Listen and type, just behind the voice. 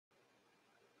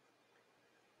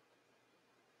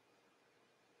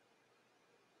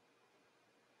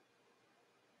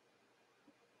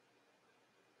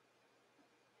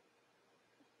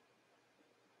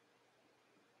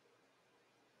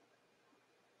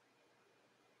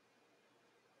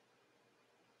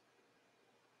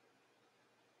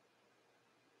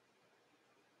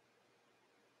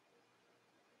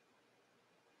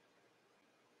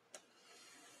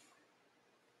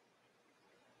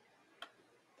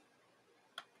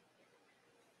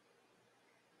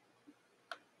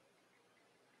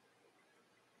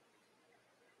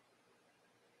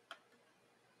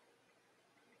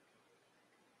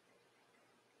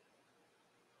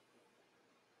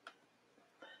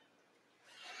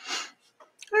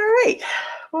right,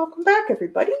 welcome back,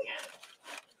 everybody.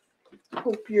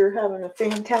 Hope you're having a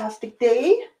fantastic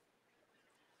day.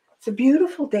 It's a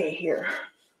beautiful day here.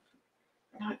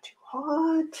 Not too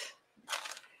hot.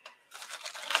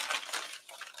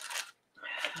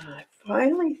 I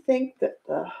finally think that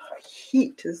the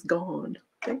heat is gone.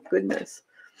 Thank goodness.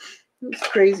 It was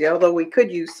crazy, although we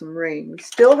could use some rain. We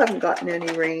still haven't gotten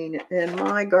any rain, and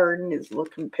my garden is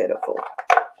looking pitiful.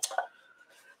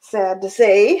 Sad to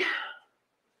say.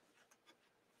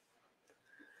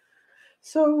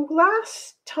 So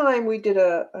last time we did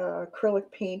a acrylic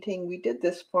painting, we did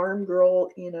this farm girl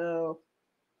in a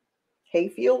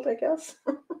hayfield, I guess.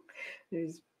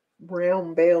 These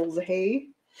brown bales of hay.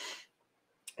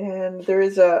 And there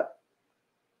is a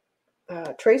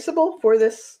traceable for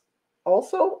this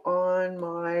also on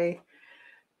my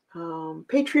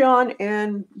Patreon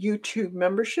and YouTube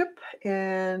membership.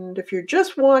 And if you're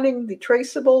just wanting the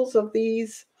traceables of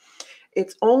these,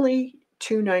 it's only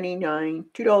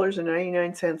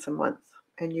 $2.99 a month,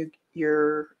 and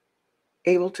you're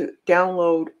able to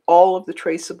download all of the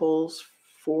traceables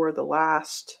for the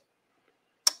last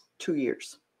 2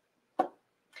 years.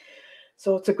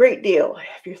 So it's a great deal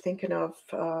if you're thinking of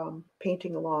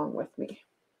painting along with me.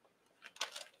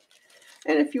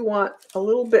 And if you want a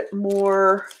little bit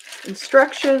more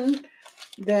instruction,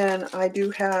 then I do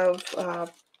have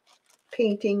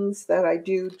paintings that I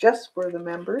do just for the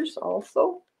members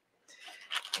also.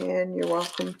 And you're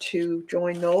welcome to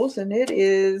join those. And it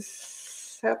is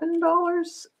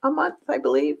 $7 a month, I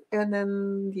believe. And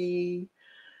then the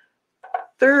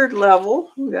third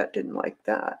level, that didn't like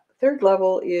that. Third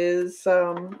level is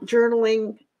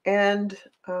journaling and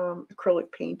acrylic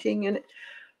painting. And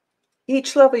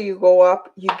each level you go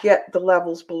up, you get the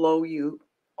levels below you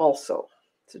also.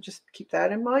 So just keep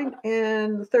that in mind.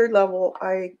 And the third level,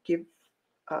 I give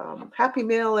Happy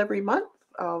Mail every month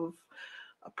of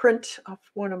a print of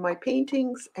one of my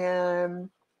paintings and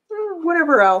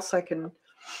whatever else I can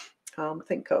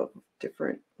think of.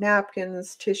 Different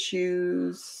napkins,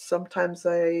 tissues. Sometimes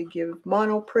I give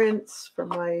monoprints from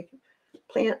my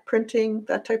plant printing,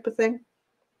 that type of thing.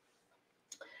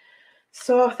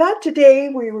 So I thought today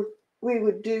we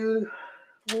would do,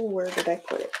 where did I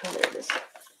put it? Oh, there it is.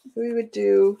 We would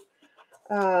do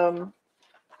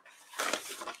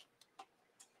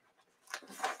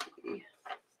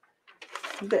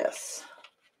this.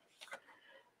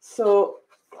 So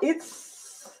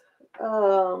it's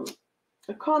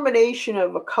a combination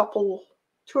of a couple,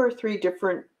 2 or 3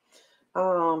 different,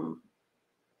 I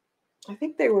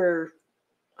think they were,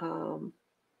 what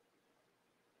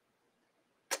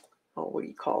do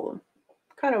you call them?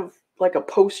 Kind of like a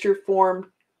poster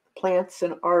form, plants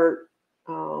and art.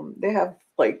 They have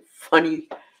like funny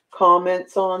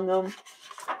comments on them.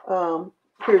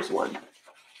 Here's one.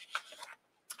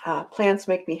 Plants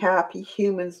make me happy.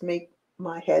 Humans make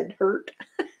my head hurt.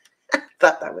 I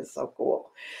thought that was so cool.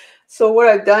 So what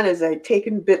I've done is I've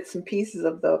taken bits and pieces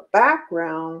of the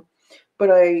background,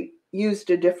 but I used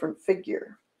a different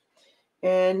figure.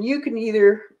 And you can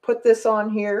either put this on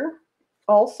here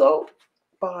also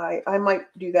I might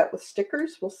do that with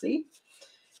stickers, we'll see.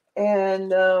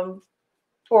 And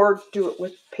or do it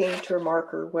with paint or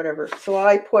marker, whatever. So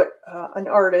I put an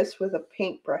artist with a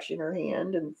paintbrush in her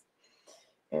hand,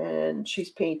 and she's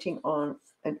painting on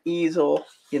an easel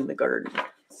in the garden.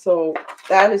 So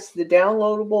that is the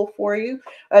downloadable for you.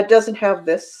 It doesn't have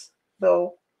this,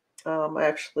 though. I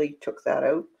actually took that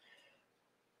out.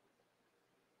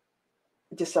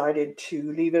 Decided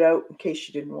to leave it out in case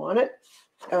you didn't want it.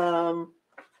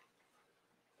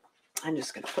 I'm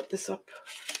just going to put this up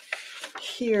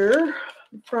here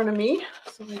in front of me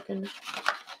so I can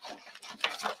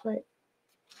play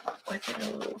with it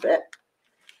a little bit.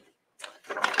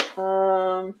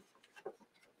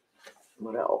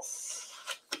 What else?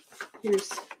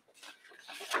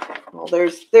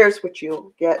 There's what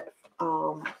you'll get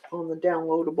on the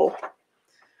downloadable.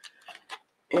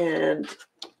 And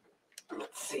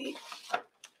let's see.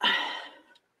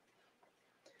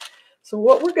 So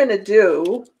what we're going to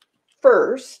do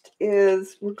first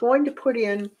is we're going to put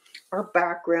in our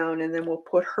background, and then we'll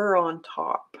put her on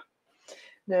top.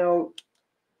 Now,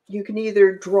 you can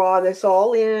either draw this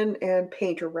all in and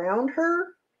paint around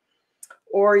her,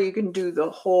 or you can do the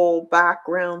whole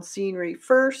background scenery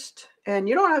first. And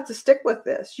you don't have to stick with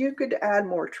this. You could add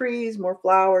more trees, more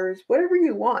flowers, whatever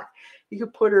you want. You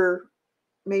could put her,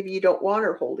 maybe you don't want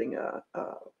her holding a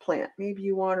plant. Maybe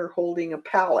you want her holding a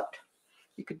palette.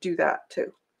 You could do that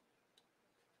too.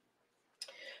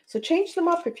 So change them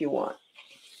up if you want.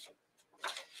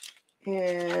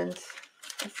 And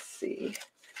let's see.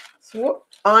 So what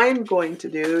I'm going to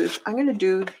do is I'm going to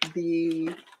do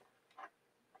the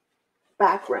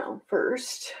background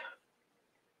first.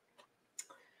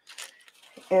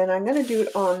 And I'm going to do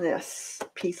it on this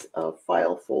piece of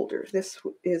file folder. This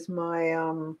is my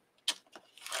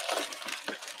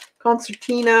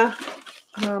concertina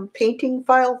painting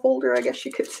file folder, I guess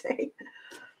you could say.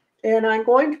 And I'm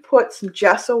going to put some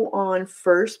gesso on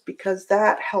first because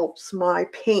that helps my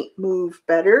paint move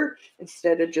better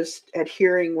instead of just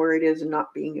adhering where it is and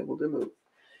not being able to move.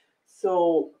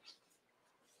 So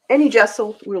any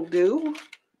gesso will do.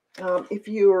 If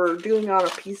you're doing on a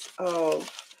piece of,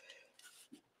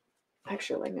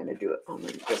 actually I'm going to do it on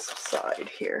this side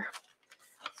here.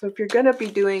 So if you're going to be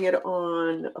doing it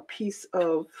on a piece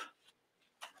of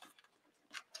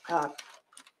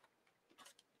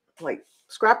like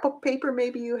scrapbook paper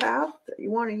maybe you have that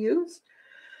you want to use,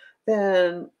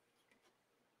 then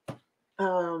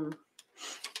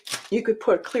you could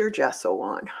put clear gesso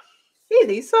on. Hey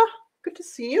Lisa, good to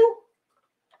see you.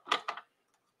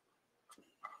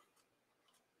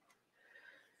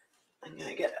 I'm going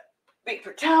to get a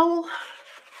paper towel.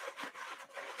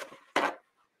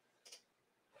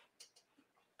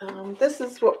 This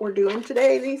is what we're doing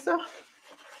today, Lisa.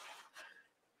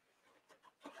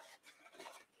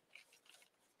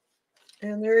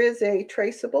 And there is a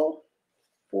traceable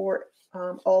for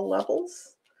all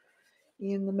levels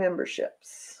in the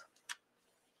memberships.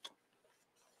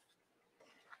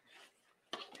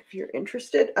 If you're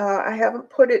interested, I haven't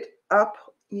put it up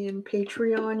in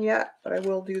Patreon yet, but I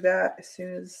will do that as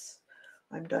soon as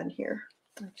I'm done here.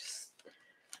 I just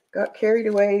got carried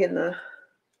away in the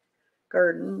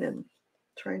garden and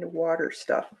trying to water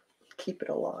stuff, keep it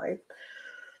alive.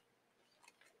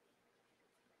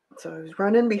 So I was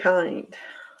running behind.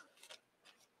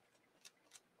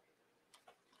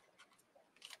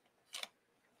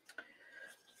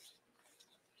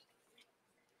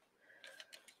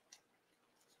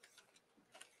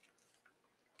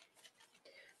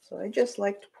 So I just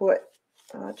like to put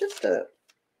just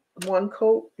one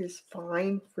coat is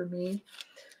fine for me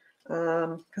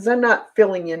because I'm not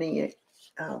filling any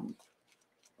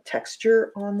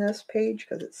texture on this page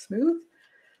because it's smooth.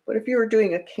 But if you were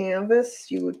doing a canvas,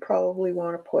 you would probably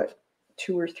want to put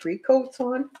 2 or 3 coats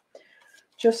on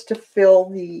just to fill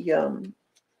the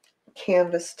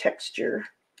canvas texture.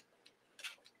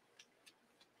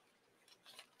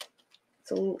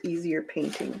 It's a little easier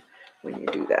painting when you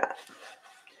do that.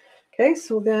 Okay,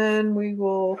 so then we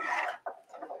will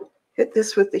hit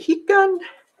this with the heat gun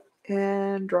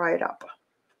and dry it up.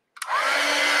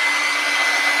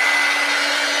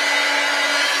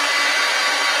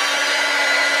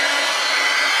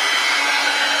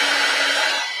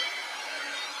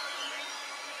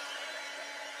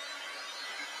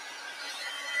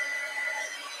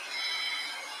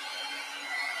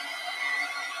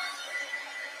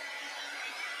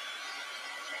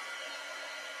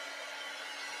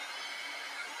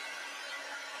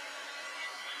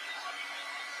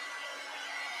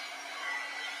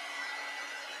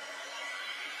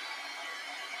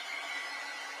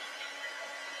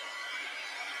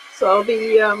 So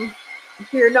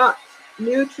if you're not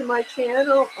new to my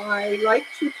channel, I like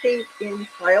to paint in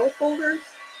file folders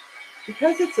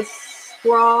because it's a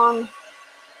strong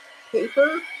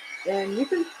paper and you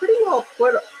can pretty well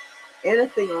put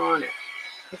anything on it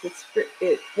because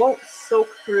it won't soak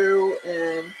through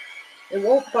and it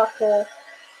won't buckle.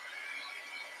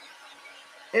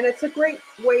 And it's a great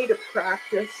way to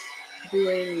practice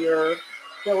doing your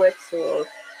acrylics or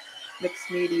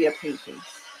mixed media paintings.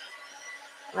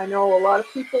 I know a lot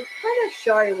of people kind of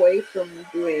shy away from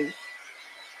doing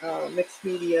mixed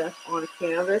media on a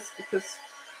canvas because,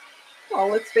 well,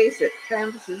 let's face it,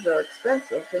 canvases are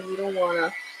expensive and you don't want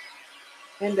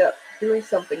to end up doing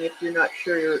something if you're not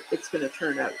sure it's going to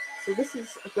turn out. So this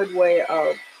is a good way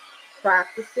of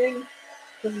practicing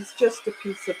because it's just a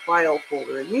piece of file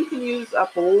folder. And you can use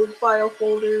up old file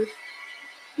folders.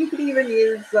 You could even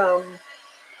use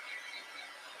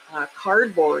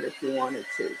cardboard if you wanted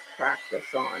to practice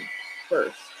on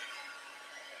first.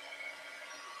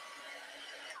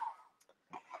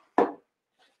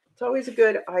 It's always a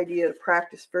good idea to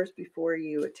practice first before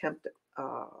you attempt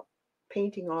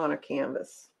painting on a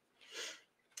canvas.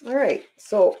 All right,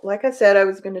 so like I said, I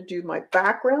was going to do my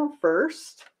background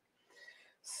first.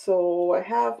 So I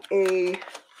have a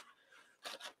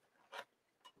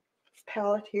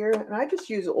palette here, and I just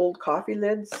use old coffee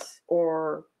lids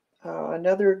or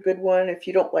another good one if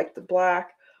you don't like the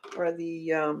black, or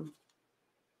the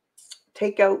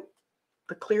take out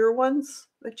the clear ones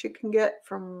that you can get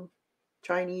from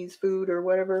Chinese food or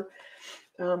whatever.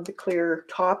 The clear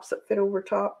tops that fit over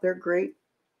top, they're great.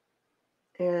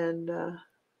 And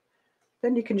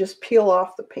then you can just peel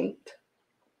off the paint.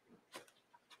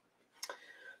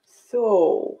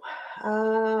 So,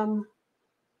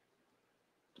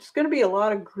 it's going to be a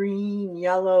lot of green,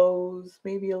 yellows,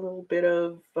 maybe a little bit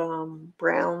of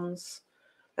browns,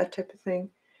 that type of thing.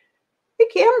 Hey,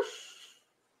 Kim,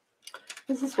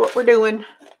 this is what we're doing.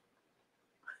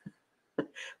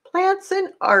 Plants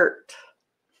and art.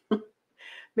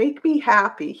 Make me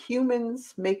happy.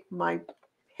 Humans make my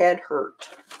head hurt.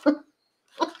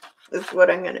 That's what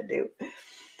I'm going to do.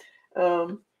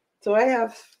 So I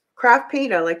have craft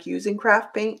paint. I like using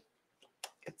craft paint.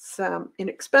 It's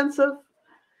inexpensive.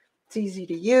 It's easy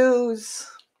to use.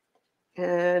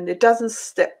 And it doesn't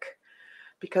stick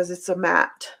because it's a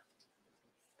matte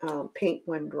paint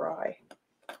when dry.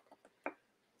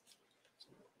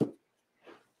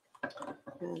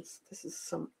 And this is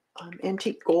some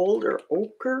antique gold or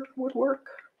ochre woodwork.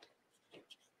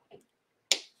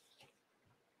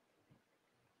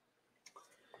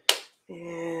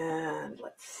 And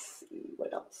let's see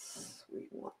what else we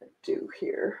want to do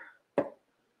here.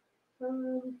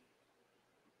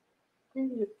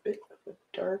 Maybe a bit of a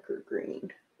darker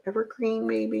green. Evergreen,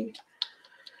 maybe.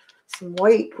 Some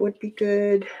white would be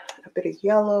good. A bit of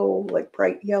yellow, like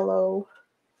bright yellow.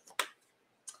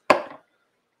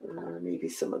 Maybe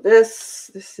some of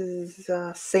this. This is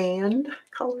sand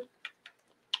color.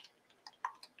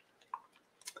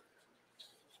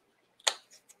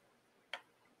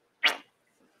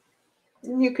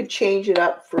 And you could change it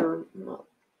up for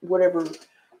whatever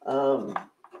time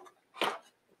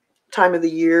of the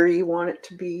year you want it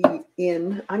to be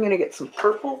in. I'm going to get some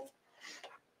purple.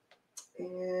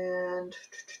 And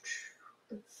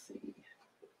let's see.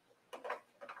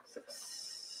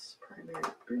 This primary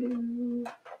blue.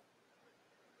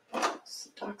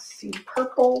 Oxide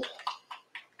purple.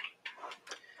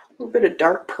 A little bit of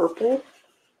dark purple.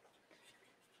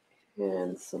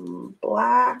 And some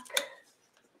black.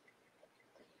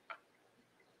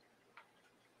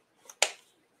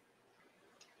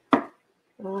 I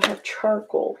have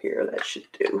charcoal here. That should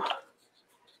do.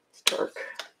 It's dark.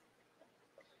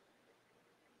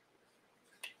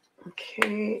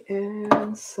 Okay,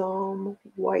 and some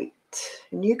white.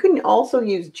 And you can also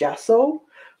use gesso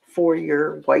for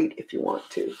your white if you want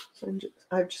to. So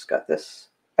I've just got this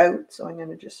out, so I'm going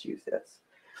to just use this.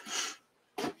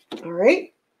 All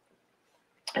right.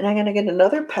 And I'm going to get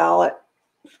another palette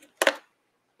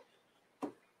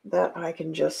that I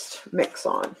can just mix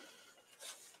on.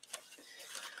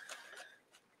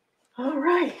 All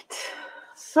right.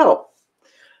 So,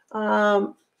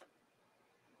 I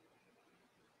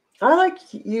like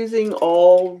using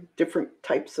all different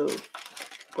types of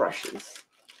brushes.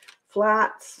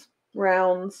 Flats,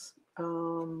 rounds.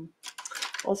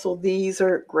 Also, these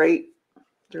are great.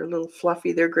 They're a little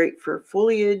fluffy. They're great for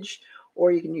foliage.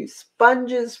 Or you can use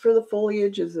sponges for the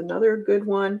foliage is another good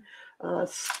one.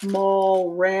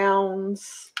 Small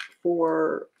rounds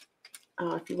for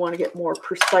if you want to get more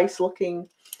precise looking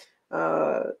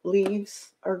leaves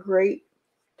are great.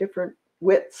 Different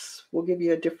widths will give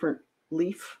you a different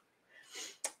leaf.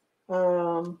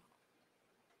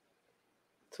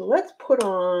 So let's put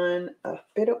on a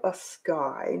bit of a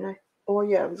sky. And oh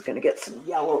yeah, I was going to get some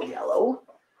yellow.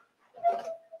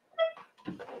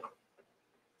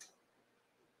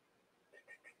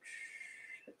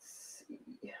 Let's see.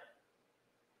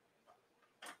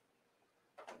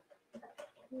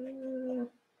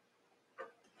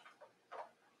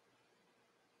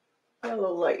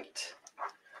 Yellow light.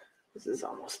 This is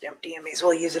almost empty. I may as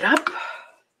well use it up.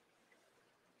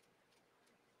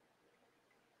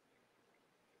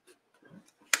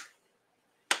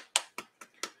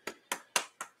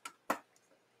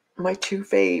 My two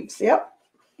faves. Yep.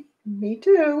 Me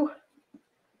too.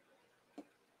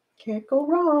 Can't go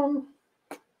wrong.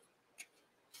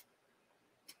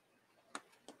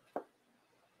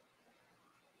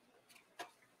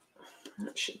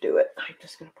 That should do it. I'm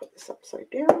just going to put this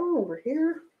upside down over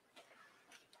here.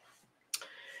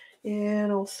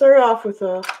 And I'll start off with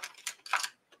a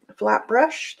flat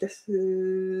brush. This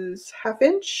is 1/2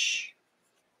 inch.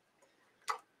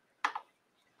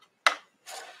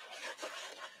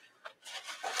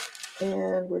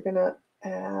 And we're going to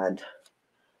add,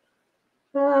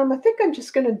 I think I'm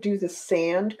just going to do the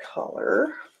sand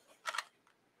color.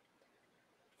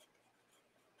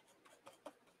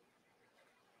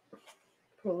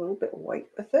 Put a little bit white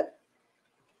with it.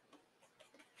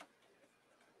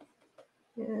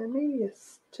 And maybe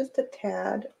it's just a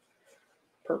tad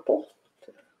purple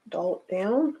to dull it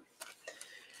down.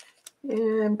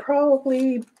 And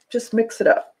probably just mix it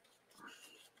up.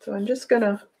 So I'm just going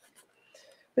to,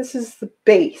 this is the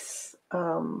base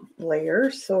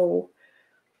layer, so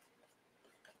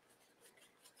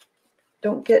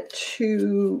don't get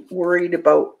too worried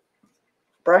about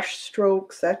brush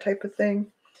strokes, that type of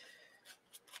thing.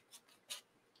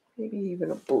 Maybe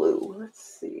even a blue. Let's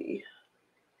see.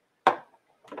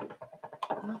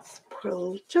 Let's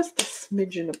put just a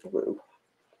smidgen of blue.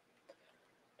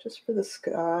 Just for the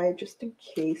sky, just in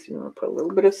case you want to put a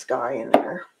little bit of sky in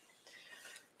there.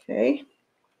 Okay.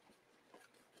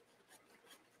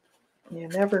 You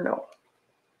never know.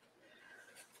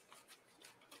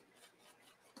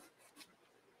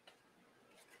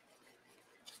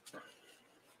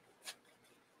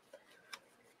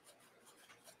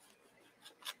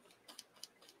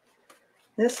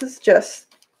 This is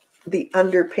just the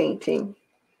underpainting.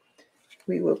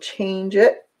 We will change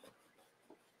it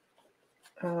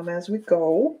as we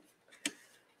go.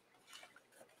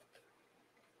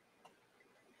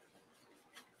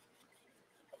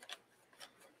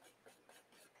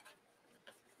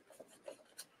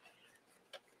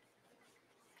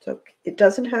 So it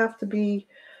doesn't have to be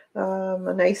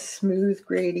a nice smooth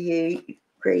gradation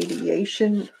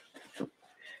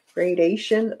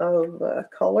of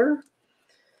color,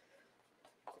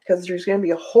 because there's going to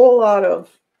be a whole lot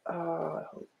of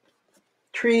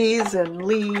trees and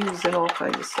leaves and all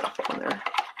kinds of stuff on there.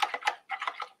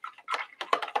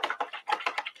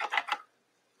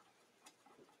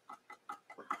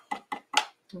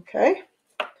 Okay,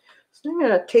 so I'm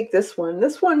going to take this one.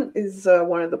 This one is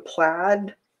one of the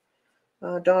plaid,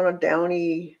 Donna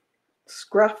Downey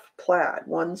Scruff Plaid,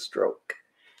 one stroke.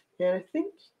 And I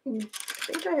think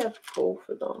I have both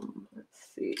of them.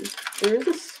 Let's see. There is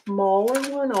a smaller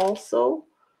one also.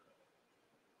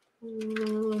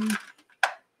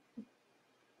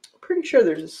 Pretty sure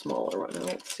there's a smaller one. I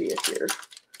don't see it here.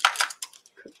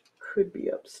 Could be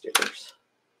upstairs.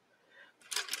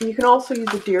 And you can also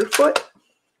use a deer foot,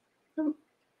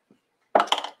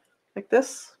 like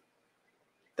this.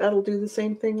 That'll do the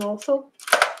same thing also.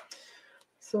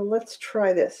 So let's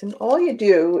try this. And all you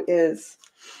do is,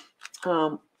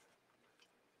 I'm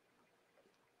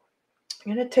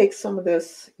going to take some of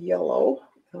this yellow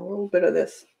and a little bit of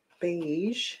this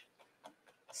beige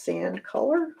sand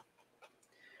color,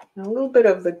 and a little bit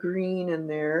of the green in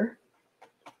there.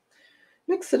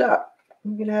 Mix it up.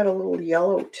 I'm going to add a little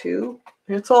yellow too.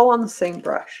 And it's all on the same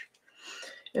brush.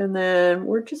 And then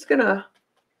we're just going to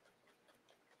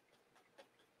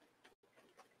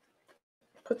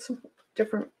put some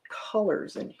different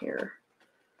colors in here.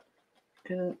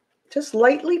 And just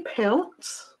lightly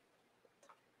pounce.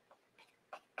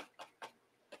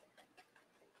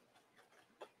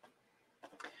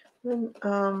 Then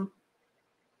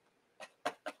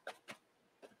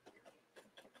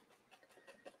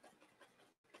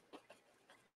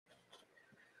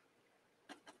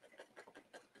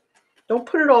don't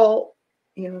put it all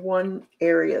in one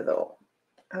area though.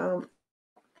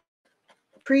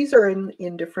 Trees are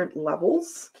in different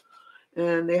levels,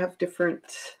 and they have different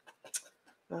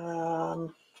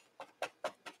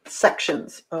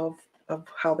sections of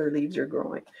how their leaves are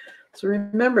growing. So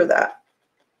remember that.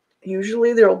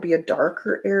 Usually there will be a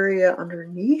darker area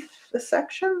underneath the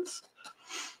sections.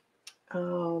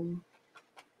 And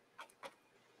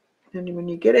when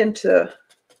you get into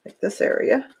like this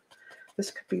area,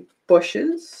 this could be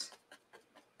bushes.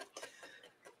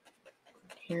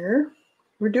 Here,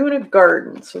 we're doing a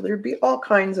garden, so there'd be all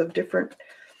kinds of different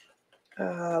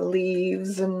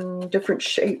leaves and different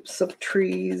shapes of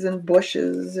trees and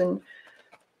bushes, and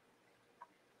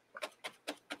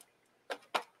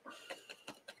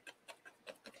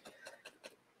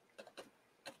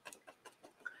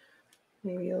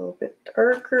maybe a little bit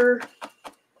darker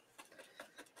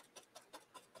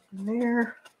in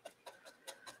there.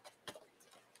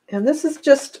 And this is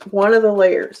just one of the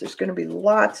layers. There's going to be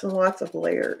lots and lots of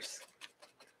layers.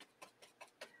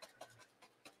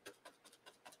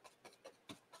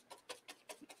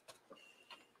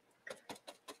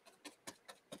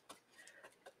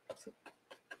 So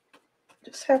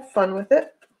just have fun with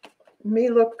it. It may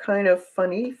look kind of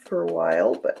funny for a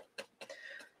while, but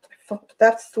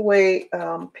that's the way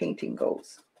painting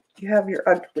goes. You have your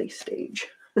ugly stage.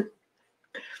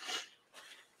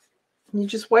 You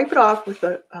just wipe it off with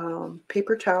a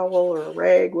paper towel or a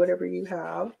rag, whatever you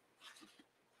have.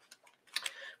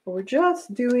 But we're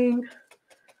just doing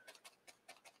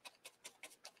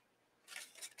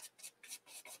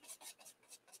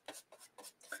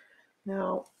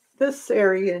now this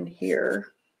area in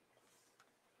here.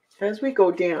 As we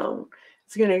go down,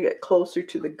 it's going to get closer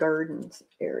to the gardens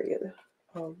area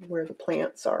of where the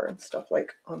plants are and stuff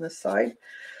like on this side.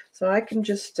 So I can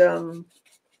just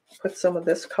put some of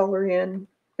this color in,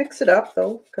 mix it up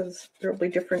though, because there'll be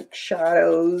different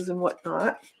shadows and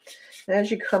whatnot. And as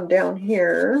you come down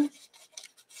here,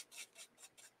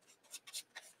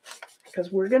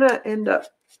 because we're going to end up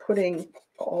putting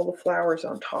all the flowers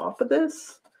on top of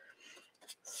this.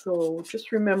 So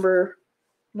just remember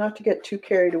not to get too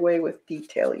carried away with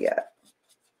detail yet.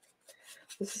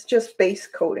 This is just base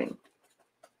coating.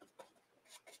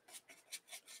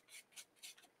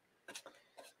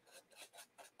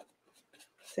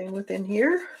 Same within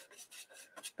here.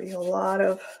 Be a lot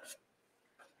of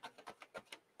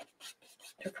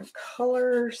different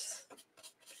colors.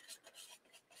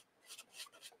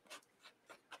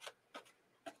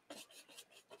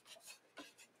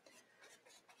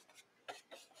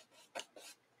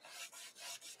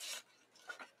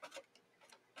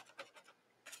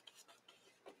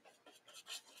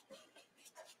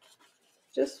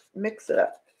 Just mix it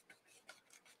up.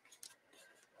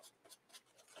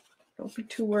 Don't be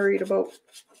too worried about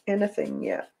anything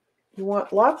yet. You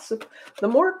want lots of, the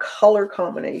more color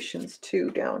combinations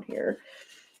too down here,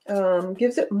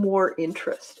 gives it more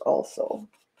interest also.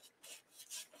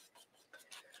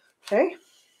 Okay.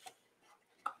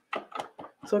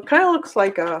 So it kind of looks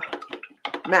like a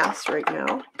mess right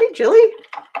now. Hey, Jilly.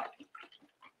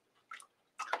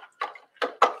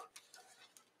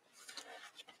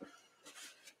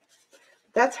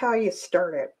 That's how you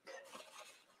start it.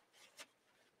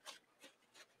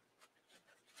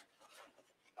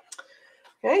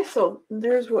 Okay, so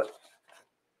there's what,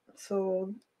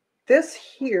 so this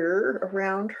here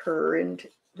around her and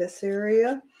this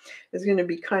area is going to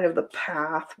be kind of the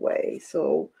pathway.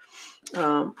 So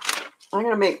I'm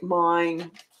going to make mine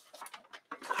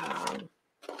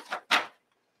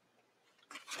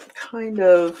kind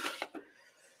of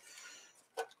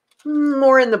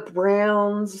more in the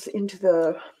browns, into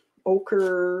the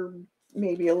ochre,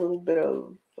 maybe a little bit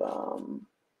of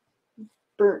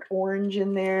burnt orange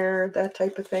in there, that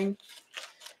type of thing.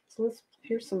 So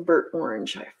here's some burnt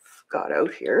orange I've got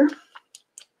out here.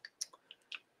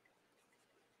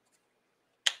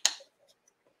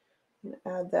 I'm going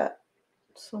to add that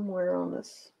somewhere on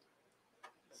this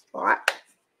spot.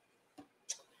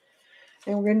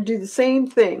 And we're going to do the same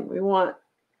thing. We want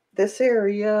this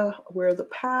area where the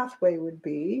pathway would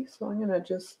be. So I'm going to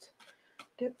just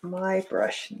dip my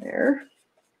brush in there.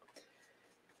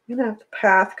 I'm going to have the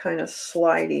path kind of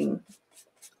sliding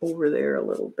over there a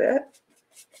little bit.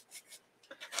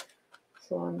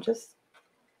 So I'm just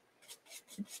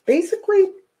basically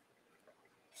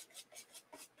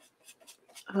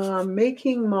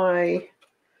making my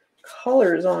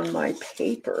colors on my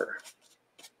paper.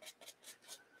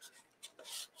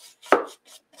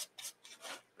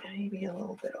 Maybe a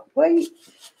little bit of white.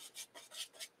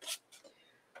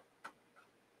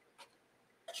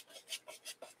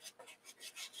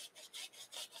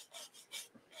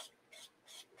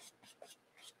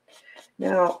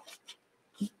 Now,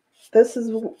 this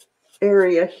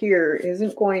area here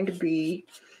isn't going to be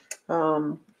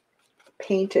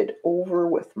painted over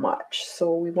with much.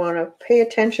 So we want to pay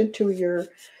attention to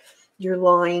your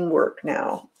line work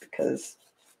now, because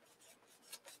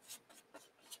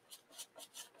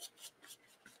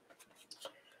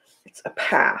it's a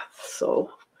path.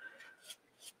 So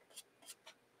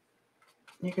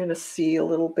you're going to see a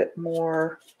little bit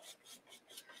more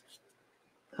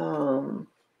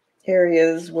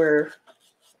areas where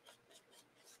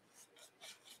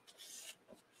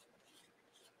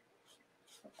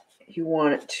you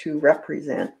want it to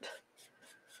represent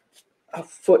a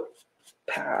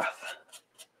footpath.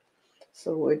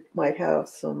 So it might have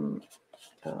some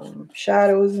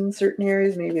shadows in certain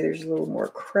areas. Maybe there's a little more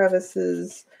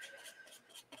crevices.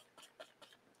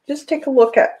 Just take a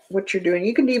look at what you're doing.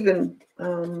 You can even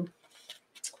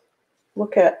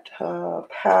look at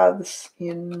paths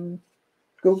in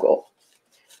Google,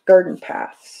 garden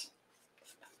paths.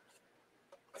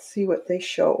 See what they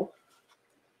show.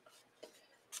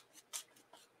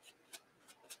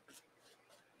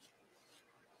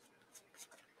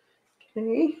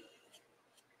 Okay.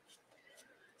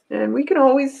 And we can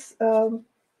always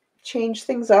change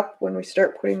things up when we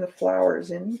start putting the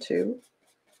flowers in too.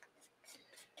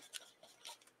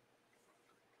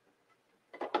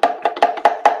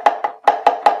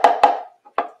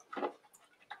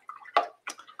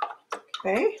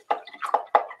 Okay.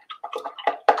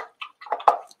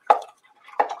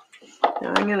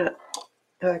 Now I'm going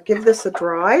to give this a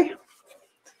dry,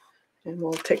 and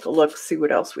we'll take a look, see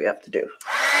what else we have to do.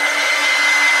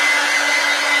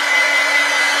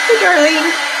 Hey,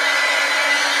 darling.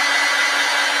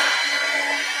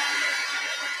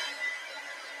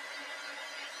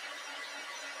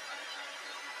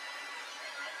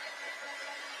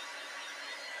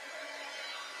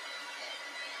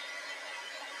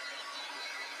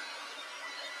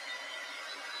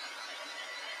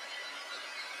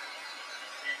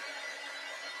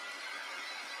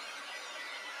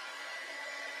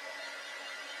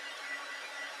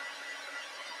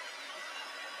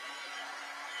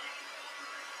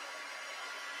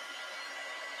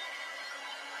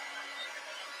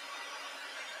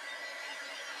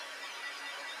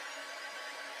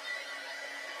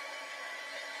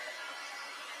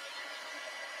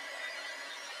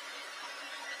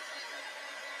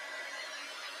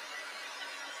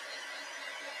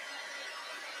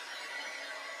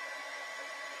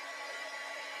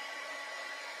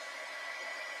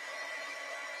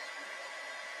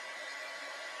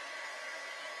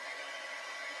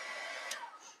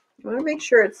 You want to make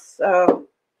sure it's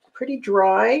pretty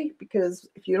dry, because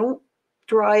if you don't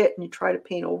dry it and you try to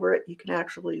paint over it, you can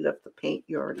actually lift the paint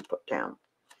you already put down.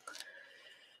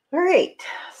 All right,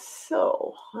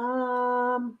 so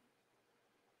I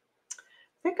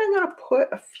think I'm going to put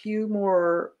a few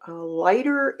more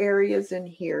lighter areas in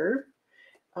here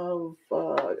of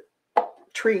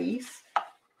trees.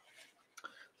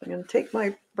 I'm going to take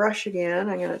my brush again.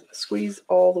 I'm going to squeeze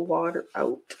all the water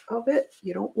out of it.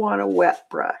 You don't want a wet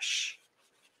brush.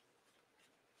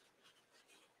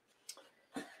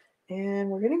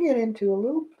 And we're going to get into a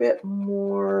little bit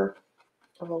more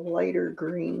of a lighter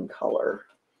green color.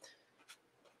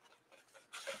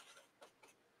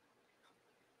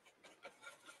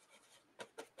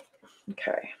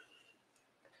 Okay.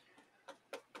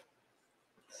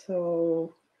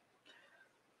 So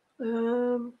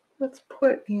let's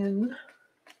put in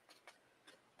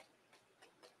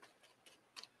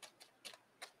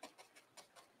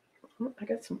I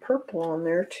got some purple on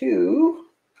there too.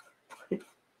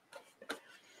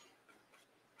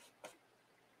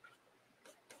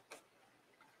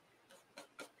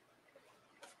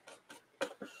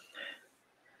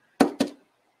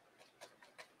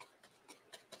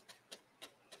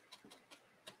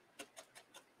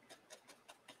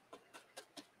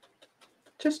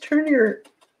 Just turn your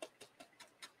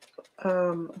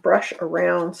brush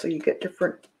around so you get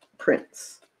different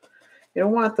prints. You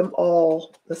don't want them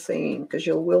all the same, because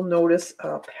you will notice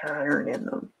a pattern in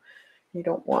them. You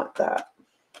don't want that.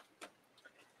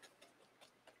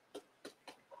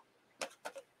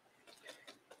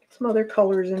 Some other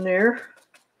colors in there.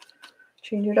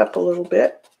 Change it up a little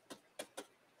bit.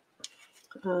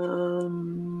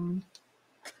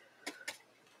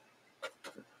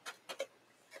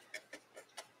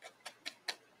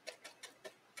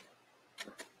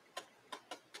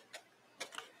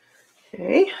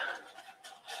 Okay.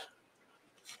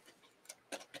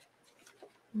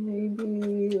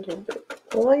 Maybe a little bit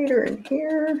lighter in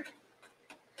here.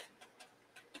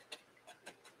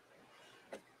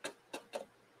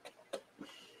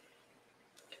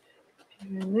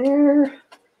 In there.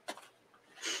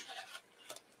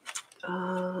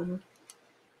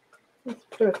 Let's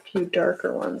put a few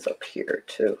darker ones up here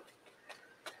too.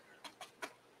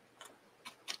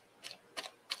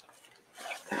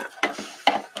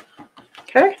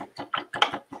 Okay.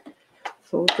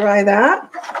 So we'll dry that.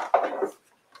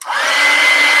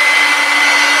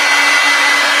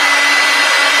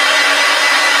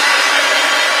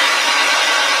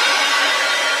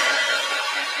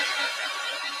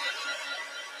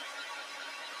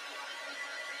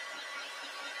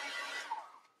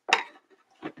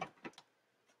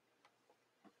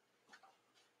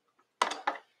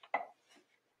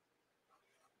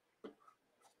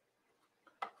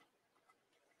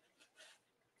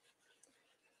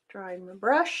 Dry my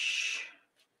brush.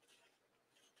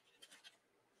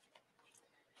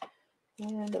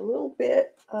 And a little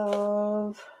bit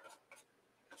of,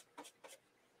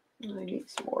 I need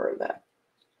some more of that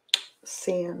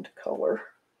sand color.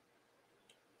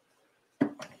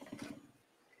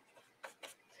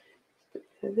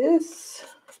 This.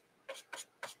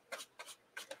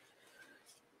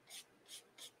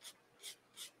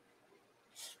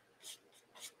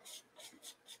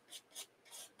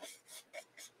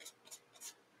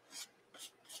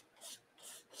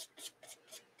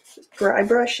 Just dry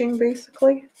brushing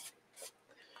basically.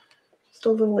 Just a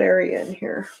little area in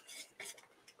here.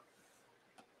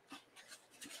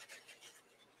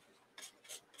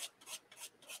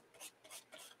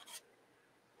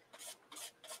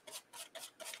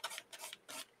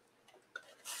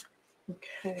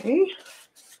 Okay.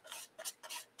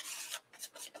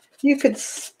 You could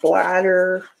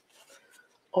splatter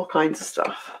all kinds of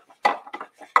stuff.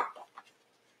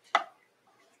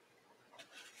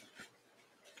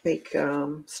 Make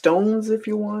stones if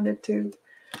you wanted to.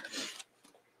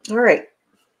 All right.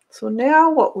 So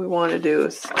now what we want to do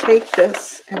is take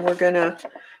this and we're going to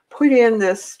put in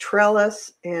this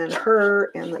trellis and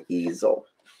her and the easel.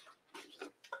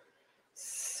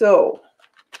 So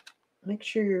make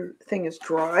sure your thing is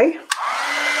dry.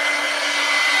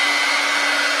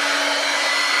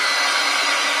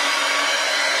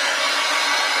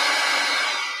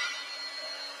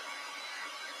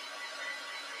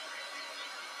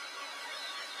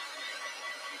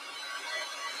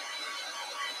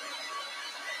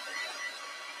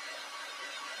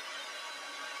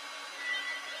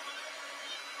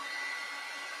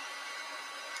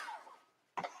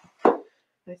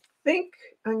 I think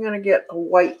I'm going to get a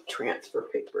white transfer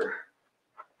paper.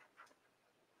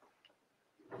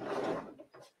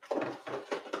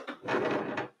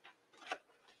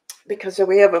 because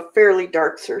we have a fairly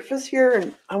dark surface here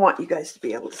and I want you guys to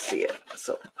be able to see it.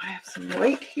 So I have some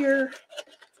white here.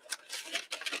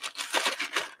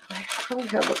 I probably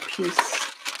have a piece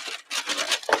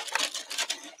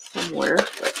somewhere,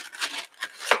 but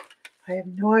I have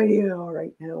no idea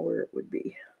right now where it would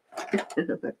be.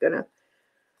 I'm not gonna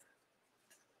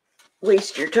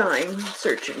waste your time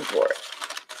searching for it.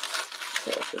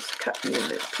 So I'll just cut me in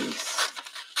this piece.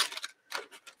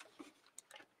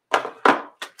 All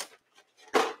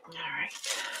right.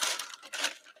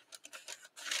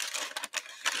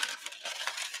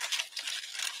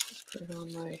 Put it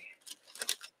on my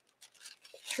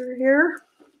picture here.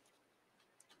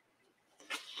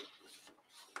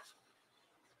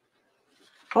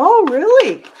 Oh,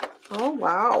 really? Oh,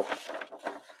 wow.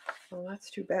 Well, that's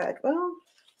too bad. Well,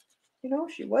 you know,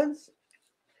 she was,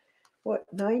 what,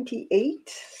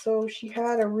 98? So she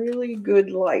had a really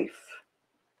good life.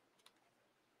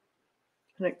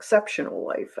 An exceptional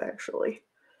life, actually.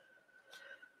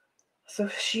 So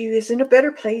she is in a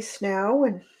better place now.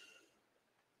 And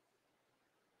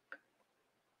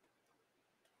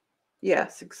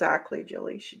yes, exactly,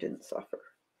 Jilly. She didn't suffer.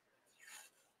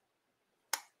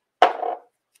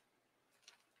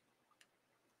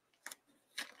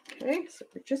 Okay, so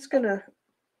we're just going to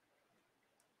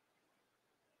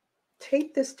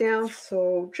tape this down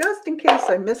so just in case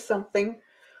I miss something,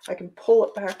 I can pull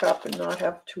it back up and not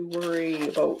have to worry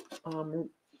about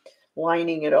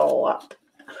lining it all up.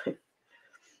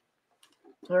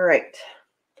 All right.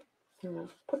 I'm going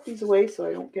to put these away so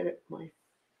I don't get my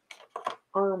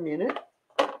arm in it,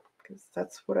 because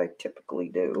that's what I typically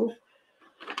do.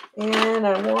 And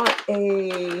I want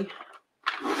a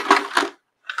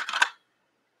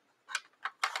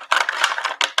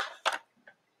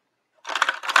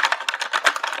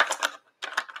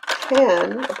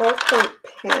pen, a ballpoint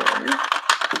pen.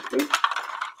 Oops.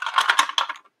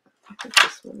 I think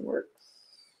this one works.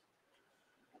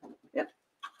 Yep.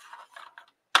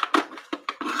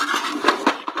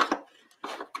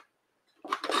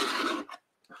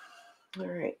 All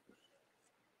right.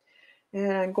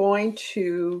 And I'm going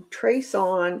to trace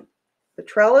on the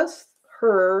trellis,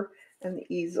 her, and the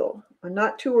easel. I'm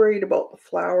not too worried about the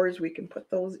flowers. We can put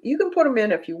those, you can put them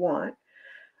in if you want,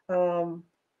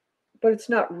 but it's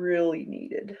not really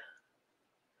needed.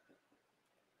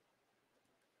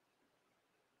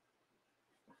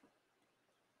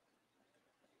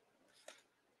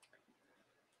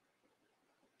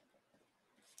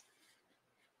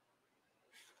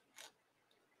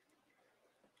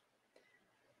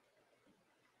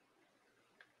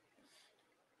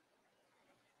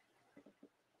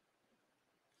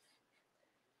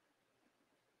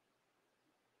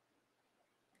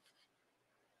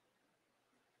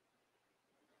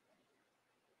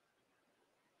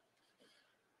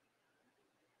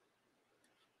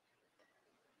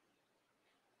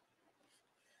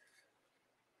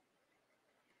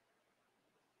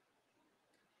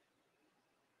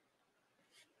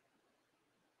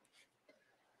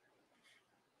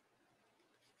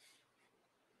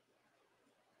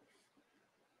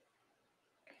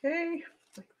 Okay,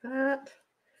 like that.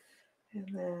 And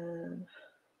then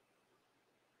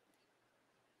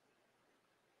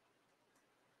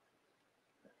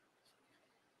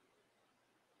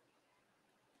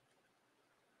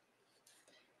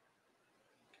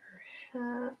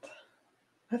hat.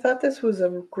 I thought this was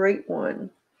a great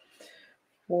one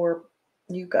for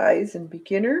you guys and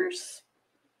beginners,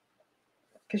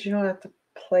 because you don't have to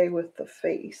play with the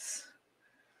face.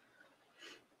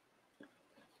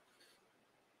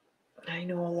 I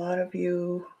know a lot of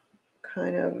you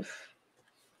kind of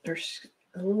are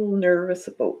a little nervous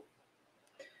about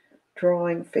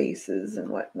drawing faces and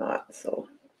whatnot, so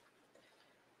I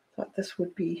thought this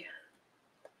would be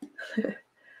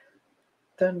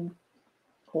done,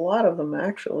 a lot of them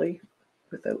actually,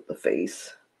 without the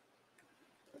face.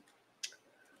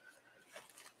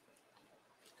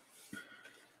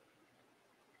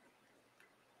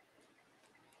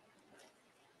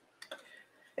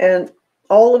 And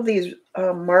all of these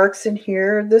marks in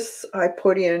here, this I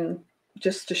put in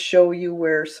just to show you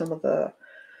where some of the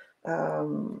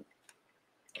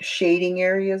shading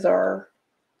areas are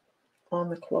on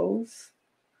the clothes.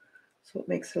 So it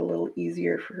makes it a little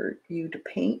easier for you to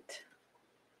paint.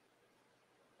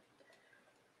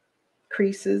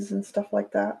 Creases and stuff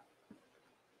like that.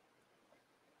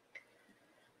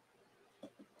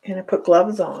 And I put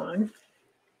gloves on,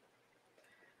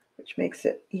 which makes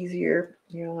it easier.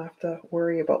 You don't have to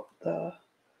worry about the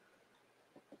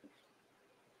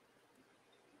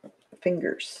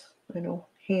fingers. I know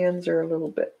hands are a little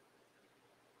bit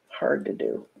hard to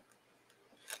do.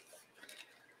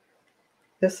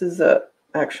 This is a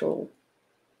actual,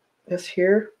 this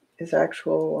here is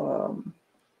actual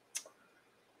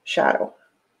shadow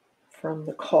from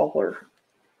the collar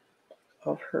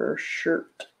of her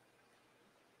shirt.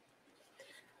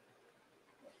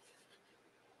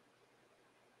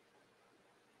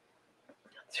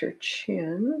 That's her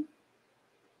chin.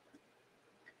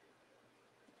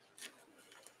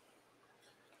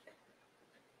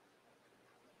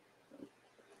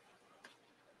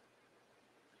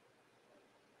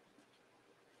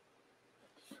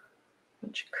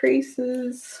 Bunch of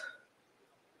creases.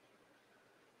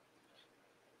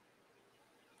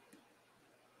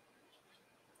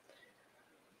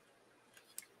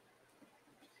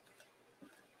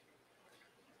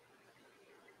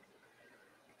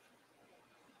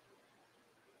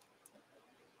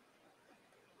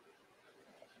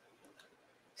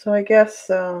 So I guess,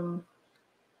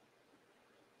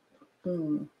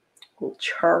 will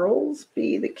Charles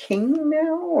be the king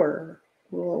now, or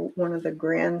will one of the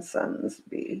grandsons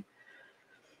be?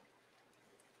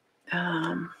 Hey,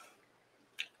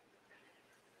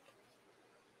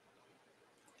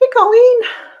 Colleen.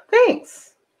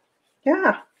 Thanks.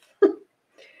 Yeah,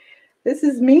 this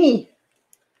is me.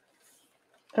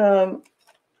 I've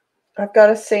got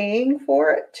a saying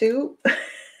for it too.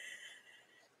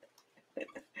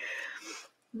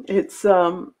 It's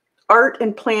art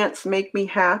and plants make me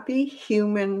happy.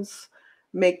 Humans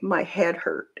make my head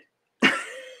hurt. I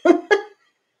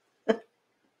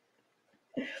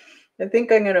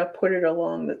think I'm going to put it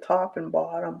along the top and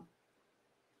bottom.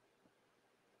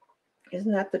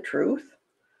 Isn't that the truth?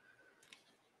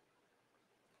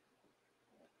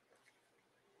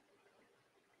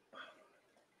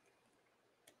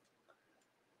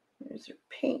 There's your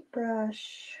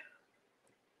paintbrush.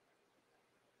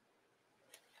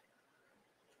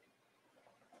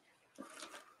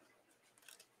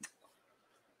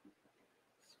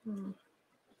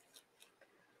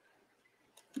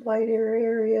 Lighter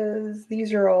areas.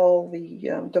 These are all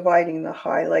the dividing the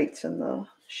highlights and the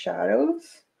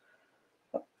shadows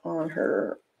on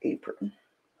her apron.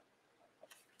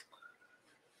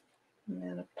 And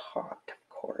then a pot, of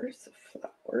course, of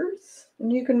flowers.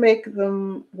 And you can make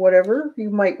them whatever. You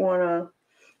might want to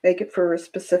make it for a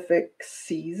specific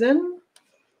season.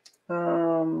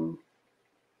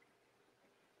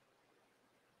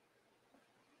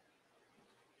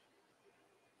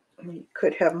 You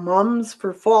could have mums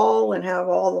for fall and have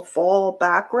all the fall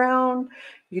background.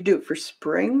 You do it for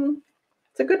spring.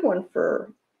 It's a good one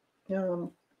for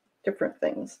different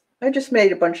things. I just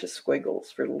made a bunch of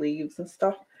squiggles for the leaves and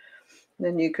stuff. And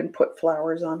then you can put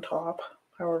flowers on top,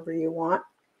 however you want.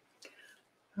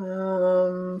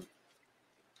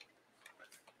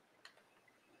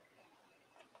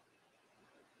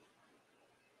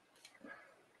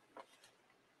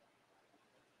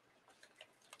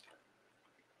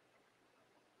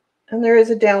 And there is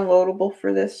a downloadable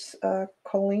for this,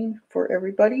 Colleen, for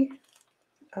everybody,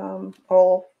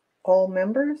 all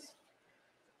members.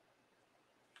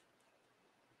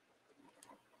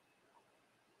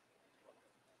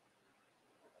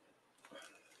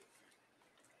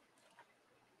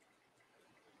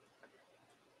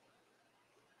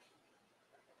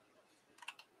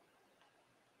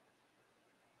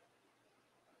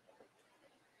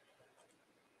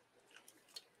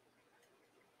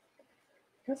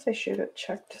 I guess I should have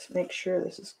checked to make sure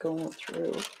this is going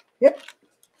through. Yep.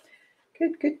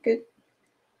 Good, good, good.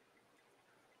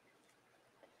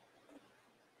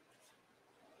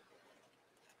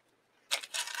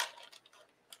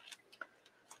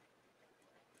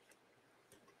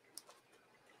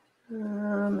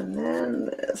 And then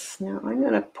this. Now I'm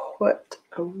going to put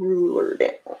a ruler down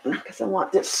because I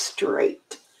want this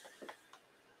straight.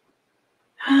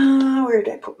 Where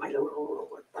did I put my little ruler?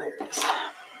 There it is.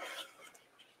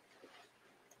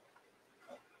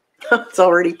 It's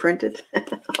already printed.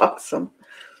 Awesome.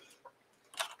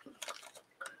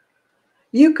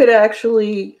 You could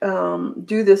actually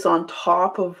do this on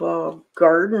top of a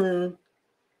garden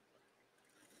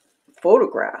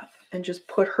photograph and just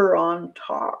put her on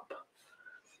top.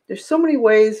 There's so many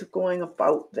ways of going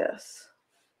about this.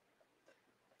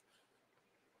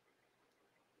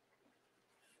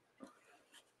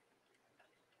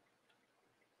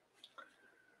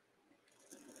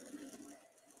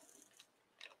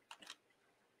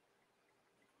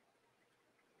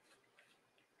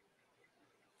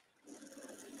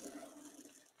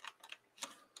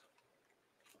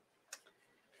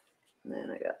 And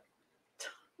then I got a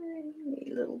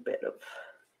tiny little bit of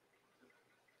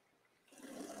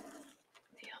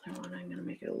the other one. I'm going to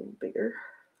make it a little bigger.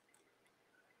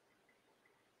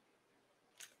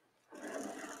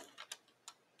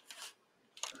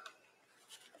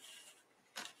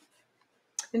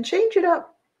 and change it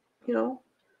up, you know.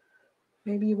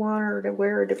 Maybe you want her to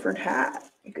wear a different hat.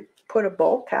 You could put a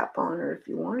ball cap on her if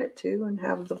you wanted to, and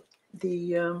have the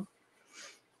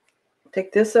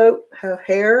take this out, have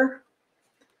hair.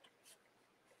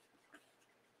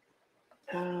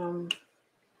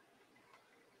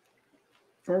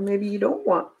 Or maybe you don't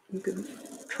want. You could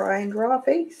try and draw a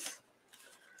face.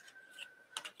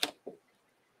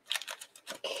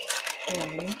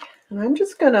 Okay, and I'm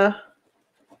just gonna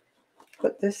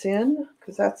put this in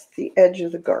because that's the edge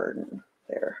of the garden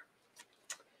there.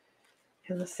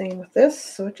 And the same with this,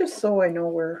 so just so I know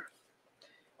where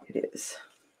it is.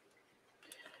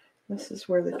 This is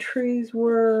where the trees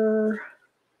were.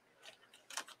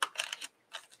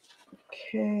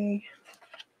 Okay,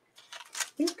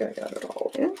 I think I got it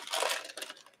all in.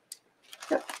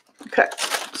 Yeah, okay,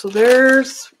 so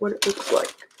there's what it looks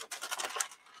like.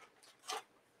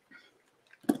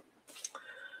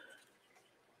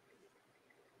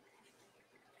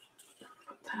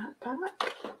 Put that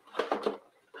back.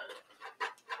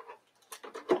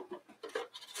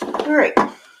 All right.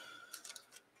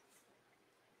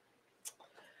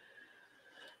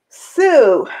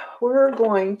 So we're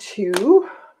going to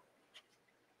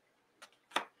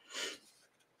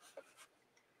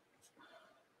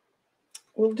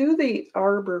we'll do the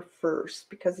arbor first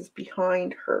because it's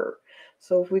behind her.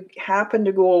 So if we happen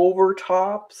to go over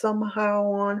top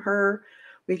somehow on her,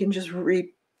 we can just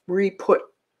re-put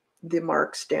the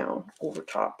marks down over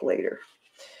top later.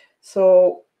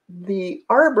 So the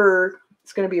arbor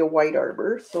is going to be a white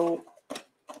arbor. So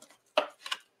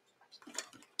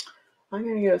I'm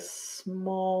going to get a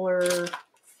smaller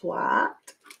flat.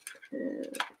 And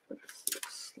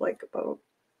looks like about.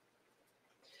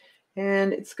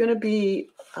 And it's going to be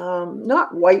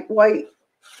not white,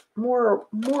 more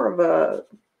of a,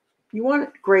 you want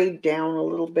it grayed down a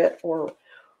little bit, or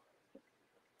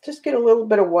just get a little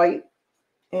bit of white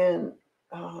and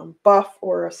buff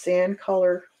or a sand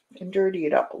color and dirty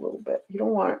it up a little bit. You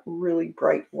don't want it really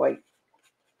bright white.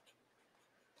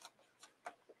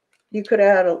 You could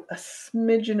add a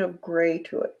smidgen of gray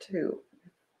to it too,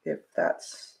 if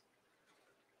that's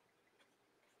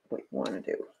what you want to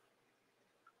do.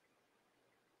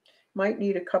 Might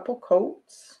need a couple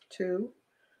coats too,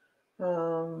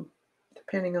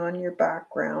 depending on your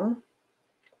background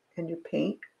and your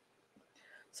paint.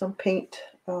 Some paint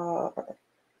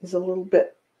is a little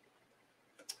bit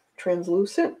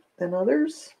translucent than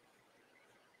others,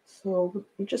 so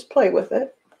you just play with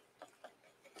it.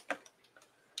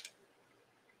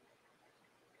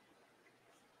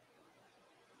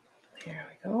 There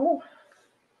we go.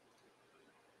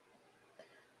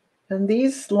 And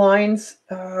these lines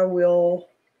will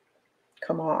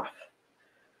come off.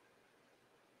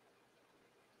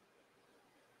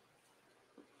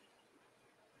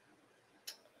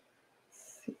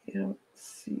 See, I don't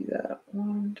see that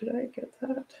one. Did I get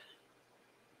that?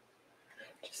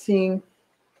 Just seeing,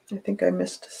 I think I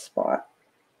missed a spot.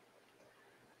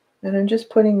 And I'm just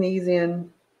putting these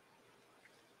in.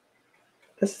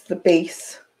 This is the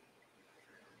base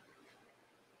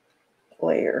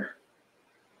layer.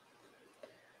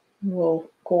 We'll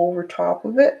go over top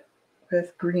of it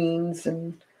with greens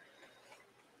and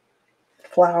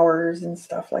flowers and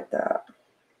stuff like that.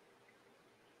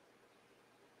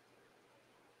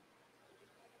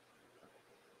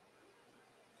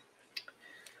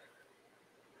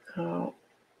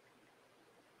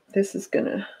 This is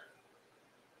gonna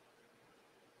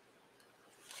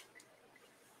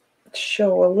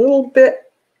show a little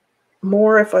bit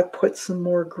more if I put some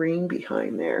more green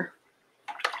behind there.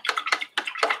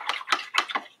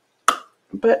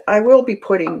 But I will be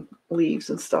putting leaves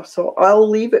and stuff, so I'll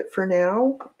leave it for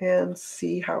now and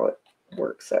see how it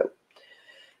works out.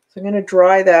 So I'm going to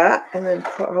dry that and then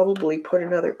probably put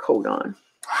another coat on.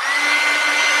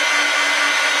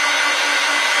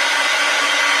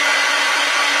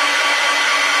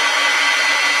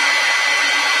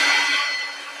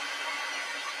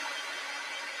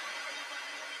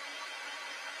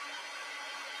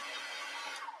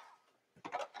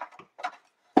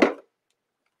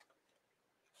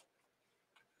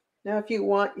 Now, if you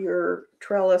want your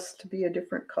trellis to be a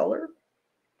different color,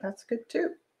 that's good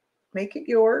too. Make it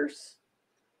yours.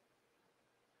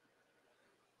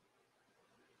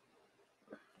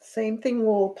 Same thing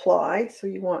will apply. So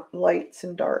you want lights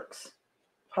and darks,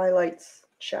 highlights,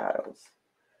 shadows.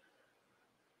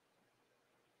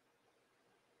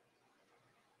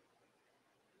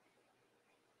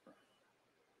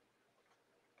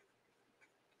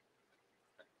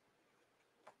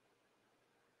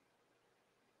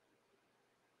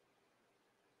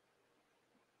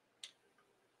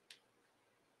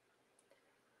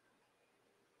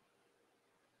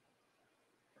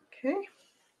 Okay.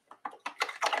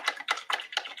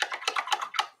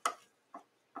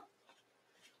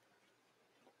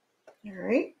 All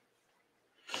right.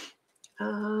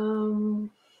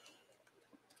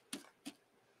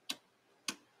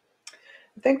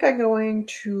 I think I'm going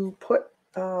to put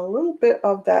a little bit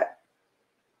of that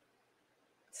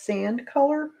sand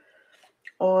color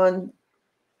on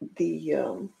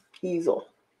the easel.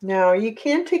 Now you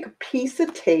can take a piece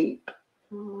of tape.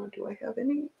 Do I have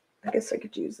any? I guess I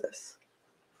could use this.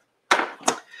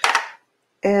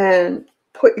 And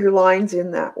put your lines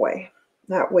in that way.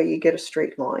 That way you get a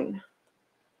straight line.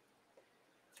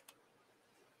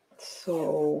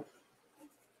 So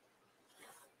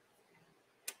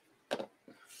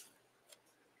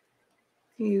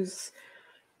use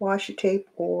washi tape,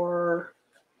 or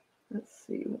let's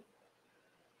see,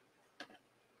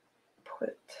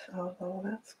 put, although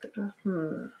that's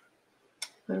gonna,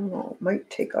 I don't know, it might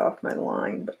take off my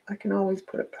line, but I can always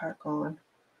put it back on.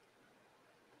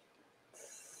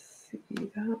 Let's see,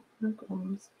 that one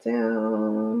goes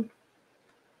down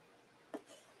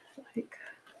like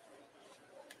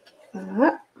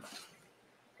that.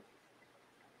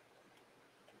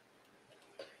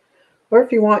 Or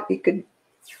if you want, you could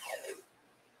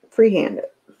freehand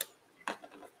it.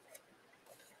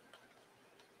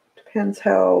 Depends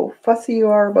how fussy you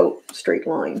are about straight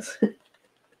lines.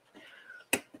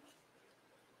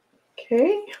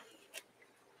 Okay.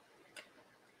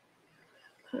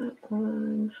 That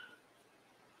one.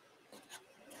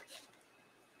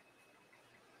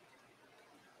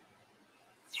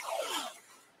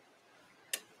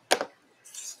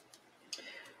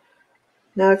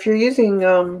 Now, if you're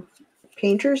using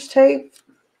painter's tape,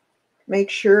 make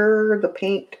sure the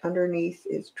paint underneath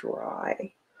is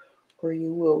dry, or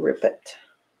you will rip it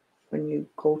when you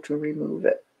go to remove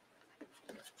it.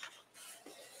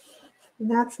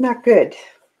 And that's not good.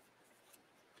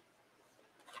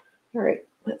 All right,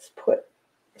 let's put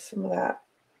some of that.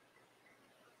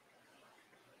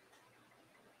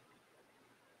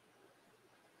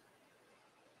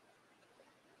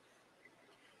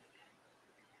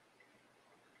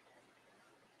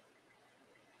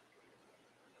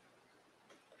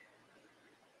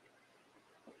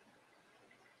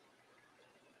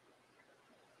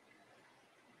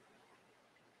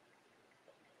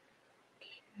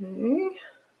 Okay.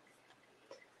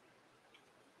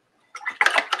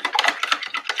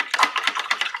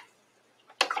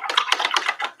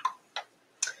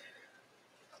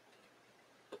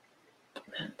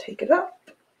 And take it up.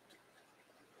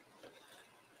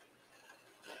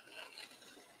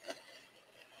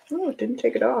 Oh, it didn't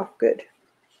take it off. Good.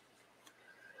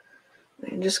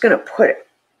 I'm just going to put it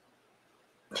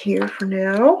here for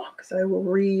now because I will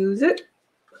reuse it.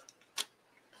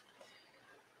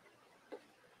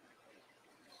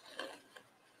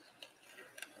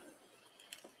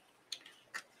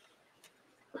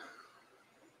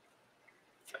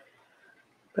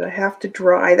 But I have to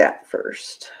dry that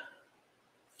first.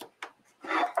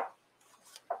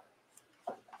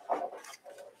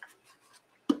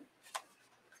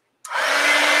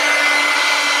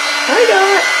 Hi,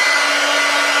 Dot.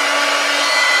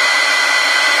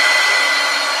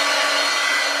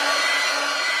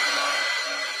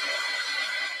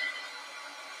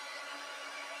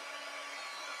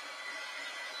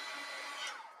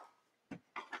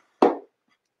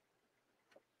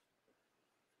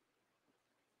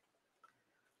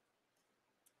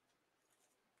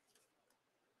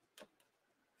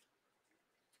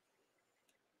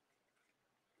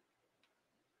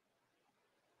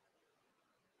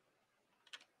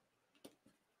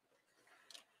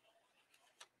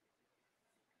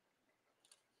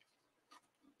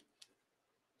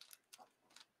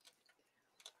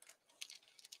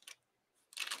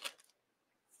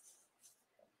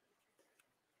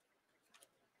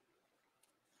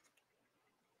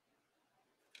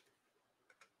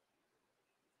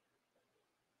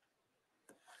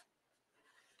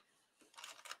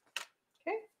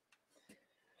 Okay.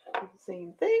 Do the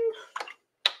same thing.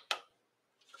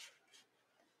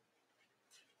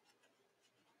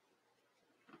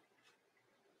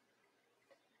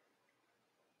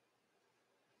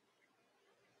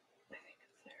 I think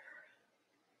it's there.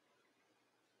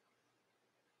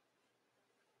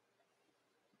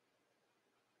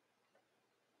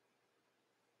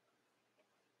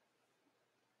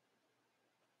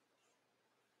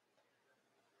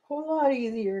 A whole lot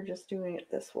easier just doing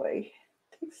it this way.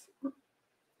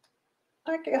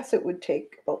 I guess it would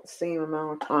take about the same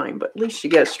amount of time, but at least you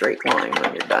get a straight line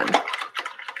when you're done.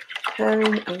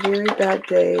 Having a very bad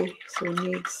day, so we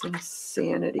need some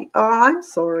sanity. Oh, I'm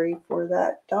sorry for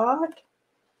that, Dot.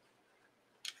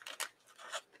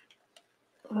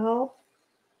 Well,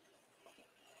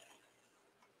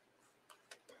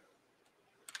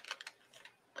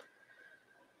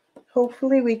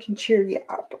 hopefully we can cheer you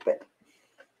up a bit.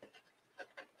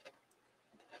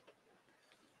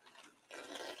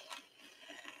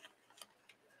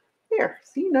 There,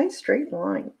 see, nice straight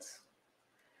lines.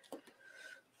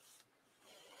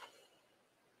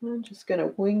 I'm just going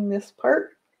to wing this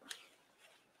part.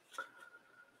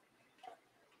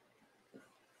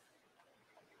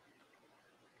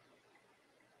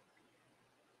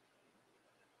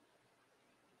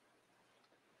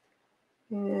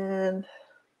 And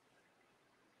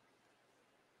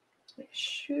I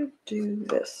should do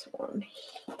this one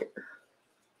here.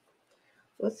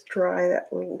 Let's dry that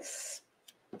little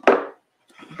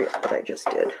bit that I just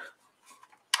did.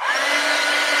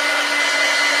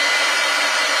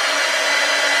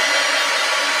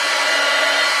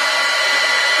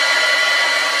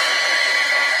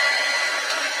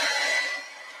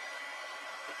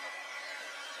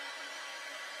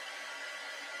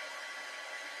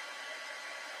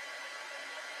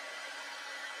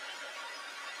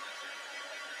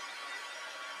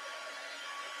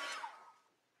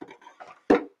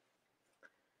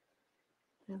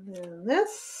 And then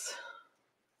this.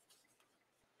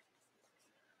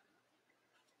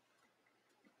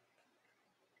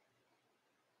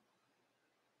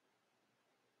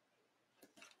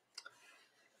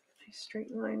 Nice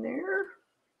straight line there.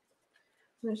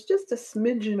 There's just a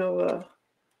smidgen of a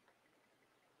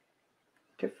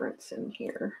difference in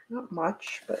here. Not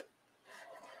much, but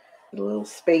a little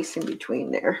space in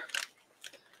between there.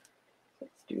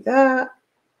 Let's do that.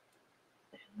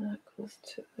 And that goes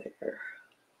to there.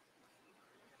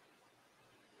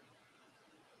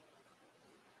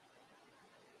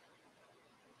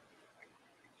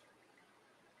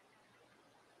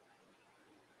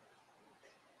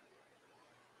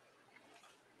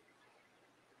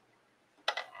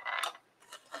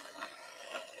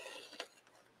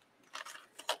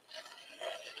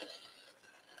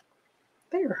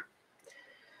 There.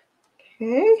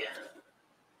 Okay.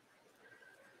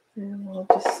 And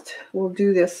we'll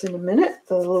do this in a minute,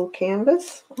 the little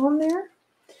canvas on there.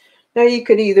 Now you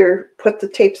could either put the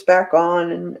tapes back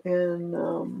on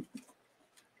and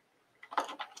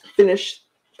finish,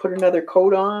 put another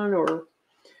coat on, or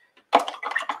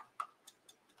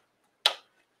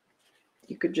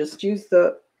you could just use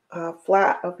the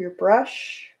flat of your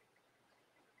brush.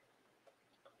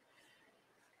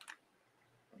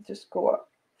 Just go up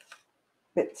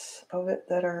bits of it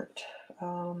that aren't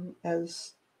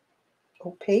as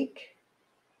opaque.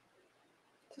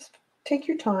 Just take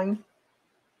your time.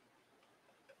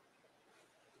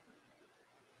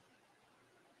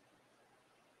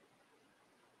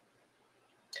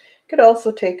 You could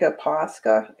also take a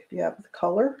Posca if you have the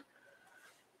color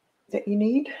that you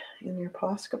need in your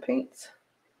Posca paints,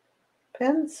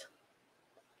 pens,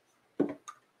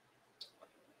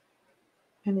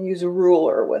 and use a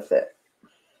ruler with it.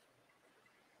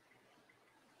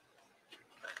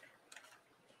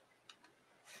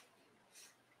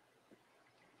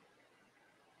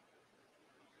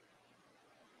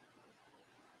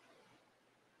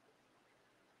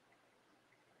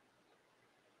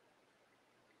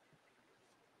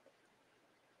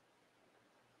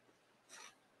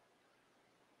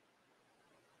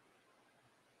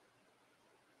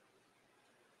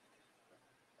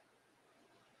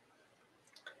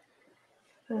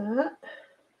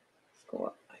 Let's go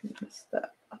up. I missed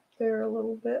that up there a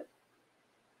little bit.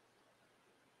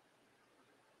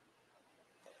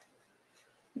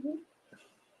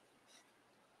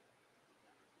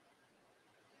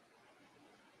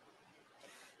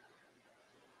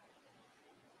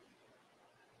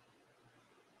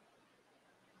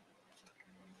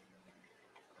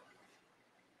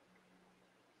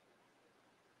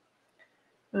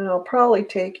 And I'll probably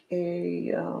take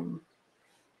a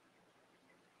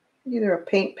either a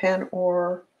paint pen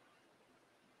or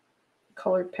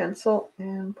colored pencil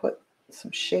and put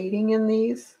some shading in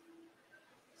these,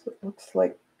 so it looks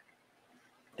like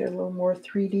they're a little more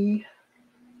 3D.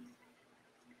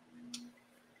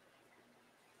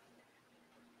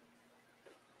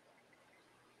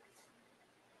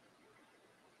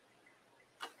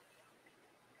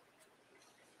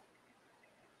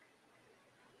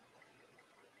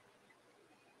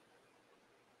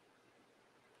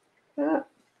 That.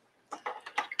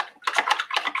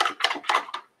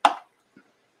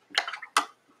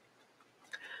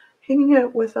 Hanging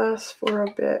out with us for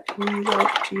a bit, we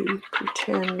like to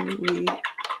pretend we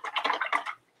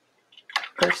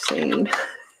are sane.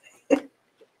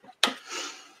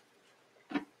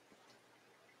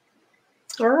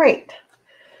 All right.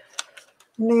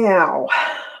 Now,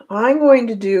 I'm going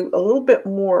to do a little bit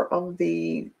more of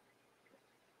the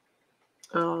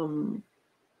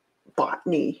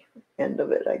botany end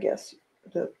of it, I guess,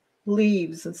 the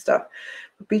leaves and stuff.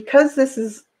 Because this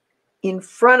is in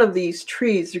front of these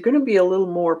trees, they're going to be a little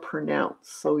more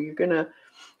pronounced. So you're going to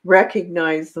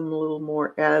recognize them a little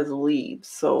more as leaves.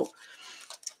 So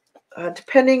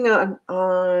depending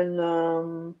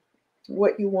on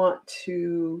what you want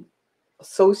to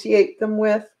associate them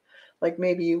with, like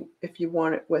maybe if you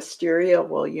want it wisteria,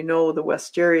 well, you know the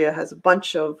wisteria has a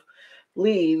bunch of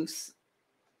leaves.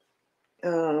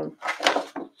 So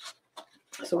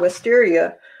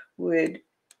wisteria would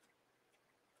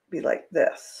be like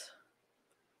this.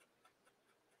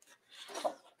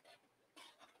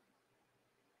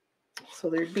 So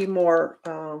there'd be more,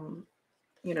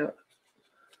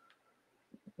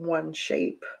 one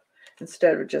shape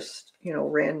instead of just,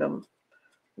 random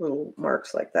little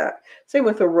marks like that. Same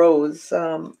with a rose.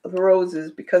 The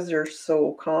roses, because they're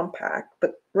so compact,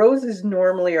 but roses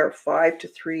normally are 5 to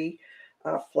 3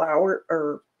 flower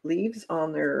or leaves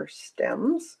on their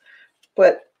stems,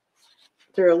 but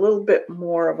they're a little bit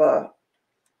more of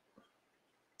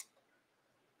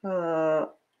a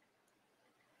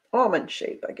almond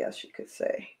shape, I guess you could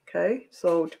say. Okay,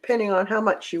 so depending on how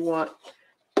much you want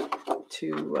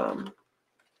to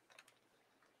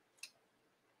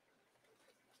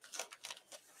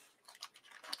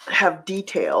have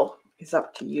detail is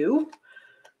up to you.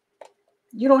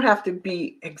 You don't have to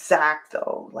be exact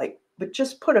though, but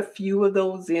just put a few of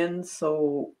those in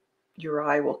so your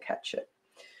eye will catch it.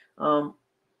 Now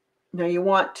you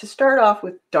want to start off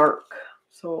with dark.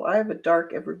 So I have a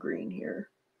dark evergreen here.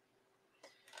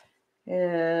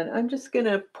 And I'm just going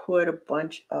to put a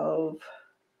bunch of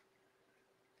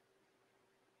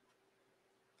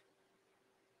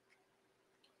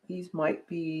these might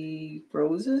be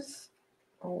roses,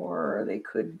 or they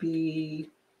could be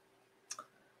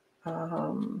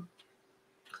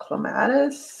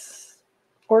clematis,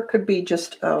 or it could be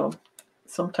just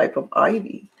some type of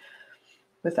ivy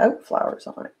without flowers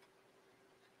on it.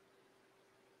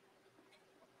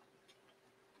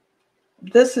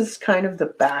 This is kind of the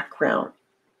background.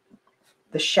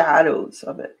 The shadows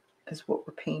of it is what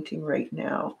we're painting right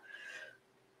now.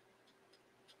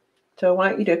 So I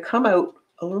want you to come out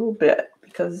a little bit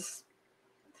because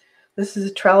this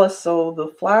is a trellis, so the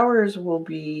flowers will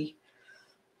be,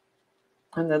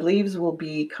 and the leaves will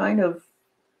be kind of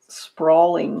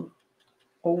sprawling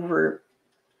over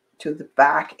to the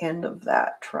back end of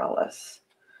that trellis.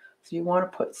 So you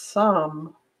want to put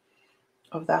some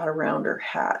of that around her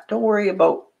hat. Don't worry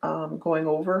about going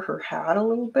over her hat a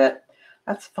little bit.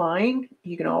 That's fine.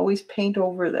 You can always paint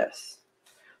over this,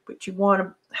 but you want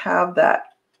to have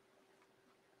that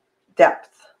depth.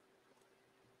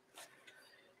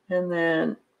 And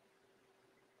then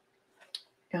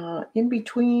in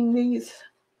between these,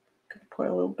 could put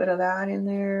a little bit of that in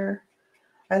there.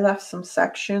 I left some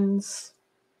sections.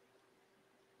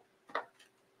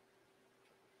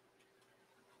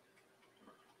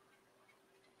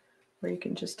 Where you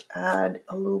can just add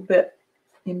a little bit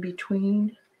in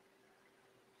between.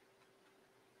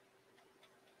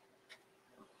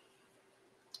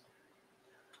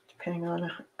 Depending on,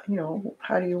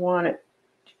 how do you want it?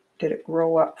 Did it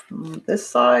grow up from this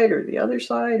side or the other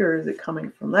side, or is it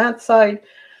coming from that side?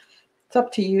 It's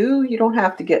up to you. You don't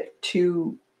have to get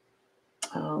too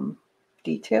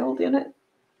detailed in it.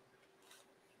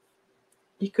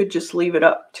 You could just leave it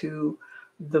up to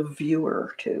the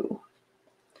viewer too.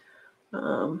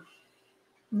 I'm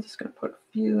just going to put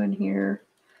a few in here.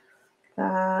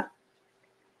 That.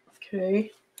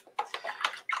 Okay.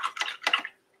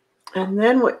 And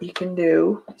then what you can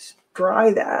do is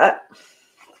dry that.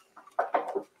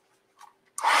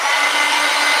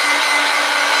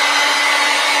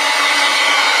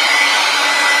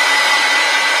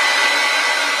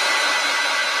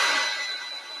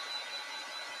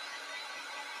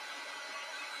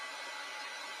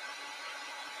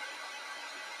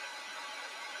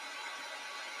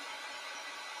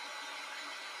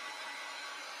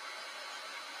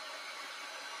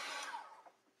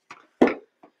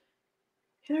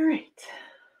 All right.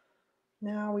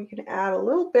 Now we can add a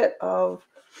little bit of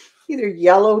either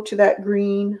yellow to that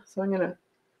green. So I'm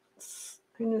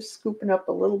just scooping up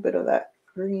a little bit of that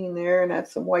green there and add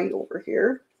some white over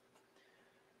here.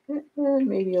 And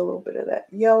maybe a little bit of that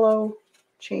yellow.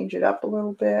 Change it up a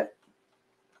little bit.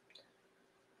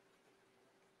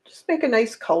 Just make a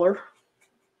nice color.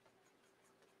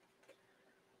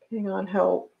 Depending on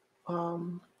how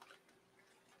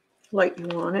light you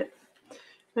want it.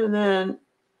 And then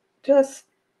just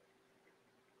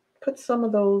put some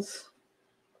of those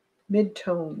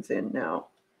mid-tones in now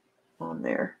on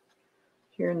there.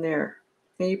 here and there.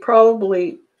 And you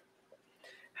probably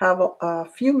have a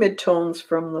few midtones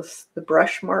from the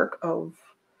brush mark of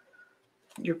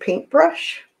your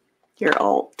paintbrush. Here,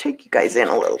 I'll take you guys in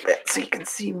a little bit so you can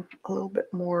see a little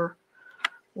bit more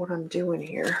what I'm doing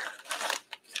here.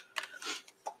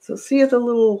 So see the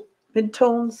little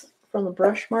midtones from the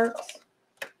brush marks?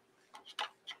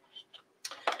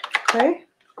 Okay.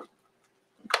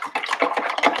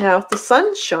 Now, if the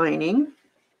sun's shining,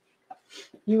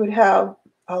 you would have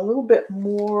a little bit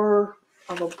more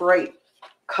of a bright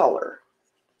color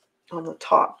on the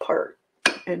top part,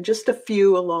 and just a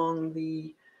few along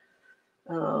the,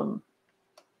 let's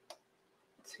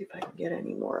see if I can get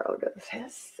any more out of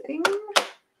this thing.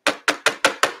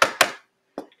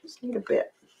 Just need a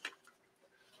bit.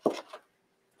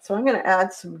 So I'm going to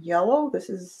add some yellow. This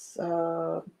is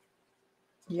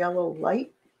yellow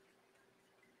light.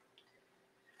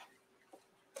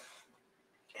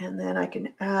 And then I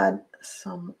can add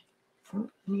some,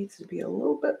 needs to be a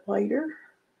little bit lighter.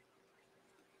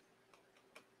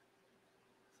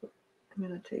 So I'm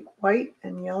going to take white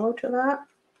and yellow to that,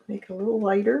 make it a little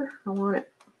lighter. I want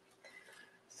it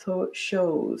so it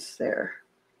shows there.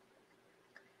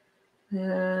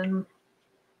 And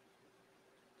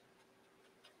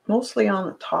mostly on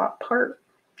the top part.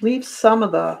 Leave some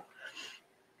of the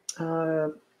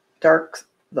darks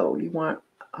though. You want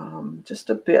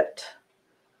just a bit.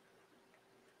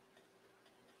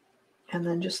 And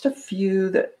then just a few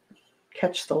that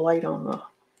catch the light on the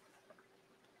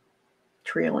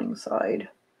trailing side.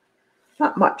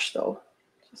 Not much though,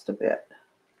 just a bit.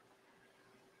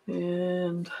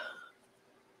 And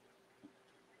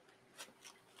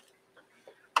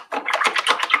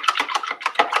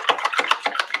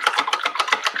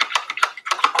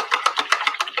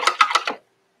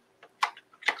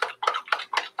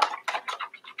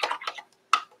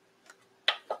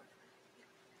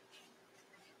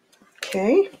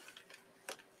okay.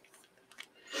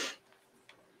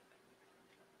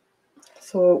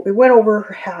 So we went over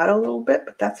her hat a little bit,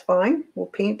 but that's fine. We'll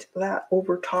paint that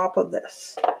over top of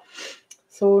this.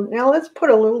 So now let's put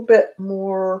a little bit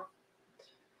more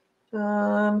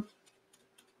more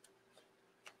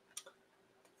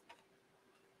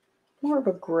of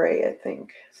a gray, I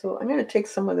think. So I'm going to take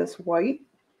some of this white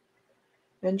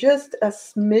and just a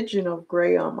smidgen of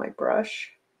gray on my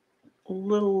brush, a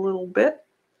little bit,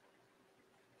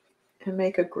 and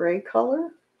make a gray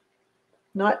color.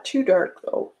 Not too dark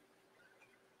though.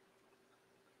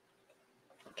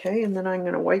 Okay, and then I'm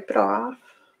going to wipe it off.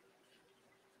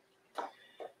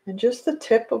 And just the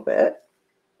tip of it.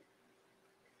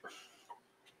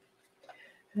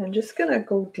 And I'm just going to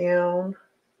go down,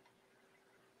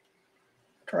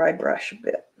 dry brush a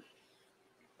bit.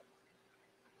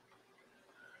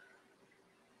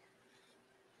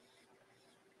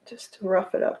 Just to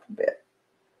rough it up a bit.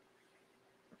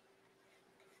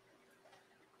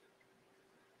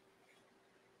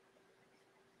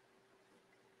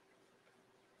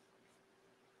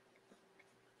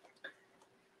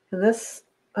 And this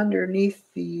underneath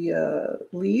the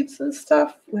leaves and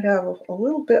stuff would have a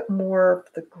little bit more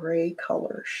of the gray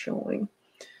color showing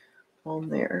on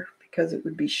there because it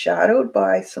would be shadowed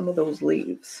by some of those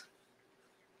leaves.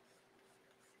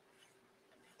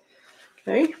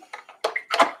 Okay.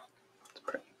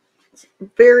 It's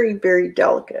very, very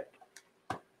delicate.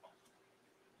 All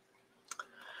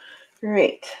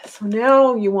right, so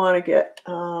now you want to get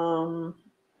some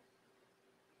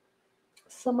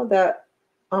of that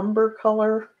umber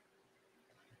color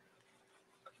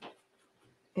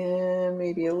and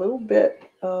maybe a little bit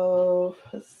of,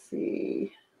 let's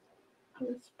see,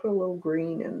 let's put a little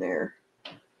green in there.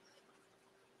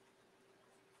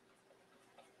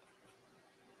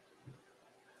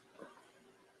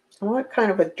 I want kind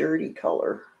of a dirty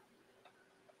color.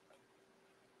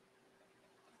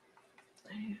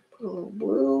 Put a little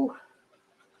blue.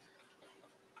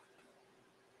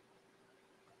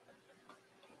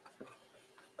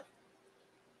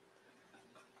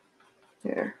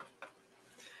 There.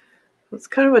 It's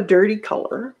kind of a dirty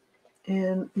color.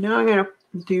 And now I'm going to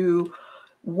do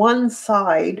one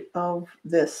side of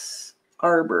this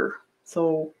arbor.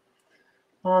 So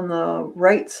on the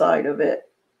right side of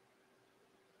it,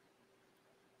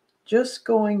 just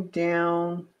going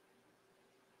down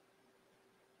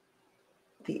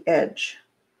the edge.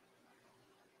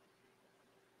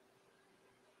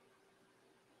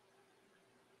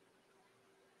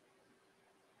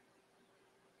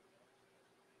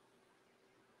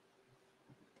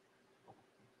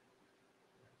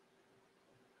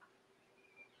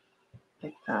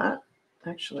 Like that.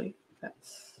 Actually, that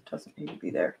doesn't need to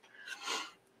be there.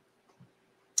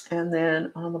 And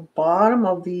then on the bottom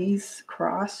of these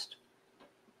crossed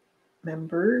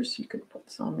members. You could put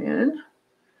some in.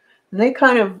 And they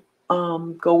kind of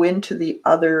go into the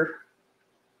other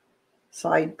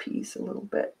side piece a little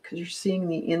bit because you're seeing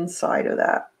the inside of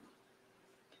that.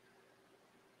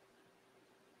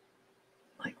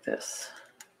 Like this.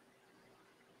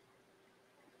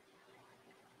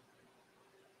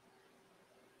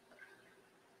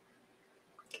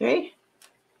 Okay.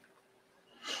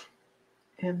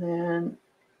 And then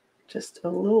just a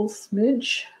little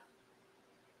smidge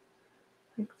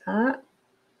like that.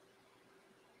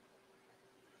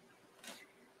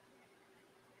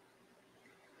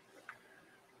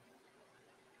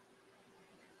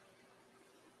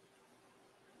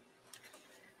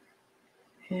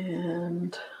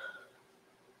 And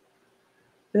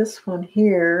this one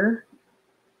here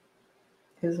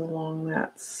is along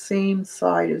that same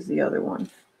side as the other one.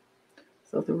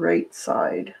 So the right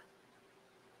side.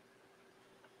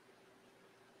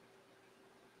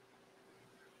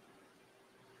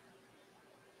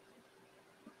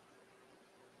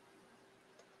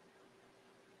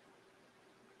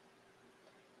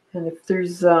 And if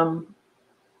there's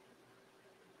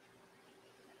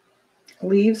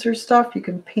leaves or stuff, you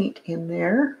can paint in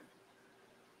there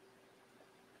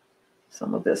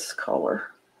some of this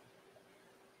color.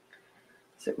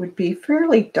 So it would be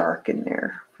fairly dark in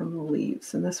there from the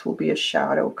leaves, and this will be a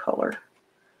shadow color.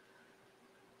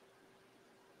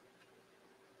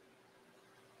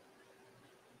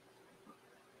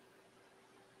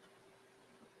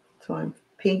 So I'm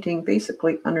painting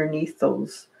basically underneath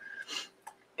those,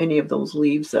 any of those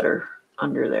leaves that are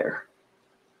under there.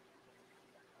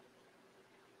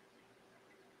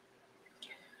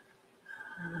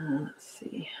 Let's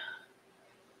see.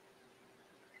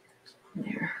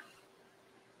 There.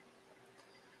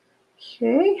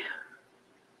 Okay.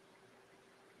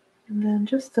 And then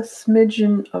just a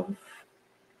smidgen of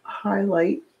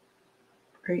highlight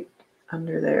right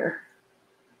under there.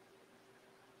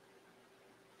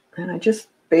 And I just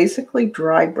basically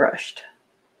dry brushed.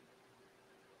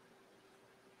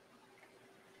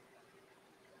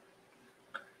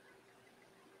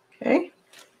 Okay.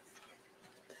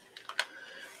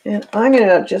 And I'm going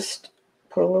to just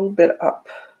put a little bit up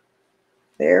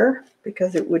there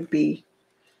because it would be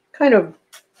kind of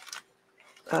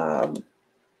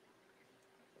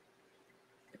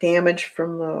damage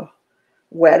from the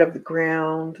wet of the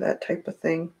ground, that type of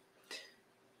thing.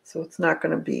 So it's not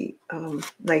going to be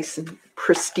nice and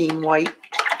pristine white.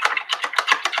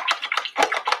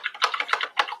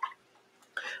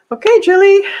 Okay,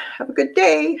 Julie, have a good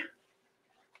day.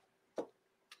 All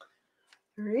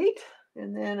right,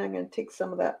 and then I'm going to take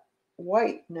some of that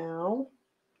white now,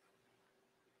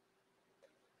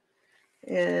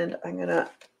 and I'm going to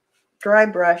dry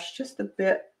brush just a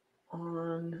bit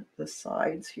on the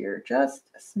sides here, just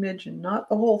a smidgen, not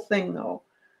the whole thing though.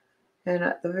 And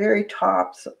at the very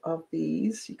tops of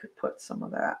these, you could put some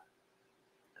of that.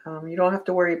 You don't have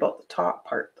to worry about the top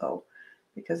part though,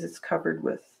 because it's covered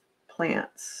with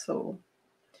plants, so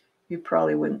you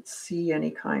probably wouldn't see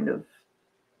any kind of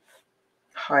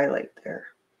highlight there.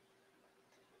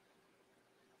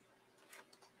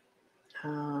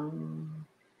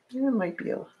 It might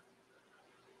be a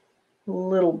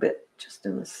little bit just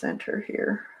in the center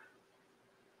here.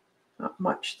 Not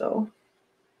much though.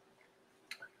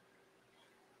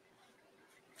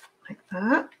 Like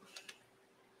that.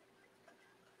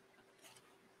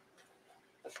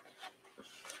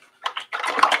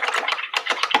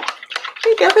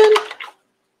 Hey, Devin.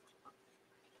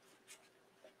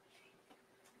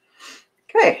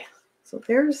 Okay, so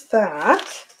there's that.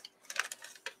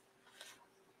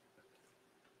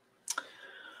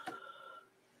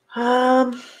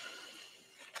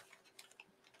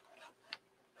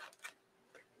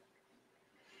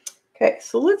 Okay,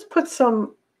 so let's put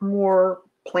some more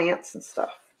plants and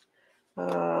stuff.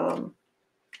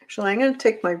 Actually, I'm going to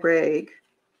take my rag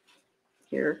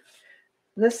here.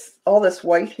 All this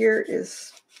white here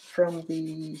is from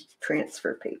the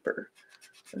transfer paper.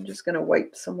 I'm just going to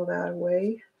wipe some of that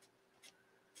away.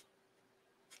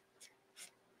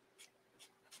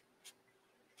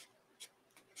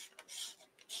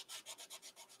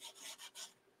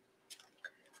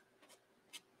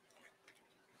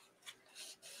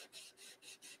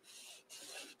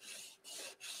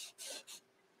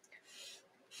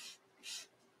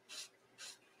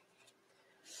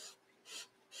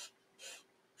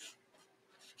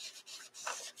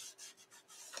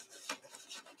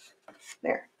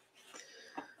 There.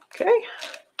 Okay.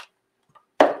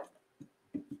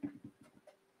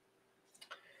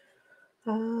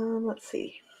 Let's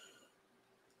see.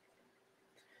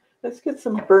 Let's get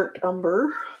some burnt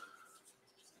umber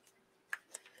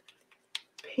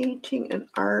Painting an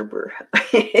arbor.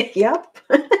 Yep.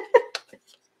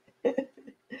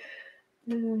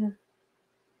 Mm.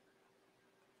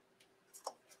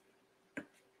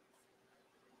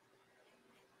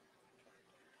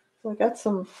 So I got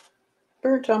some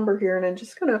burnt umber here, and I'm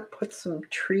just going to put some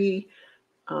tree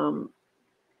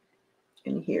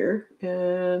in here.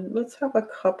 And let's have a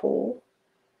couple.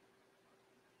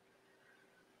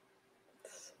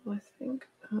 So I think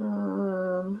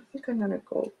I'm going to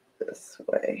go this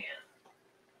way.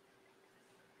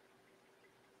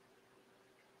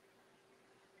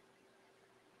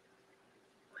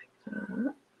 Like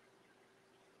that.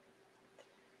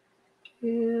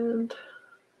 And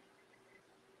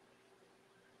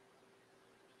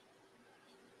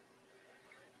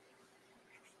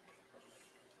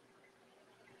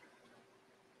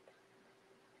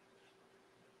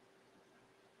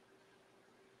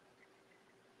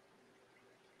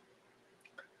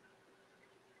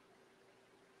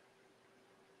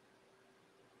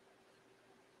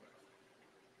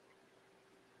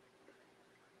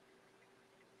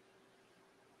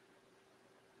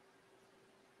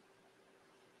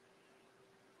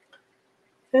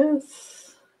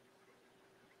this,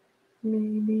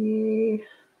 maybe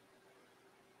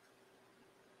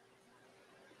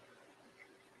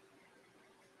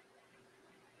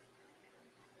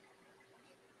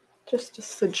just a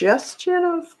suggestion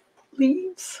of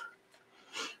leaves.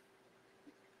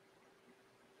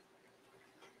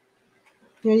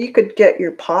 Yeah, you could get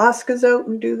your Poscas out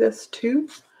and do this too.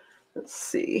 Let's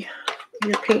see.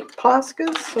 Your paint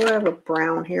Poscas. So I have a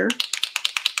brown here.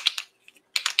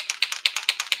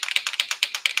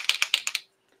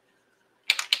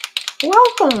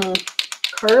 Welcome,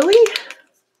 Carly.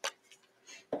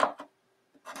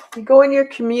 You go in your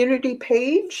community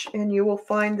page and you will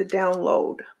find the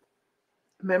download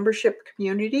membership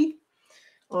community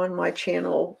on my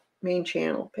channel, main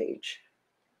channel page.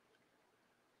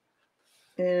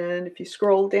 And if you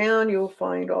scroll down, you'll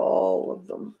find all of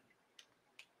them.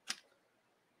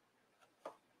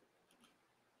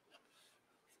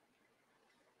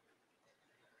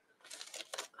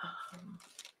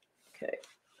 Okay,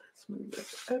 let's move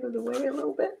this out of the way a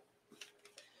little bit.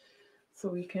 So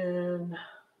we can,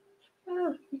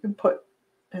 you can put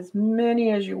as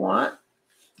many as you want,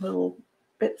 little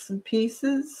bits and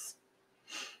pieces,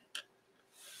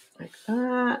 like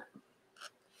that.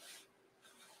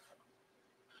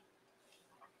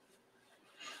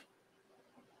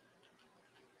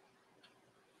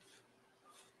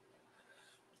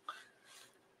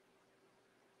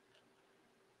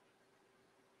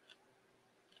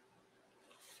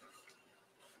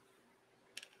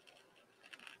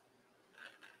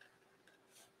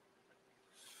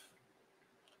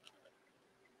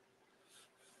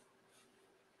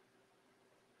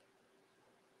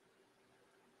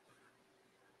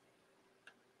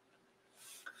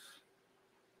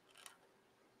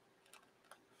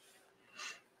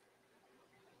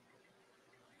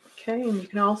 Okay, and you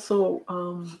can also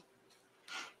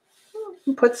you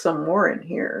can put some more in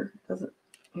here. Doesn't,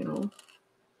 you know.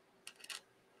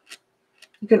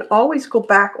 You can always go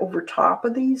back over top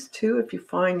of these too if you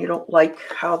find you don't like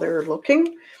how they're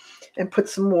looking, and put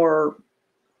some more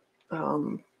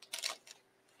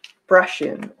brush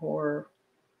in, or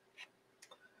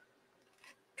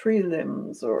tree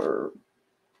limbs, or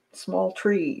small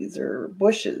trees, or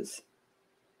bushes.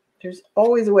 There's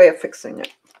always a way of fixing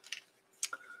it.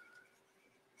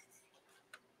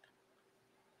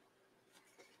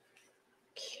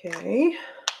 Okay.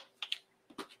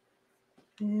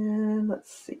 And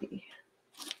let's see.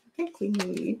 I think we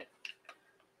need,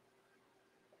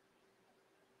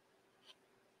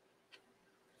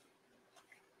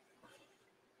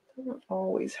 doesn't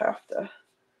always have to.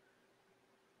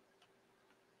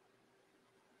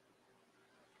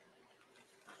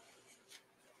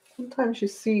 Sometimes you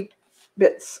see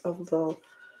bits of the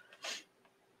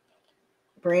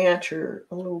branch or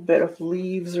a little bit of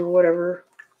leaves or whatever.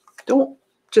 Don't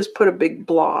just put a big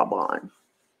blob on.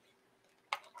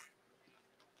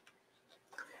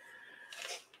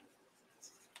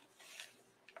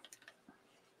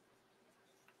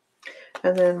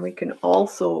 And then we can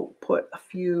also put a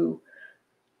few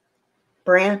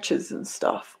branches and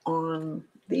stuff on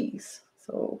these.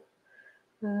 So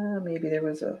maybe there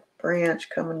was a branch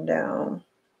coming down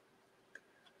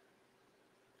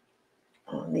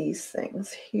on these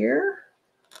things here.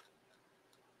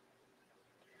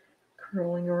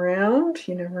 Curling around,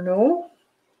 you never know.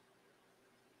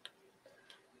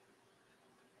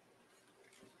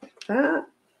 Like that.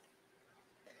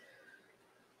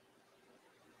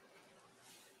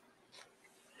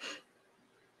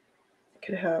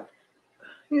 Could have,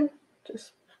 yeah,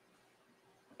 just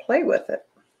play with it.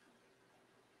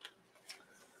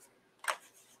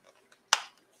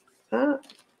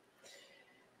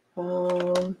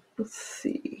 Let's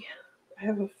see. I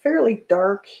have a fairly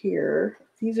dark here.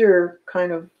 These are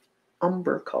kind of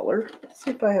umber color. Let's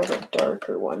see if I have a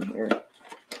darker one here.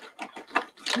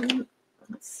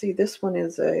 Let's see, this one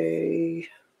is another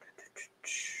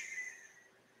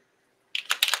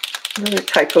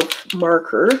type of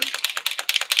marker.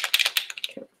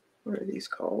 What are these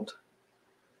called?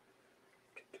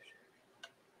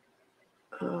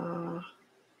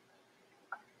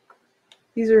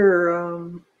 These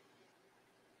are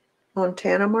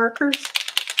Montana markers.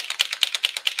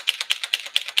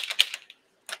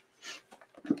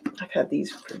 I've had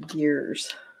these for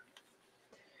years.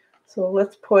 So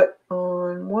let's put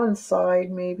on one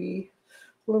side maybe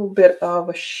a little bit of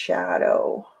a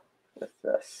shadow with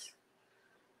this.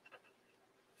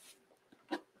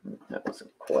 That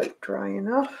wasn't quite dry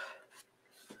enough.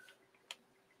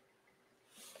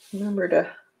 Remember to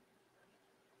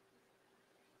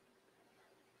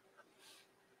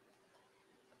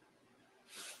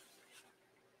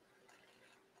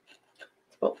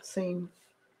it's about the same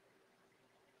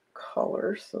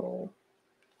color, so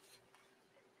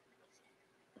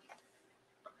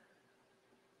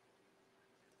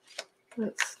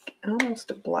that's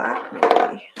almost a black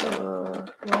maybe.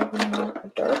 Rather not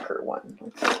a darker one.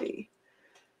 Let's see.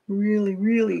 Really,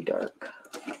 really dark.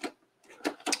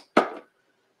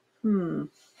 Oh,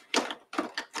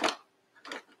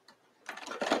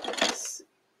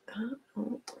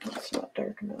 that's not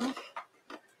dark enough.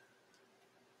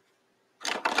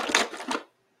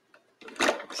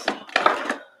 So,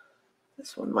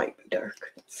 this one might be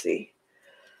dark. Let's see.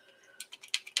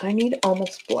 I need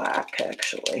almost black,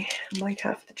 actually. I might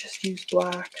have to just use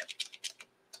black.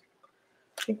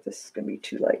 I think this is going to be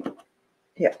too light.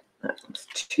 Yeah, that's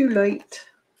too light.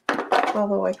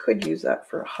 Although I could use that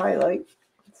for a highlight.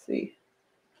 Let's see.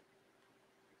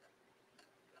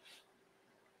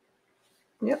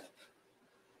 Yep.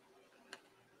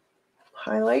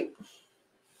 Highlight.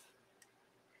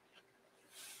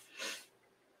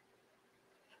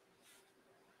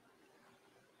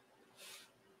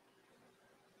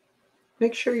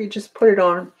 Make sure you just put it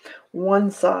on one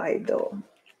side though.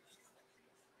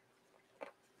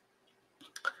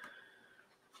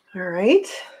 All right.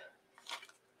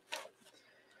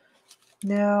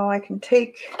 Now I can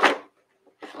take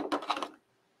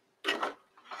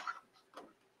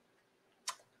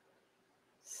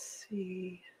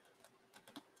see.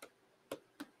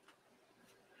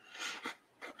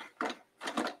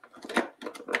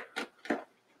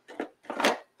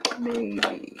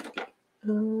 Maybe.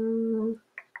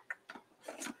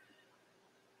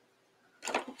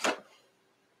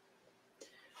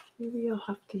 Maybe I'll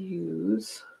have to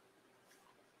use.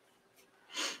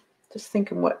 Just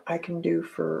thinking what I can do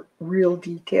for real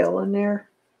detail in there.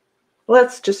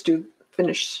 Let's just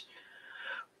finish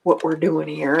what we're doing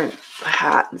here and the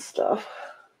hat and stuff.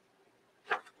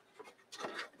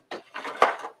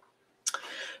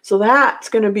 So that's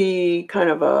going to be kind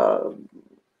of a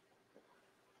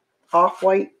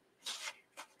off-white,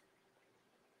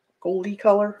 goldy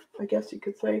color, I guess you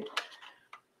could say.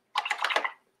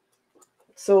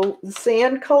 So the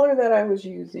sand color that I was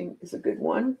using is a good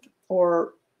one.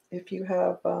 Or if you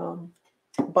have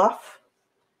buff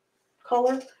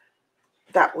color,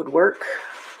 that would work.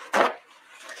 And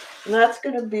that's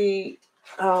going to be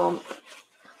our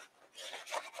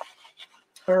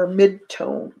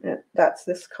mid-tone. That's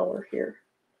this color here.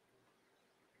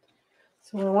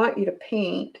 So I want you to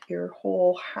paint your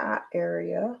whole hat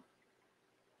area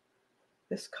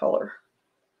this color.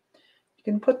 You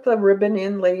can put the ribbon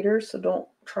in later, so don't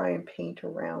try and paint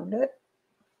around it.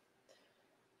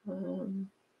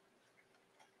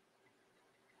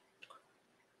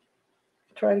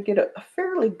 Try to get a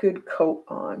fairly good coat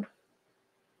on.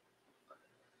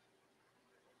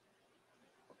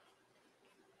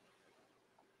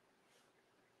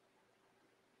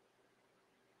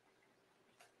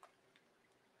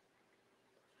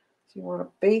 So you want a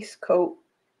base coat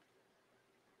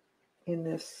in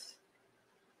this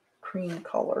cream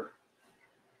color.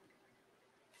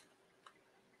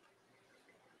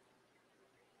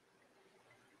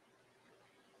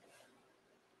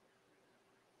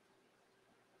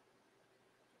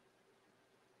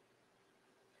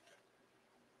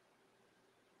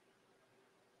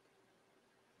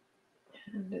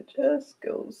 And it just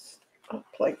goes up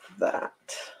like that.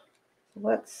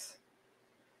 Let's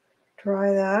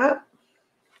try that.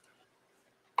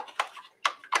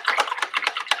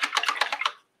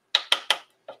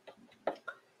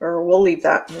 Or we'll leave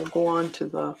that and we'll go on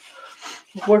to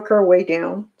work our way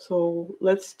down. So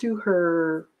let's do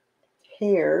her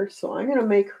hair. So I'm going to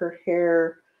make her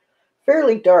hair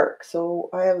fairly dark. So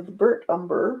I have the burnt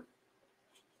umber.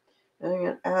 And I'm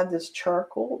going to add this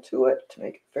charcoal to it to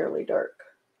make it fairly dark.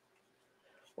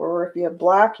 Or if you have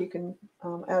black, you can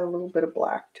add a little bit of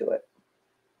black to it.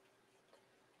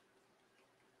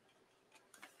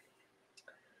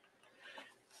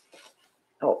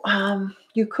 Oh,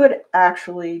 you could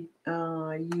actually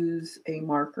use a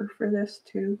marker for this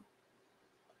too.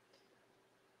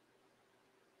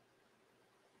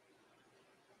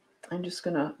 I'm just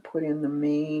going to put in the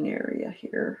main area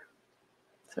here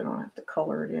so I don't have to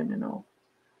color it in and all.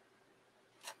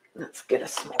 Let's get a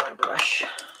smaller brush.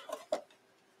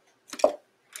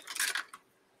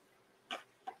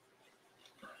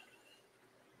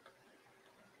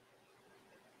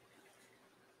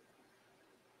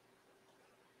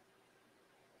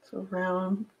 So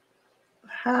around the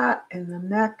hat and the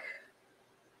neck.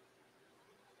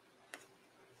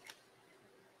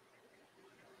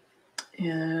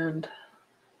 And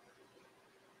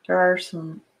there are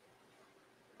some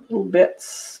little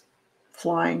bits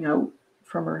flying out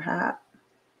from her hat.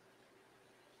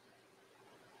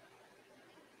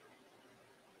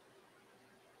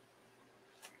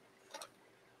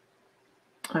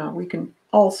 We can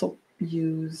also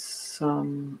use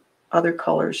some other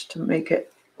colors to make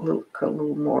it look a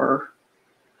little more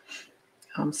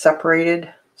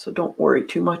separated. So don't worry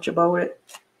too much about it.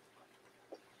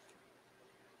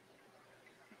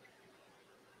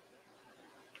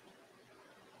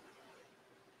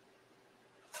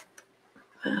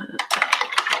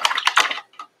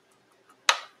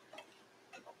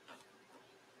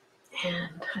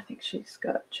 And I think she's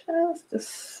got just the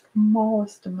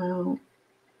smallest amount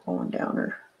going down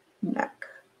her neck.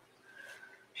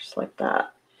 Just like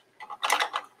that.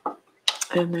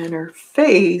 And then her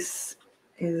face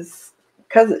is,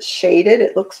 because it's shaded,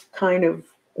 it looks kind of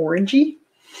orangey.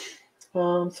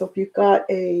 So if you've got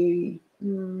a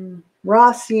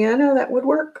raw sienna, that would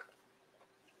work.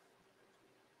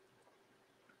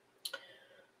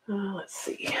 Let's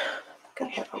see. I think I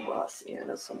have a raw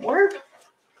sienna somewhere.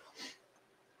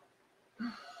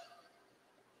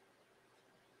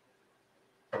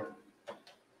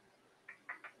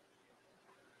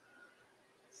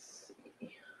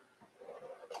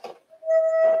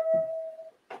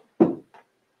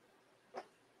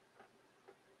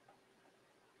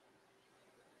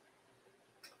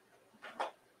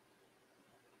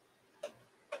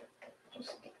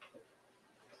 Just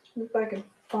see if I can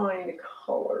find a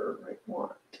color I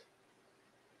want.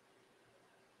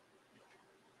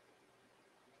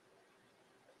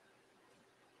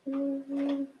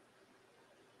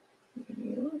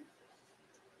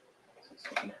 This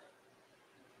one.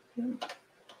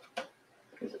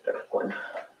 Here's a dark one.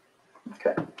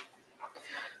 Okay.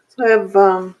 So I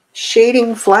have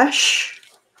shading flesh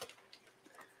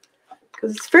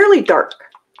because it's fairly dark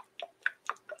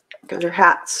because her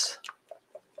hat's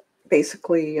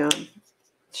basically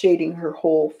shading her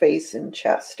whole face and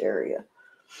chest area.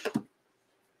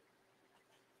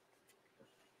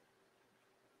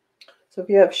 So if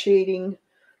you have shading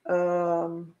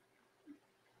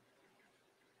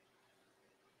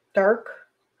dark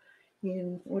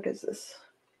in, what is this?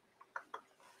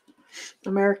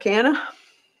 Americana.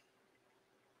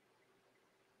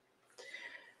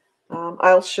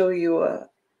 I'll show you a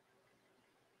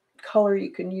color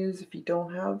you can use if you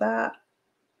don't have that.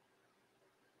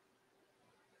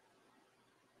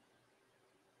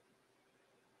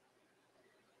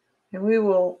 And we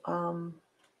will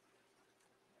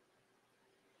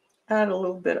add a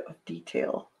little bit of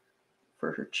detail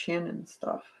for her chin and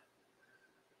stuff.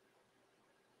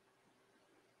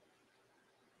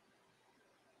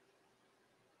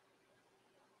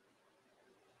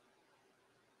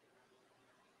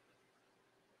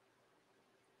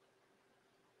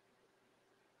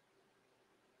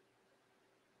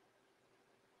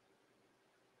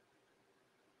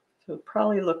 So it'll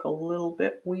probably look a little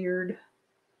bit weird.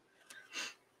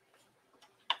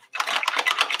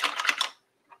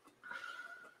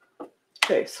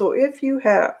 Okay, so if you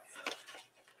have,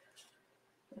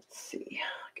 let's see,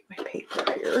 get my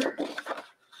paper here.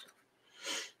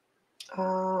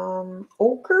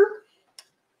 Ochre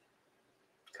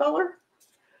color.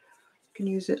 You can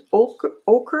use it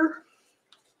ochre.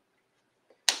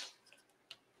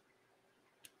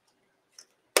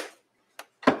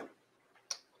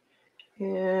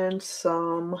 And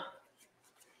some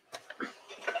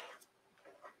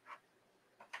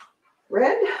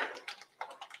red.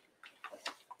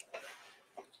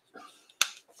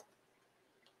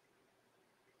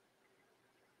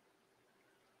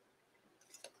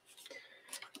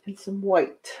 And some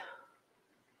white.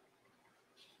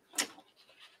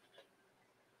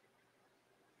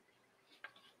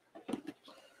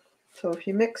 So if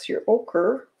you mix your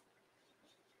ochre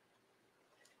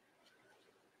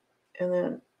and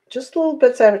then just little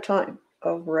bits at a time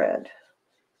of red.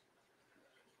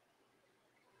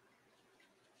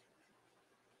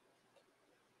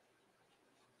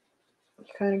 You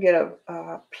kind of get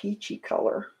a peachy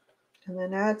color, and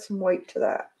then add some white to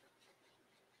that.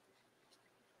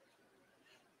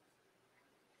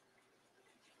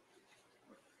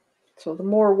 So the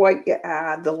more white you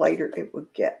add, the lighter it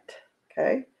would get,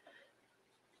 okay?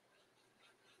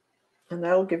 And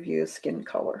that'll give you a skin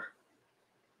color.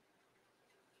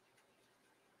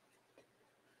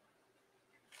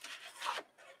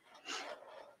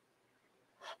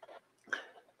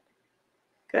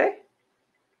 Okay?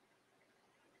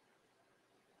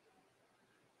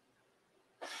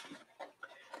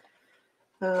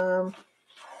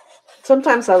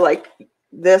 Sometimes I like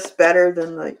this better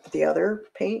than the other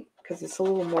paint because it's a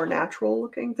little more natural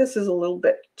looking. This is a little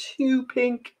bit too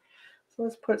pink. So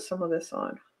let's put some of this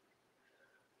on.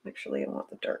 Actually, I want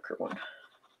the darker one.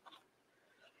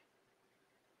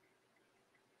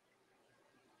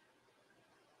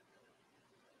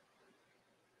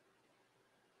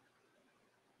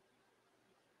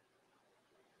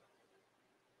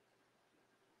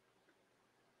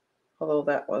 Although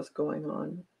that was going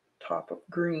on top of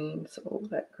green, so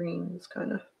that green was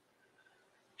kind of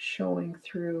showing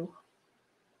through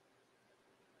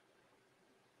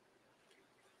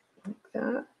like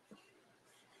that.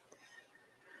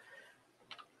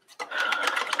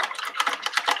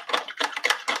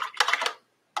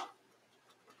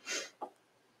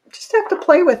 Just have to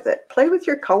play with it. Play with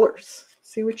your colors.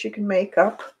 See what you can make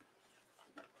up.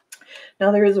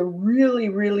 Now there is a really,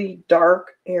 really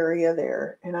dark area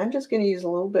there, and I'm just going to use a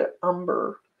little bit of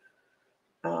umber.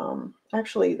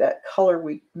 Actually, that color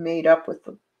we made up with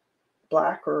the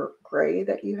black or gray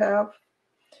that you have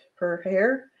for her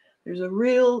hair. There's a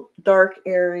real dark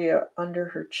area under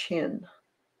her chin.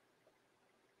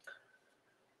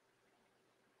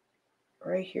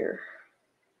 Right here.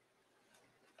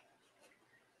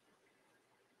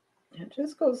 It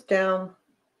just goes down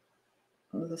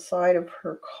the side of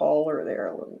her collar there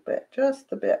a little bit,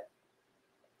 just a bit.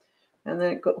 And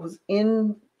then it goes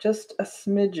in just a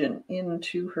smidgen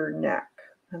into her neck,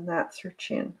 and that's her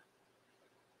chin.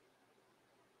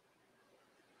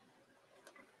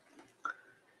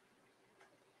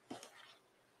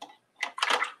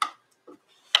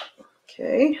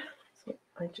 Okay, so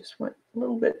I just went a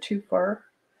little bit too far.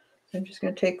 So I'm just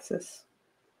going to take this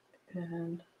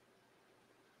and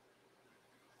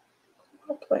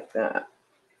up like that.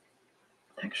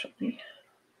 Actually,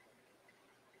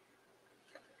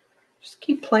 just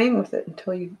keep playing with it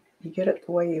until you get it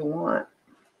the way you want.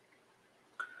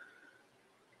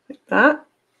 Like that.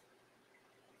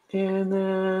 And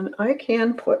then I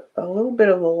can put a little bit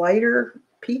of a lighter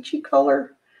peachy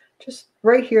color just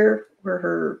right here where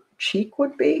her cheek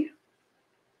would be.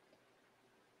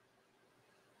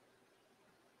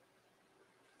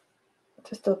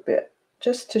 Just a bit,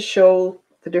 just to show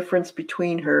the difference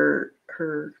between her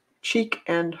cheek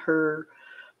and her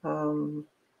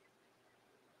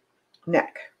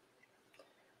neck.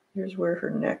 Here's where her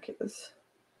neck is.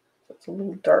 So it's a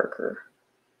little darker.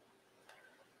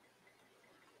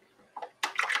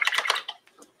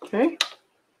 Okay.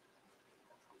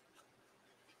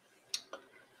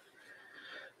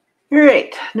 All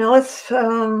right, now let's,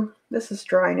 this is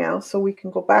dry now, so we can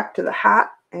go back to the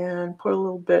hat and put a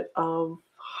little bit of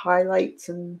highlights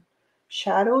and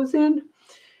shadows in.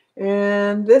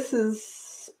 And this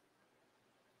is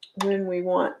when we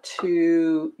want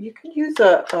to, you can use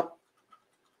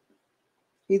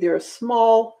either a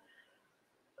small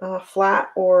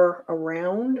flat or a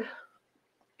round.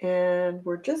 And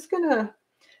we're just gonna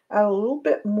add a little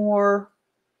bit more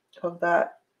of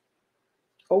that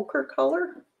ochre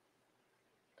color.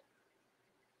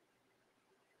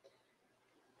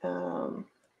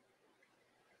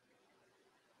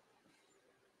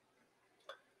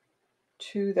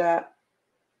 To that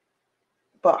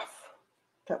buff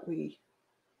that we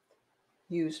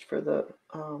used for the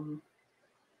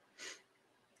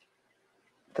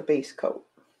base coat.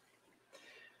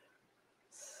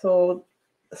 So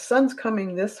the sun's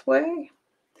coming this way,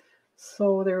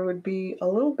 so there would be a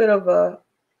little bit of a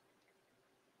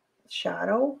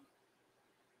shadow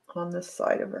on this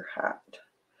side of her hat.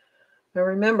 Now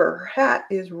remember, her hat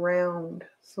is round,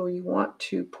 so you want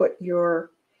to put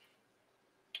your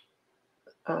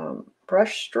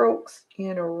brush strokes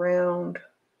in a round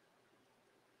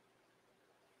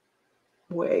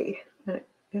way, and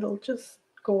it'll just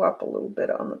go up a little bit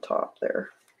on the top there.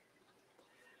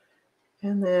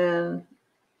 And then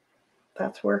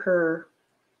that's where her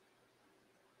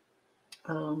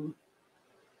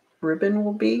ribbon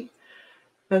will be.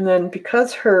 And then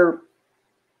because her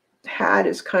hat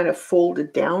is kind of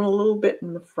folded down a little bit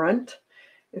in the front,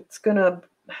 it's going to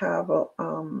have a,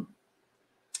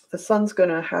 the sun's going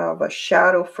to have a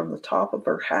shadow from the top of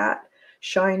her hat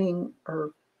shining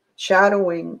or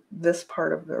shadowing this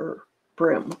part of the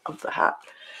brim of the hat.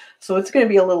 So it's going to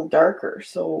be a little darker.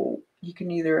 So you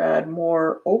can either add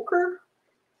more ochre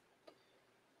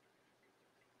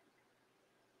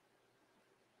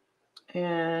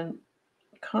and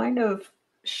kind of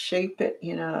shape it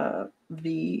in a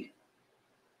V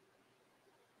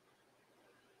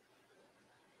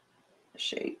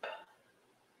shape.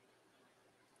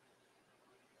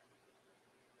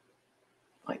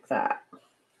 Like that.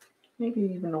 Maybe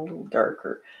even a little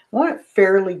darker. I want it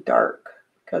fairly dark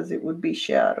because it would be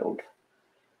shadowed.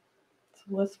 So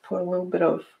let's put a little bit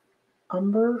of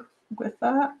umber with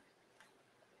that.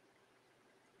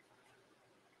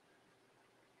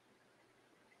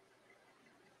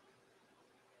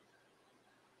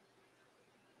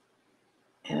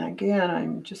 And again,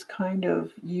 I'm just kind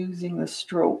of using the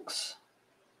strokes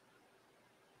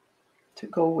to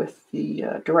go with the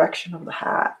direction of the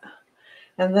hat.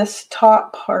 And this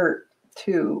top part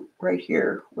too, right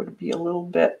here, would be a little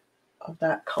bit of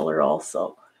that color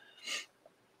also.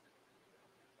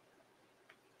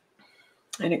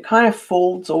 And it kind of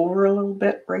folds over a little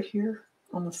bit right here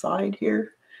on the side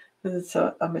here, because it's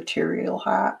a material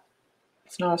hat.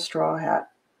 It's not a straw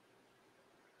hat.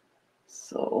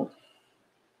 So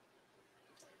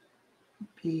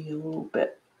be a little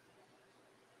bit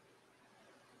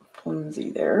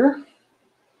flimsy there.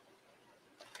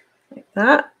 Like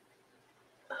that.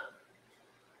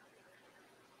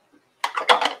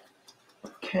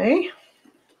 Okay.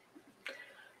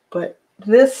 But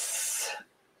this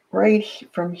right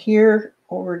from here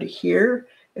over to here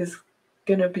is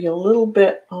going to be a little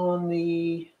bit on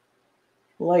the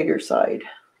lighter side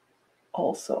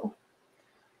also.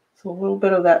 So a little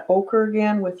bit of that ochre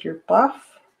again with your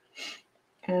buff,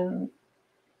 and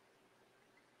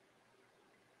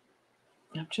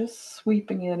I'm just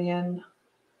sweeping it in.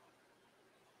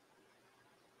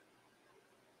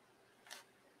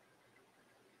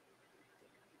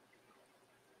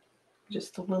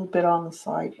 Just a little bit on the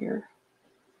side here.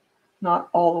 Not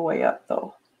all the way up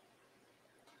though.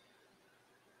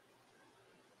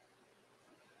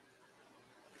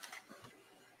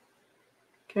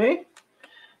 Okay.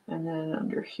 And then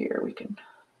under here we can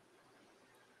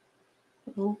a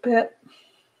little bit.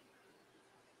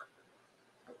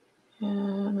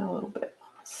 And a little bit on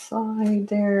the side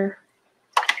there.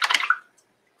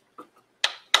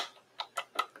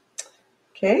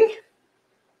 Okay.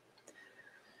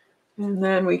 And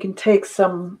then we can take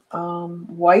some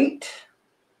white,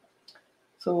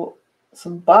 so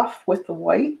some buff with the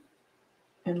white,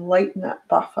 and lighten that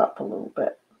buff up a little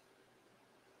bit.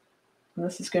 And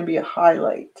this is going to be a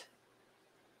highlight.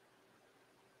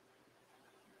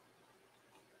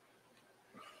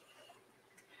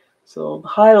 So the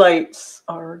highlights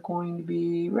are going to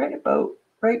be right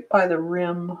by the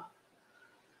rim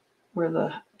where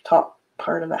the top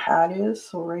part of the hat is.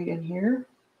 So right in here.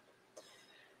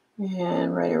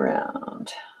 And right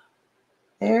around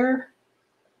there.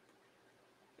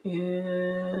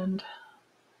 And a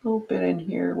little bit in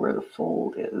here where the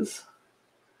fold is.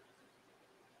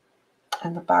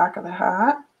 And the back of the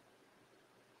hat.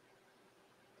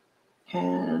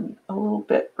 And a little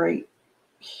bit right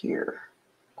here.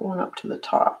 Going up to the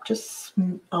top. Just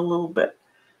a little bit.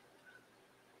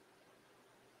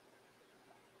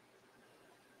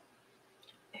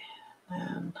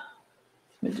 And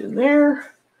smidge in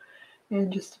there. And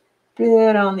just a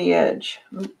bit on the edge.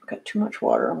 Ooh, got too much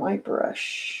water on my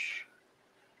brush.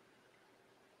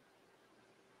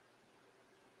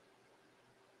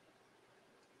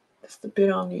 Just a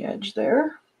bit on the edge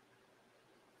there.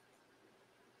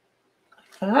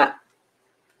 Like that.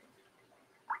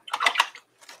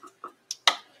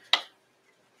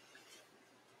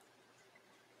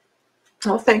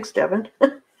 Oh, thanks, Devin.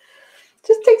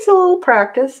 Just takes a little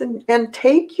practice and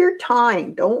take your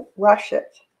time. Don't rush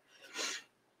it.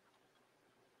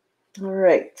 All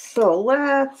right, so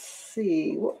let's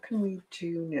see. What can we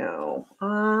do now?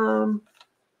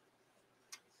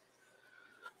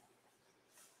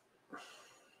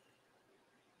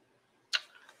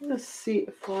 Let's see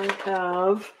if I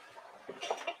have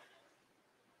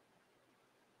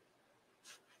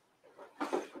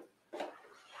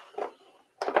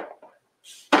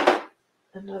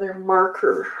another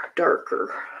marker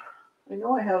darker. I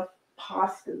know I have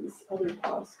pastas, other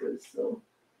pastas, so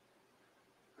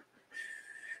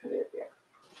there.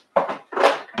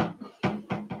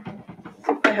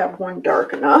 See if I have one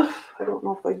dark enough. I don't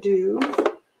know if I do.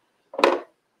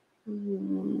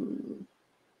 No,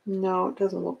 it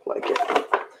doesn't look like it.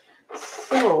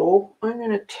 So I'm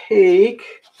going to take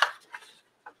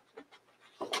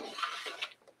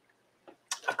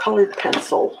a colored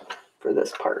pencil for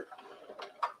this part.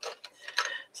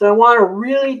 So I want a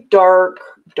really dark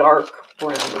brown,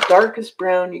 the darkest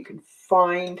brown you can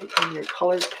find in your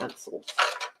colored pencils.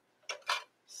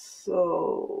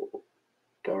 So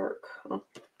dark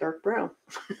brown.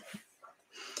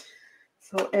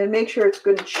 So, and make sure it's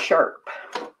good and sharp.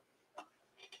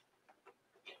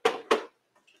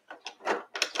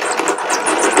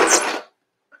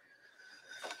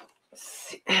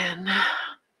 And I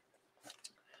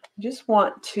just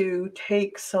want to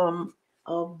take some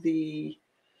of the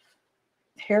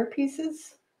hair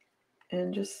pieces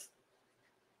and just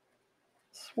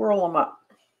swirl them up.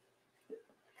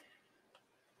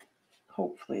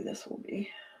 Hopefully this will be,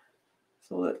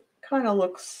 so it kind of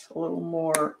looks a little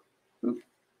more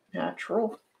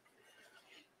natural.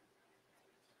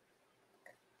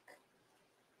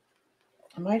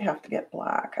 I might have to get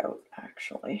black out,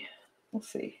 actually. We'll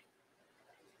see.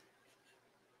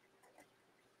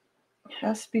 It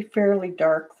has to be fairly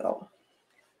dark, though,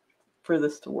 for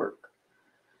this to work.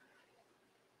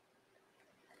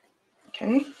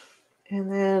 Okay,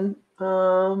 and then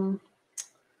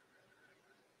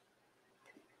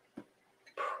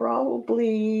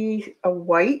probably a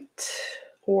white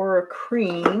or a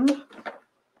cream.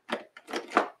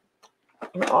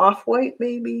 An off-white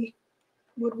maybe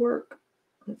would work.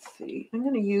 Let's see. I'm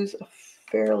going to use a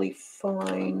fairly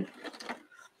fine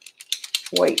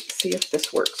white, see if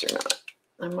this works or not.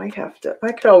 I might have to,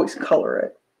 I could always color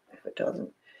it if it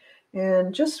doesn't.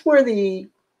 And just where you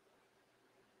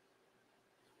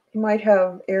might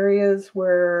have areas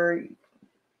where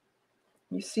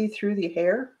you see through the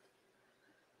hair.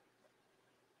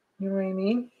 You know what I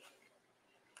mean?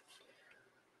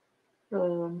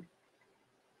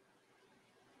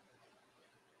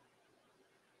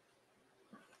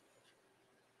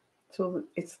 So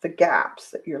it's the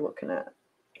gaps that you're looking at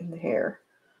in the hair.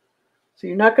 So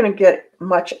you're not going to get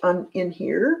much in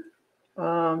here,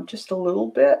 just a little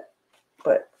bit,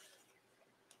 but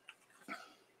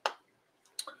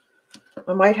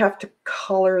I might have to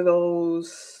color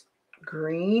those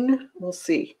green. We'll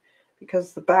see,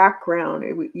 because the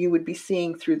background, you would be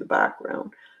seeing through the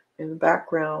background, and the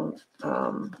background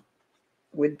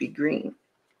would be green.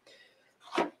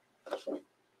 Let's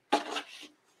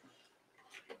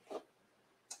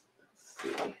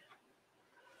see.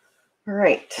 All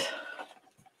right.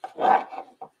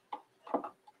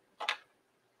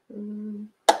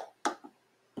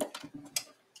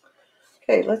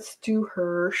 Okay, let's do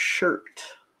her shirt.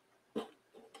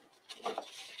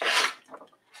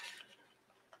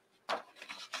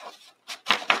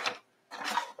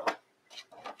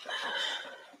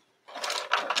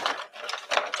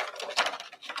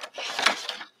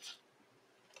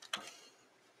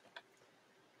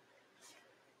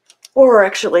 Or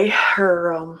actually,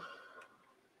 her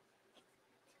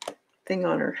thing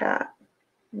on her hat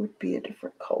would be a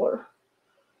different color.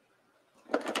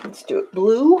 Let's do it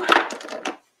blue.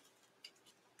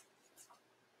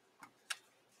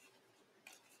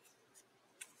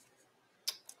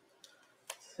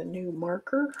 It's a new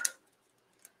marker.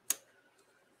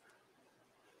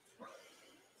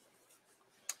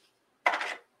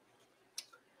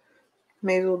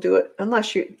 Maybe we'll do it,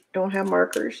 unless you don't have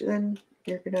markers, then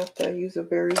you're going to have to use a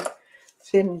very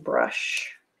thin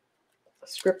brush, a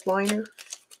script liner.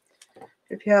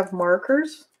 If you have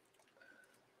markers,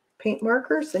 paint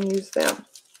markers, then use them.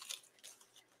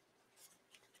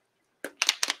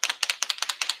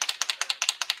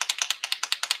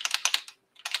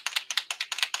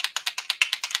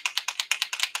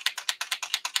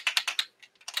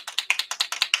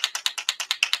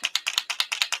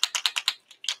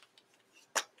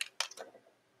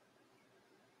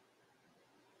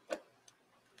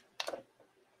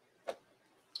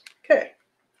 Okay,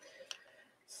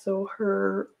 so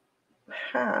her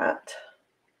hat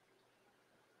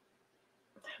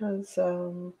has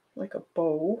like a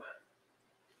bow,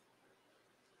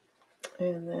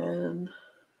 and then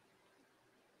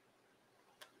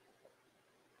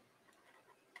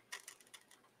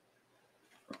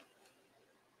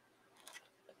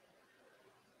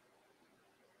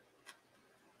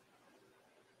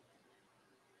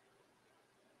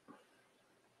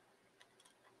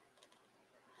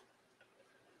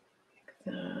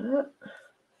that,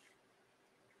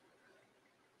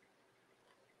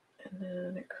 and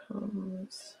then it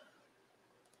comes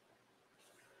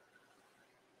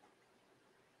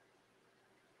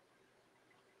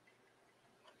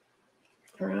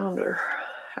around her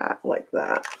hat like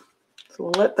that. So So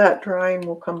we'll let that dry and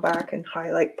we'll come back and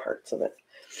highlight parts of it.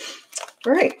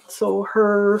 All right, so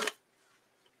her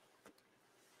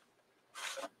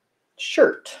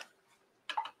shirt.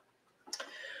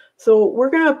 So we're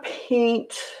going to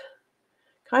paint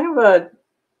kind of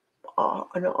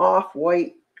an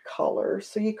off-white color.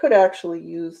 So you could actually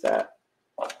use that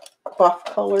buff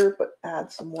color, but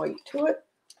add some white to it.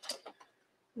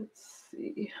 Let's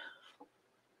see.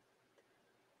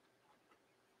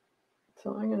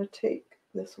 So I'm going to take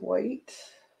this white.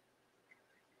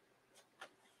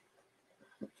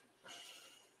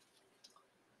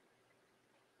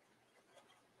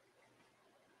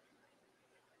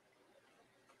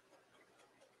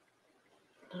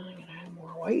 I'm going to add more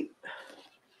white.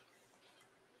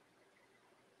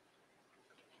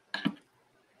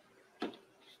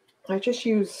 I just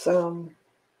use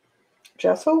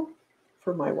gesso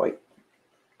for my white.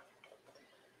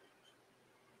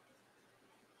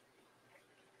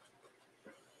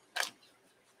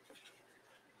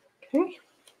 Okay.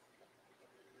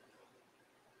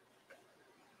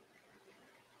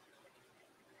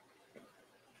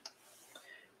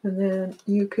 And then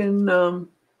you can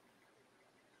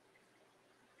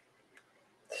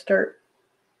start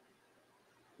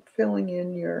filling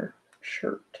in your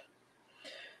shirt.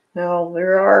 Now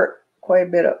there are quite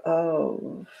a bit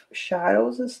of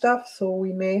shadows and stuff, so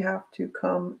we may have to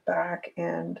come back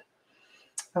and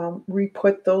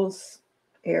re-put those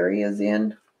areas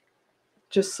in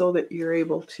just so that you're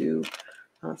able to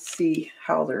see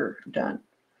how they're done.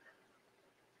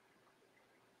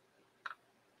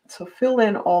 So fill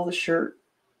in all the shirt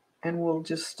and we'll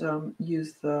just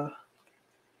use the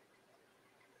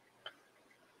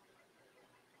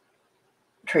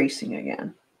tracing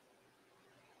again.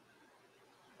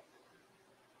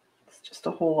 It's just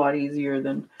a whole lot easier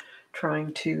than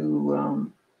trying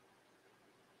to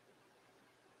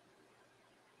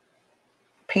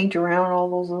paint around all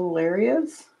those little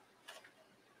areas.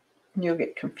 You'll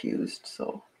get confused.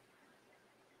 So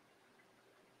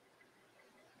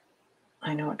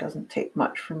I know it doesn't take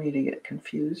much for me to get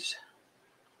confused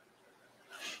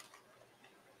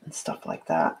and stuff like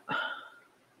that.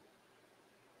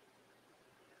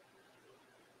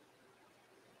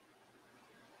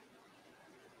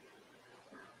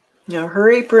 Now her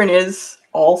apron is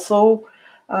also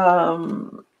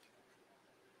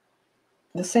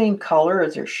the same color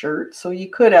as her shirt, so you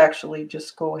could actually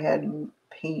just go ahead and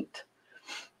paint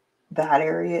that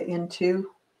area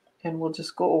into, and we'll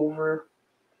just go over.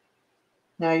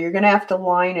 Now you're going to have to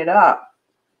line it up,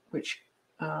 which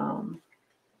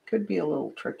could be a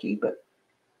little tricky, but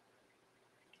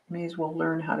may as well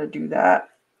learn how to do that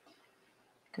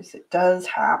because it does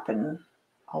happen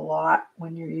a lot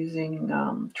when you're using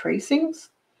tracings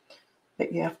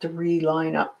that you have to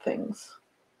reline up things.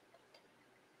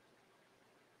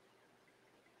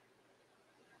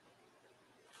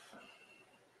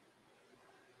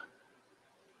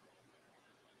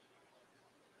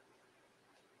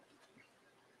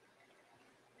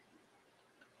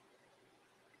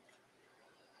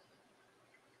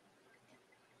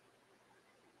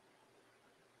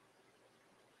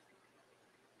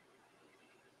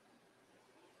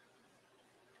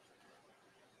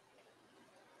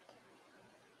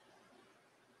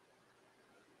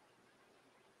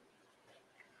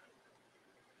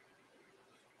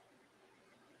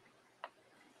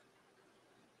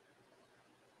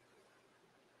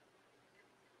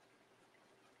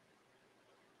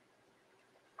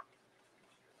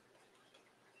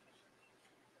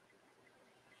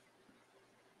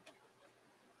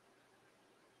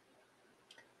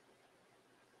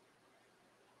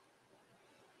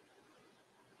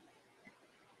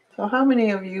 So how many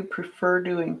of you prefer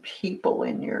doing people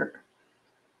in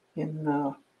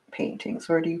the paintings,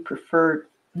 or do you prefer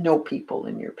no people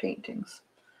in your paintings?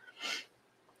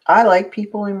 I like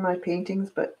people in my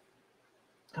paintings, but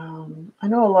I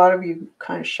know a lot of you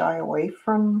kind of shy away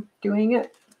from doing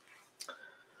it.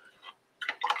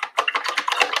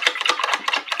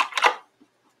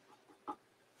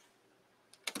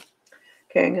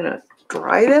 Okay, I'm going to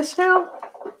dry this now.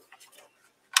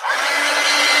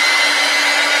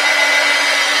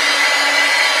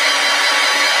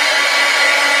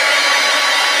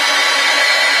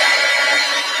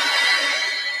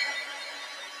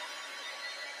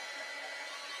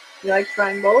 You like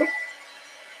trying both?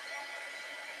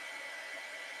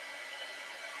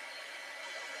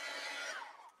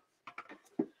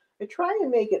 I try and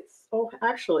make it, oh,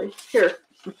 actually, here,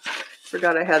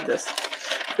 forgot I had this.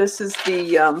 This is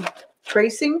the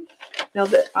tracing. Now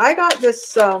that I got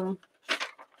this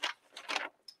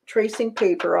tracing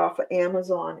paper off of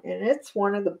Amazon, and it's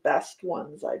one of the best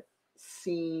ones I've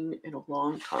seen in a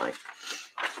long time.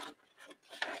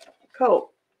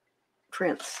 how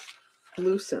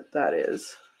translucent that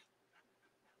is.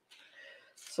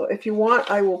 So if you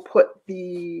want, I will put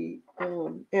the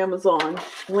Amazon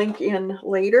link in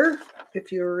later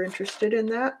if you're interested in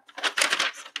that.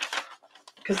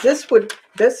 Because this,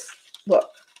 look,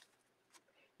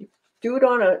 you do it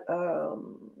on a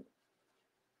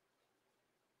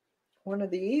one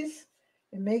of these,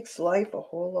 it makes life a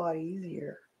whole lot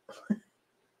easier.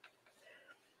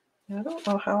 I don't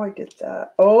know how I did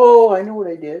that. Oh, I know what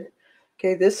I did.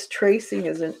 Okay, this tracing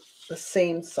isn't the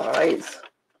same size.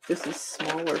 This is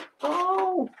smaller.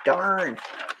 Oh, darn.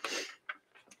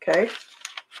 Okay.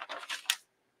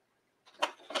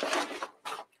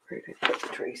 Where did I put the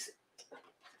tracing?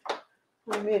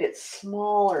 I made it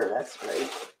smaller, that's right.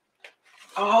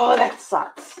 Oh, that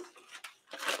sucks.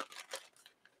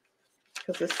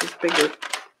 Because this is bigger.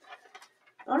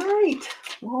 All right.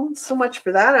 Well, so much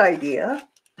for that idea.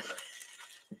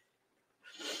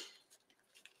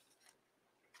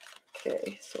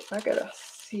 Okay, so I gotta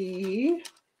see.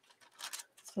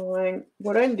 So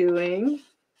what I'm doing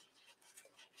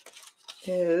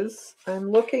is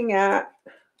I'm looking at,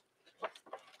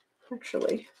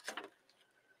 actually,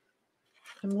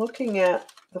 I'm looking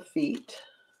at the feet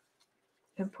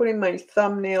and putting my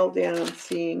thumbnail down and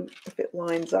seeing if it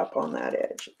lines up on that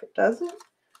edge. If it doesn't,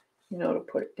 you know, to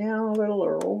put it down a little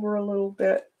or over a little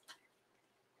bit.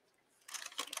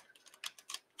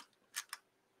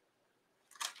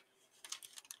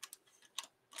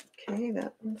 Okay,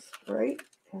 that one's right.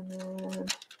 And then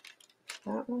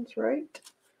that one's right.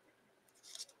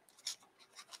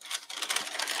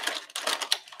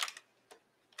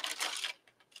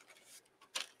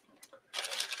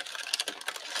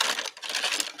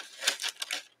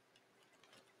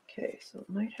 Okay, so it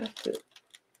might have to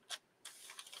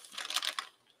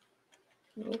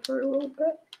over a little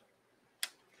bit.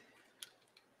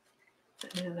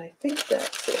 And I think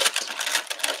that's it.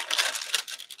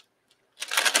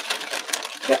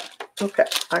 Yeah, okay,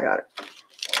 I got it.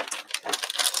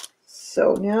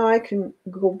 So now I can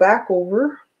go back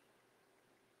over,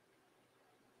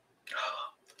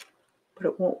 but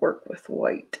it won't work with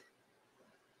white.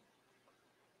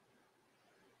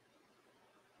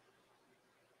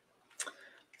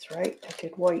 That's right, I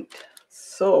did white.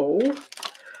 So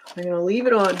I'm going to leave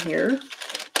it on here.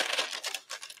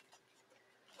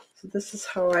 So this is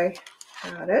how I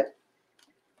had it.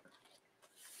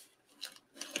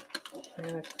 I'm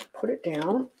going to put it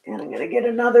down and I'm going to get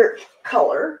another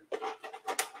color.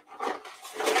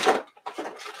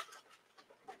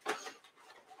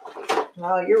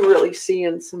 Wow, you're really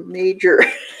seeing some major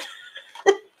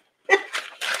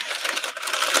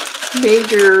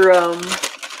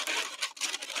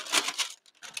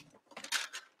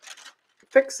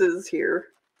fixes here.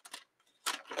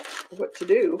 What to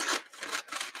do,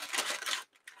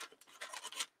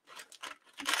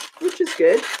 which is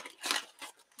good.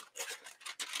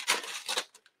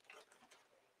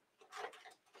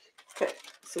 Okay,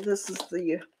 so this is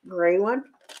the gray one.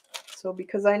 So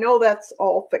because I know that's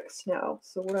all fixed now,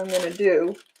 so what I'm going to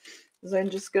do is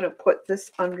I'm just going to put this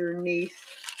underneath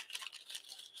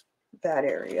that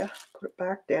area, put it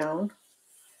back down,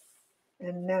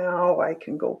 and now I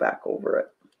can go back over it.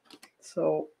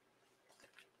 So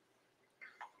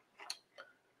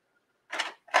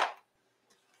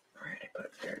where did I put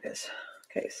it? There it is.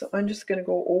 Okay, so I'm just going to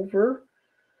go over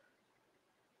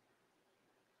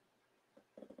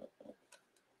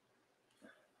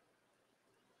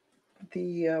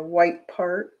the white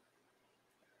part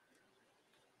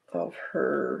of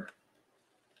her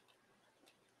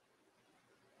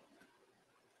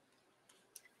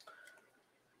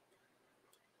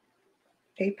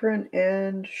apron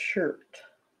and shirt.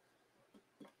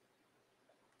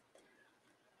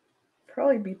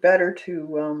 Probably be better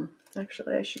to,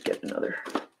 actually I should get another.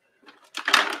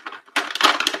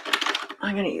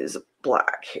 I'm going to use a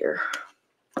black here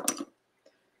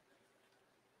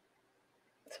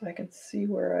so I can see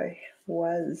where I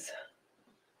was.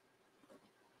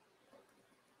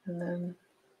 And then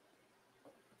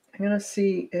I'm going to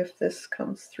see if this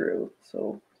comes through.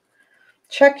 So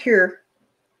check your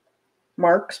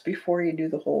marks before you do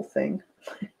the whole thing.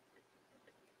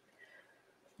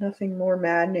 Nothing more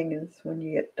maddening is when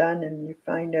you get done and you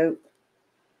find out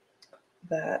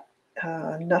that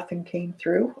nothing came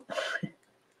through.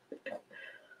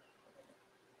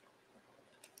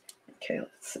 Okay,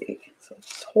 let's see. So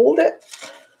just hold it.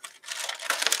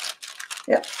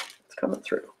 Yeah, it's coming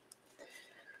through.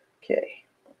 Okay.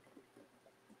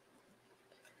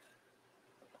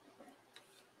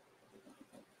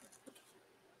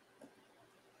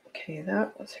 Okay,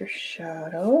 that was her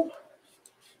shadow.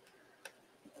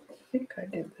 think I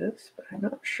did this, but I'm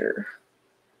not sure.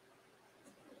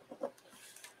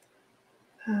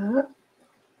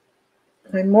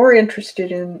 I'm more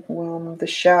interested in the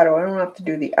shadow. I don't have to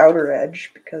do the outer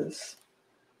edge because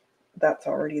that's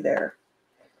already there.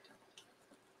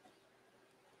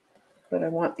 But I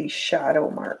want these shadow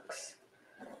marks.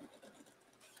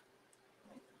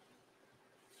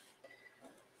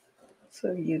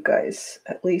 So you guys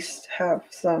at least have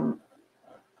some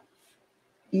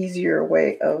easier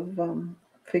way of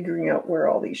figuring out where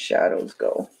all these shadows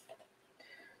go.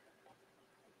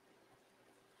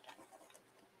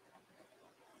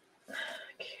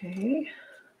 Okay.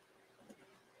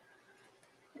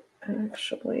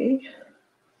 Actually,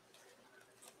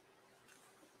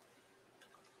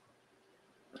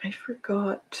 I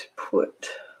forgot to put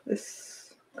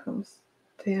this comes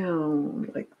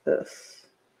down like this.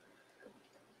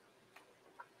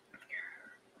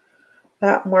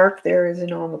 That mark there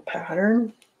isn't on the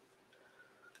pattern.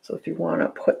 So if you want to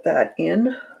put that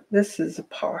in, this is a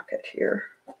pocket here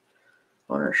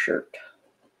on our shirt.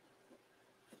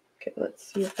 Okay,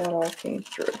 let's see if that all came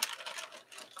through.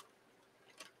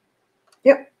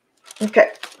 Yep.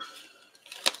 Okay.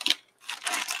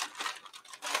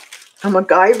 A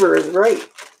MacGyver is right.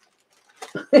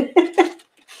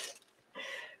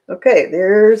 Okay,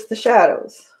 there's the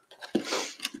shadows.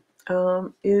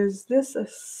 Is this a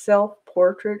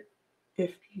self-portrait?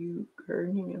 If you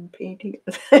gardening and painting,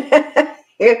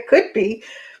 it could be,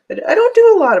 but I don't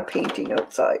do a lot of painting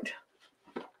outside.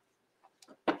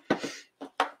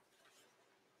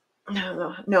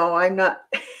 No, I'm not.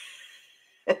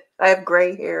 I have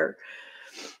gray hair,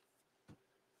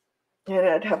 and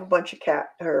I'd have a bunch of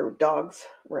cat or dogs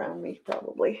around me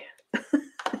probably.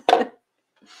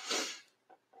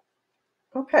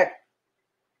 Okay.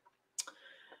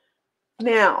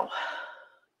 Now,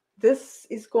 this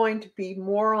is going to be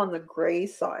more on the gray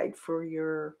side for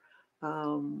your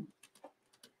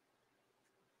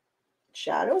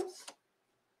shadows.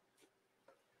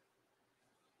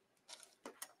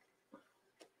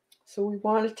 So we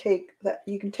want to take that.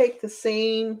 You can take the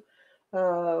same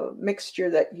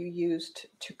mixture that you used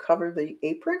to cover the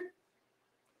apron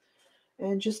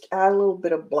and just add a little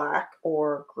bit of black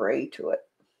or gray to it.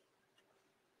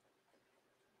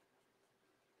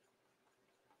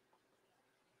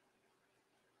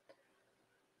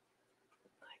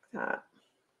 That.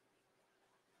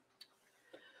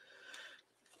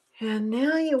 And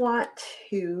now you want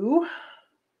to,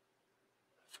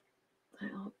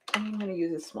 I'm going to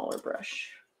use a smaller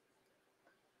brush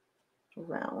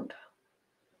around.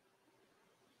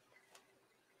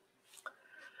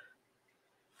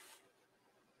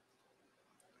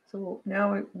 So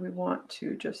now we want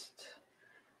to just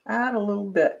add a little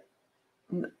bit.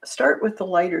 Start with the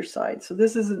lighter side. So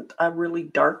this isn't a really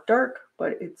dark,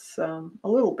 but it's a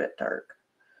little bit dark.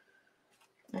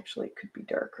 Actually, it could be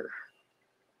darker.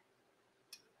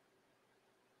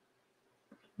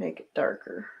 Make it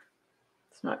darker.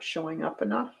 It's not showing up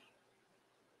enough.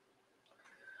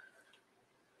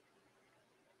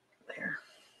 There.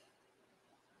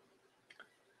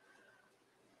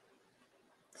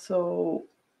 So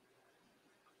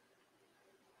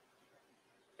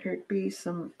there'd be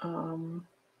some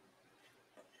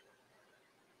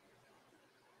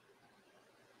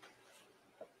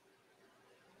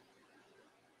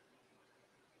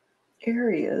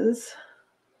areas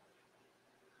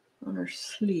on her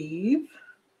sleeve.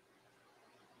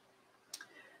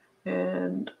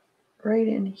 And right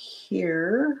in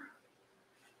here,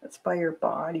 that's by her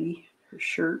body, her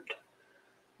shirt,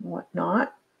 and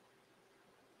whatnot.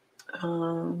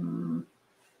 And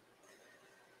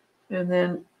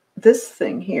then this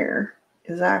thing here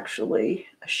is actually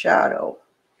a shadow.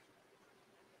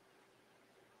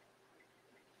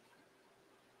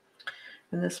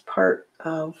 And this part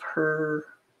of her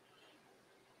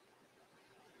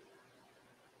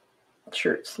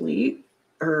shirt sleeve,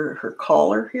 or her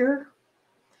collar here,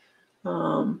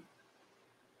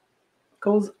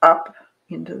 goes up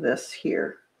into this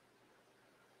here.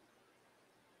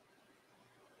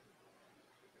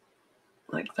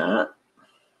 Like that.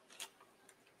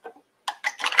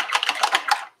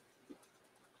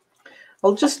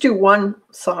 I'll just do one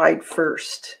side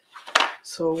first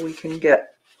so we can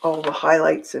get all the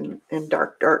highlights and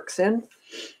darks in.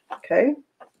 Okay,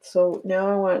 so now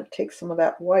I want to take some of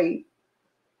that white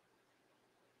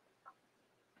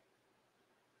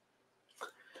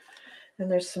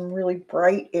and there's some really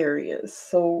bright areas.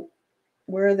 So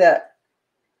where that,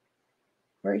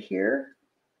 right here,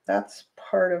 that's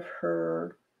part of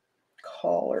her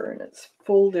collar and it's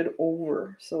folded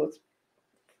over. So it's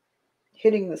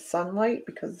hitting the sunlight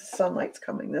because the sunlight's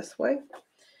coming this way.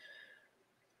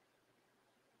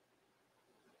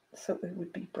 so it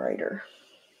would be brighter.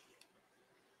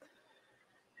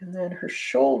 And then her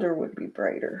shoulder would be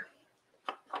brighter.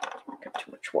 I've got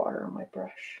too much water on my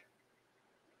brush.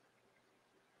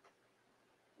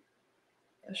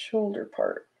 The shoulder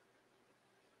part.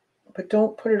 But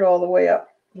don't put it all the way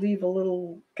up. Leave a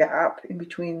little gap in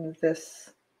between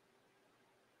this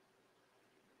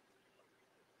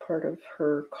part of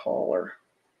her collar.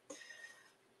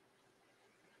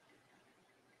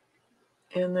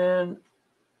 And then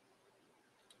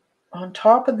on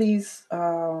top of these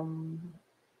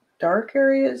dark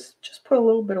areas, just put a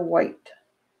little bit of white.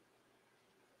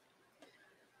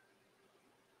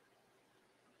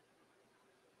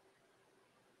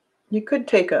 You could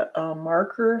take a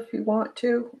marker if you want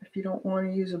to, if you don't want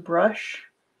to use a brush.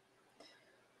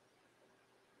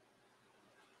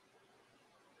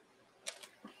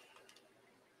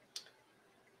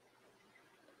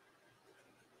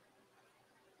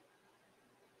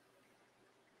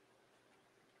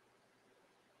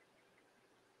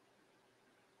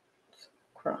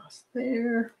 Across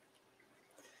there.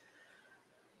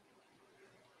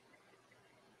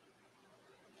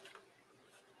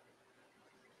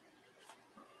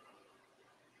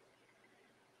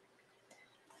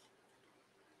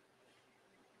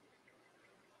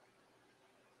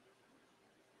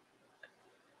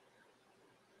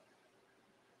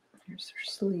 Here's her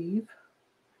sleeve.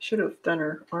 I should have done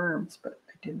her arms, but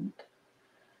I didn't.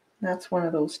 That's one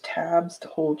of those tabs to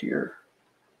hold your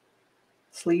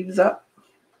sleeves up.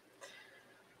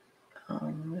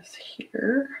 This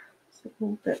here is a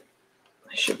little bit,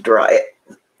 I should dry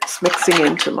it. It's mixing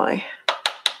into my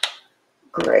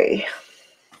gray.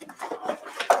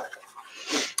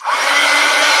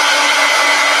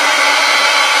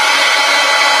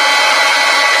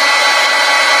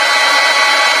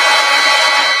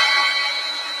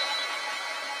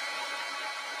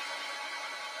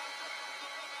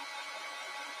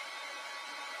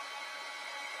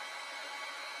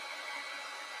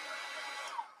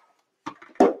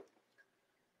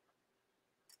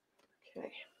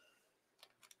 Okay.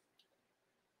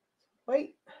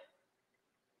 White.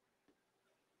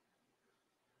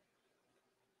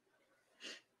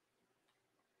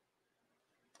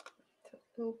 A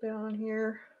little bit on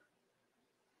here.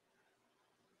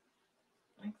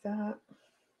 Like that.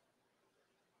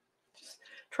 Just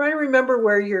try to remember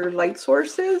where your light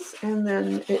source is, and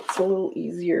then it's a little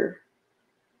easier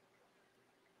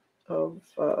of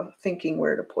thinking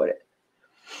where to put it.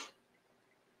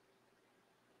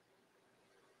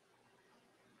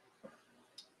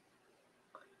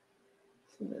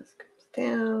 So this comes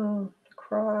down,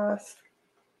 across.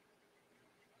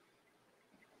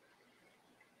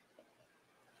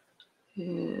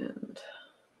 And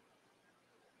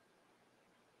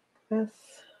this.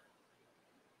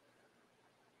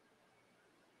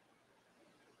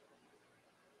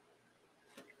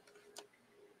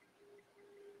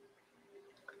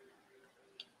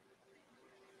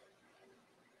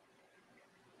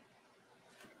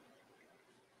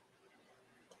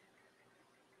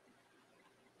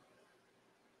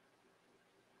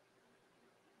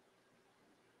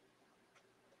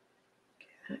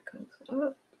 That goes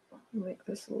up. Make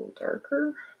this a little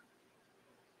darker.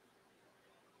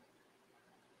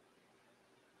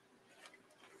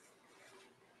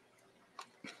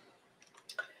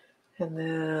 And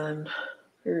then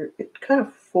it kind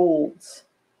of folds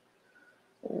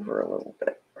over a little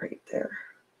bit right there.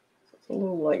 So it's a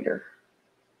little lighter.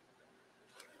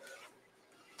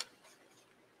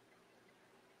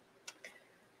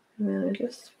 And then I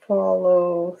just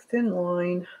follow thin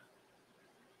line.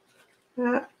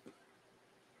 That.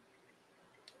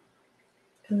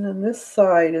 And then this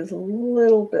side is a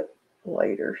little bit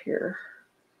lighter here.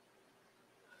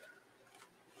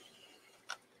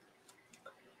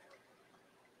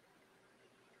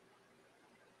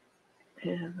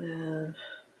 And then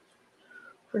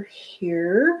over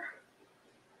here,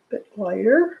 a bit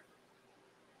lighter.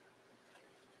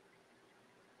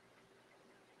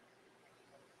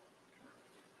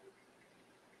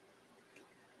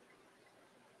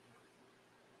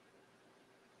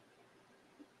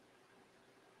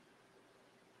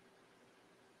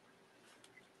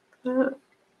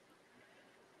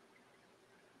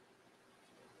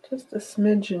 Just a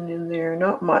smidgen in there,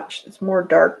 not much. It's more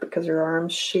dark because her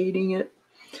arm's shading it.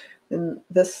 And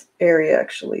this area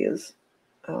actually is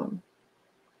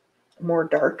more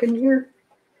dark in here.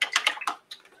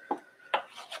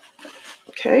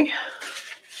 Okay,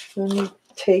 then you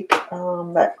take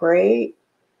that gray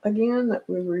again that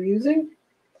we were using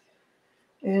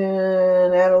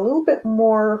and add a little bit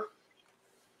more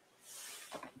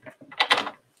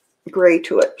gray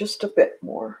to it, just a bit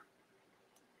more.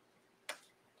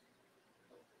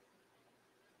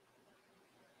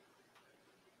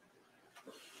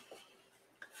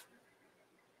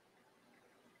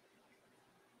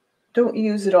 Don't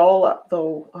use it all up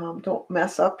though. Don't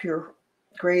mess up your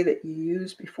gray that you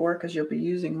used before, because you'll be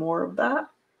using more of that.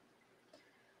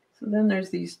 So then there's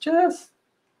these just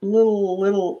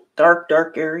little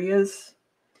dark areas,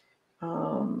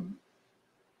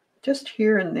 just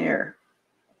here and there,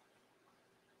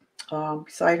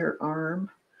 beside her arm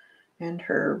and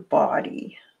her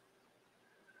body,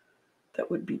 that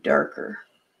would be darker.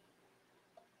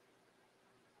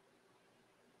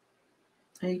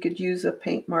 And you could use a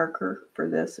paint marker for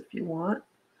this if you want.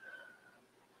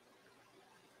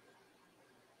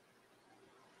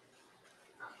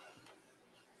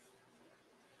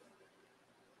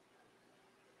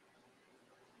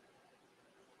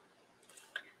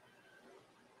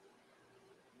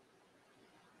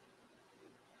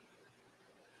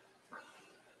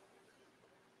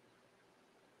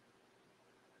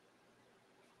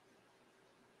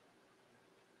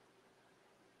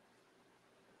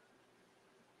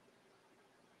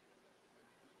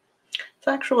 It's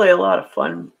actually a lot of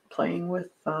fun playing with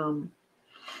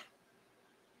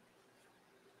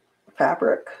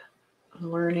fabric,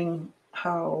 learning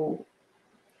how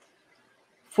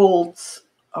folds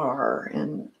are,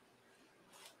 and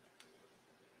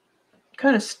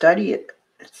kind of study it.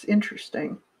 It's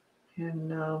interesting. And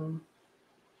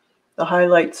the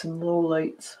highlights and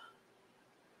lowlights.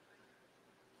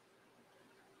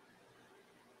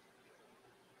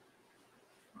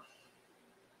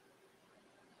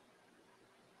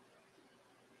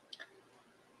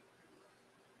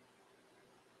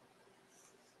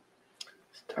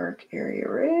 Dark area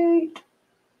right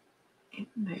in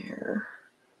there.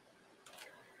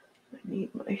 I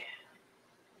need my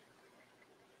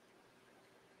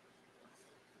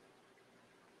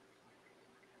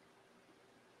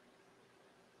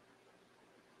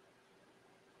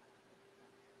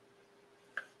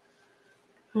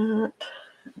that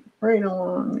right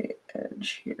along the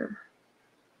edge here.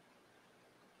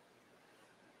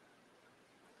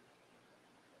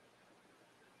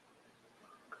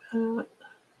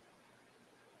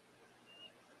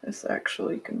 This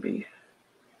actually can be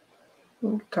a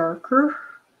little darker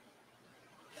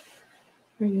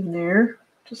right in there.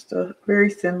 Just a very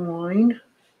thin line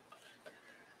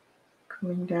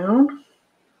coming down.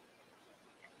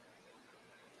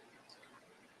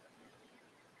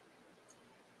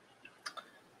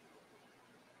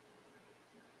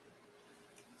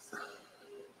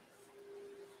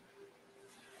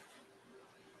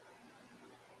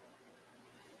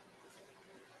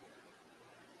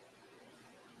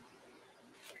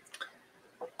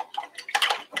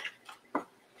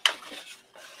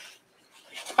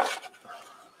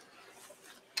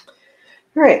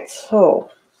 All right, so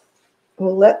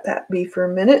we'll let that be for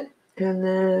a minute, and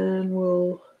then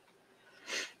we'll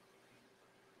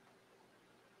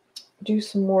do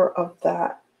some more of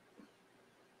that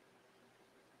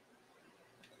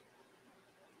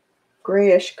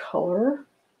grayish color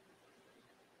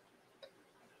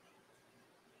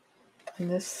in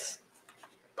this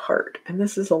part. And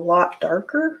this is a lot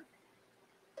darker.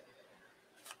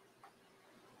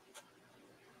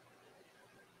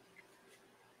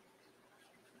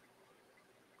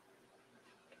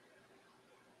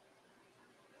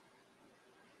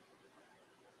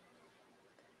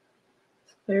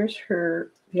 There's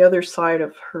the other side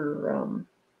of her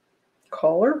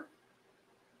collar.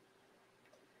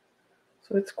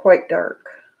 So it's quite dark.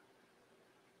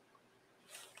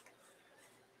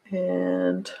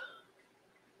 And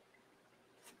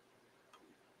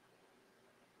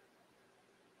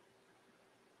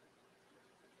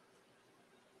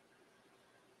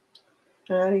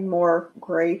adding more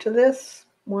gray to this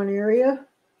one area.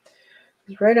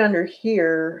 Right under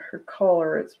here, her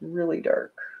collar is really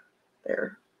dark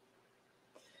there.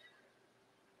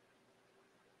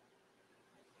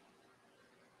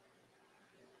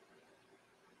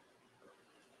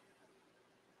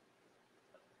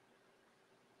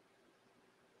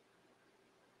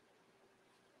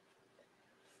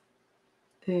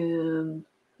 And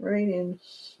right in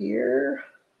here,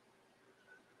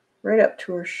 right up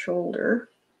to her shoulder,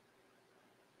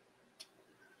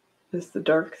 is the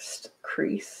darkest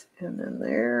crease. And then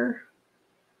there,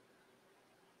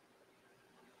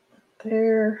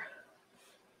 there,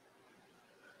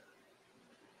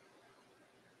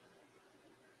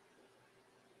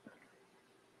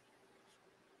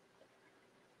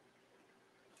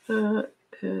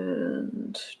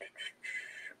 and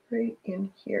right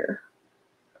in here.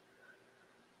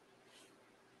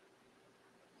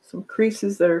 Some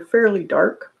creases that are fairly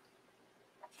dark.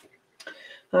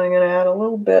 I'm going to add a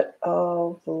little bit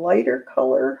of the lighter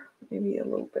color, maybe a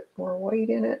little bit more white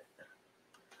in it.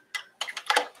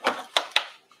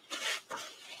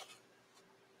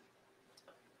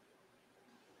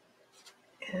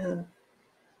 And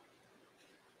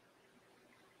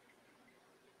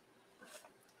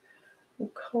we'll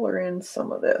color in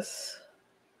some of this.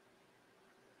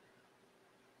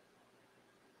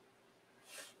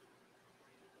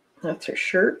 That's her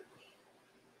shirt.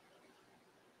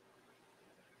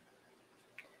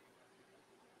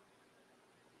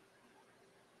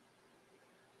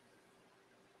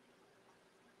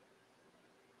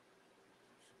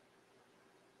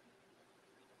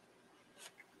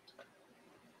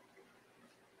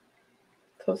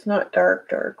 So it's not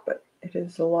dark, but it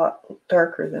is a lot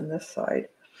darker than this side.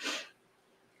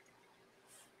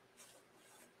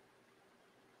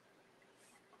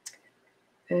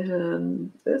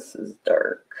 And this is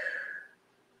dark.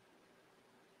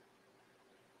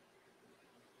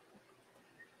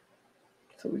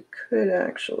 So we could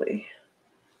actually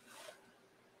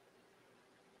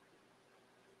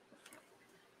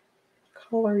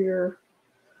color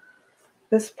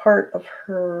this part of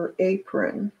her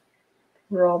apron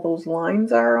where all those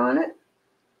lines are on it.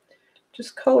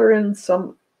 Just color in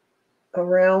some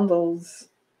around those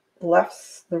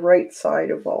the right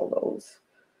side of all those.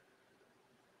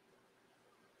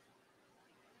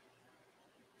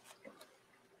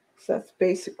 So that's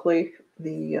basically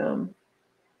the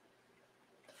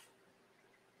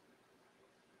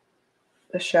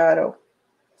shadow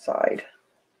side.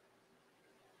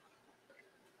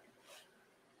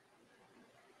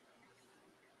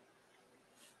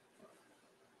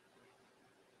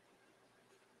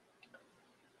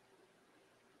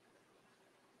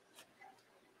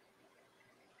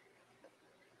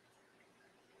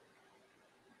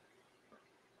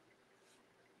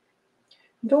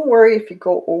 Don't worry if you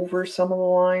go over some of the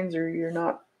lines or you're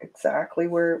not exactly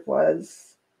where it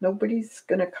was. Nobody's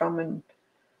going to come and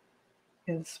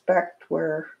inspect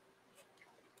where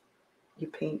you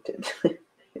painted.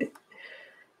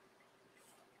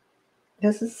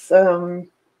 This is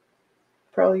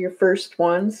probably your first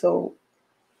one, so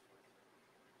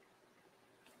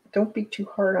don't be too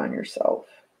hard on yourself.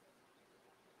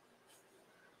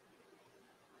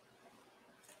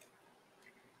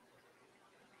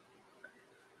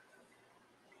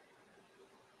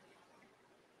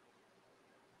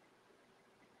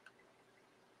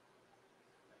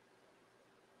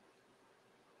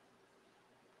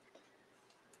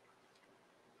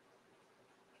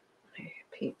 My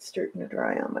paint's starting to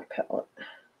dry on my palette.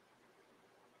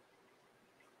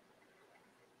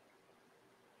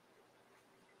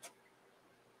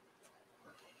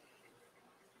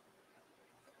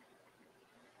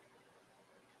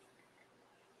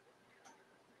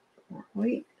 More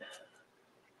white.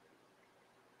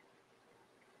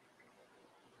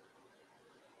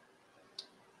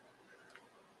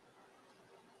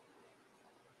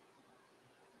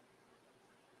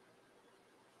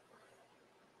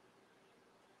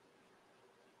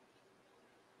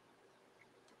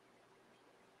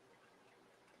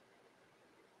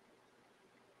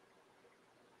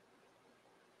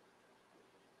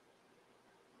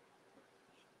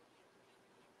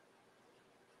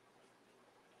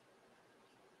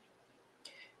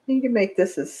 You can make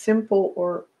this as simple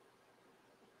or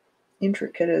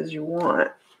intricate as you want.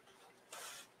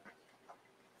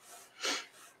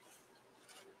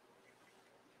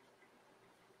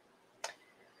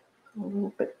 A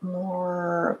little bit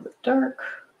more of the dark.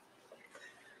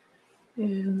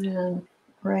 And then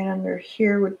right under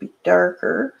here would be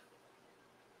darker.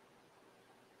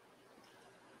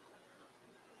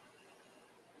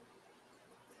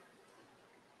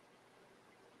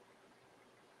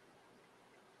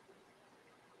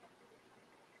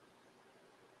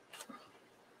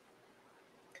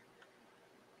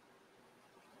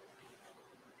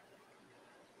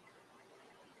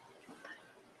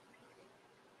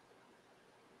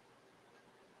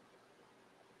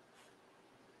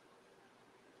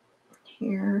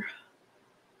 Here.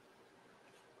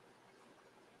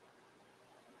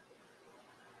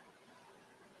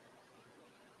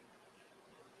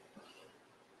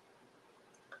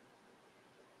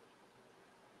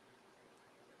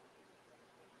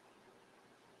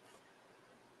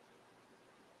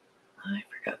 I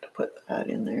forgot to put that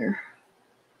in there.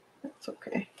 That's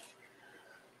okay.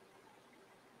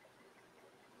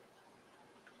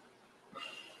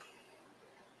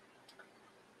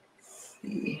 Let's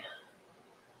see.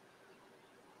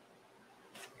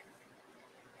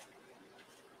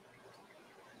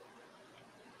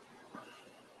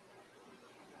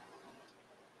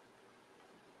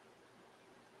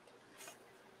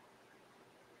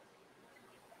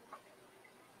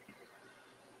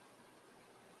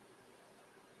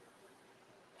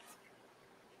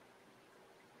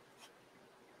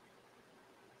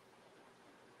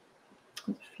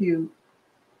 A few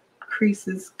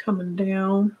creases coming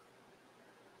down.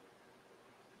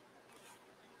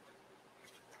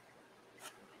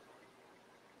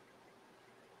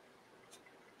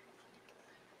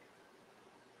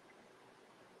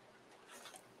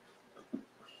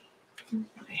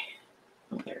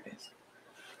 Oh, there it is.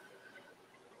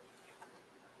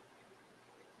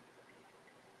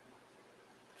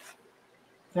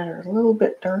 That are a little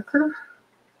bit darker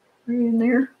right in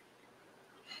there.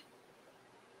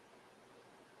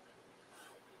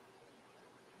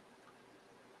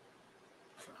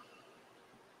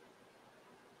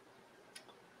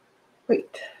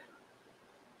 Wait.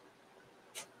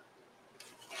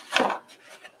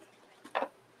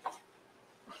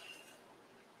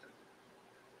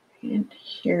 And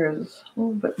here's a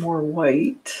little bit more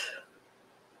white.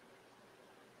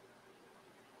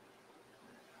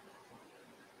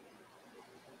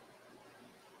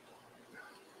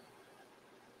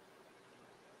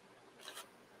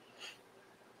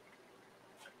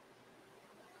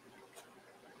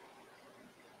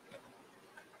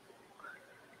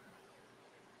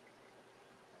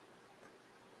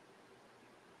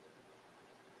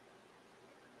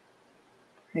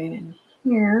 Right in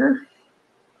here.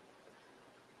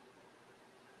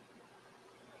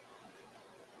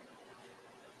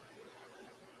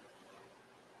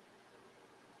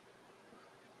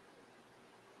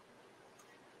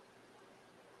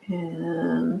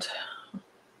 And a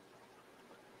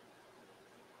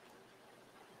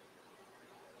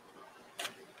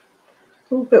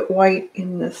little bit white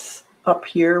in this up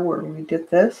here where we did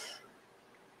this.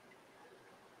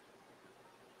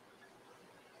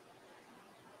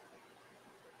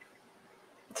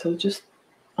 So just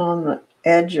on the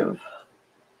edge of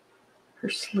her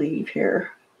sleeve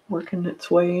here, working its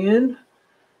way in.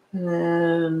 And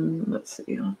then, let's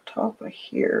see, on top of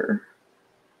here.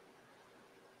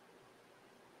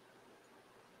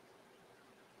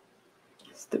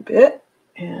 Just a bit,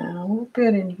 and a little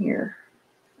bit in here.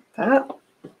 Like that.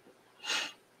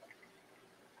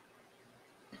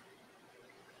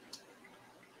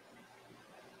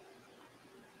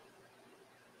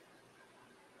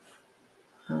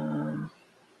 And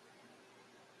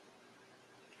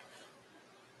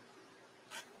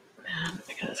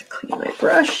I gotta clean my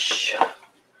brush. A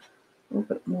little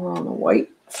bit more on the white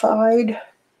side.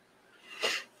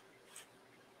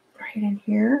 Right in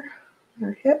here,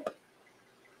 her hip.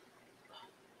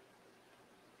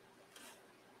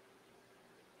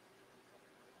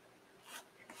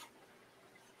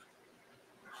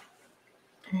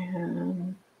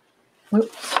 And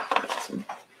oops,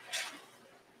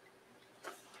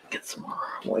 get some more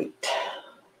white.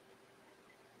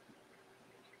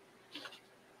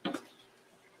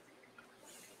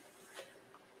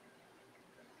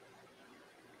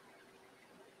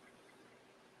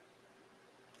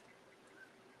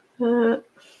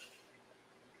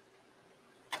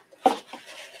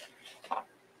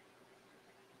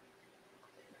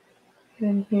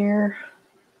 In here.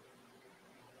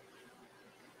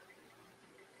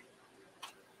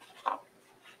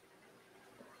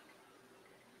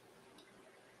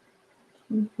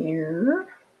 In here.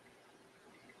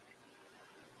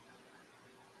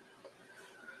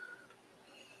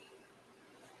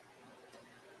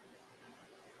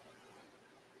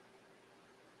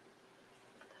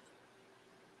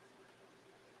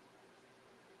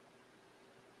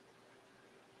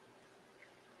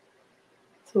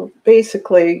 So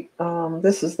basically,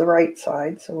 this is the right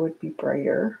side, so it would be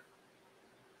brighter.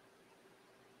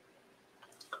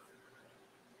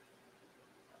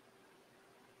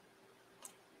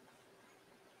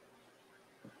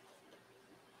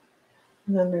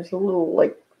 And then there's a little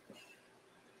like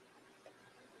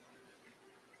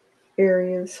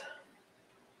areas.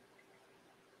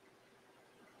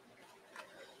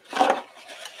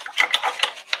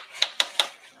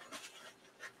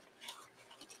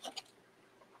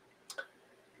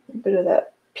 A bit of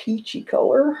that peachy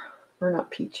color, or not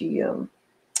peachy, what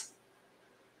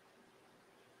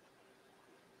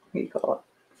do you call it?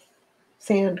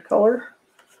 Sand color.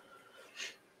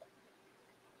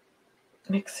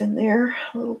 Mix in there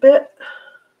a little bit.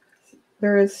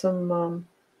 There is some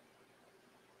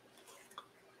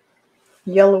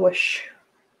yellowish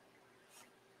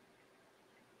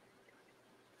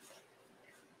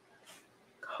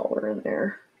color in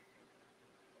there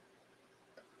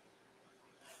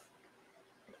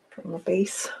from the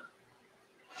base.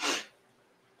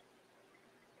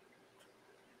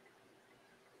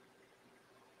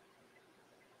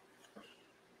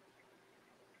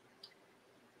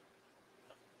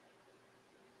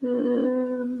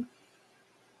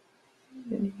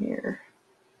 In here.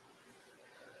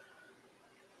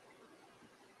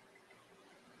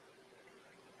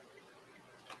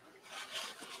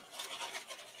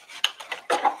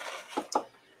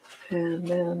 And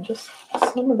then just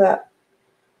some of that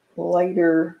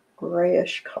lighter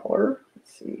grayish color.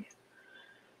 Let's see.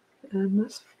 And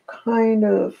this kind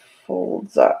of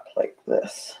folds up like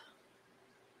this.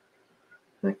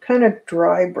 I'm kind of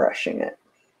dry brushing it.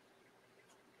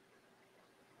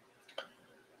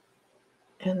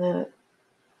 And then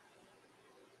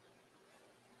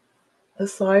the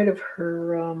side of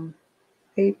her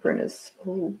apron is a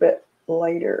little bit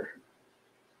lighter.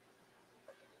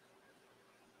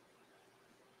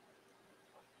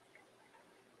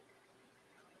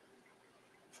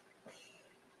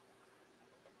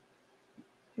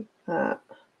 Like that.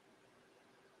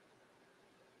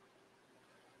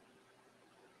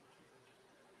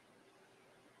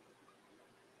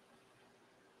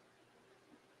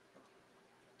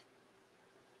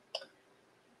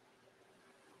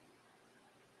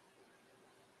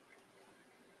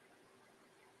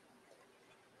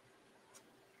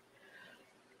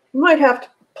 You might have to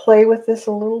play with this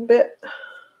a little bit.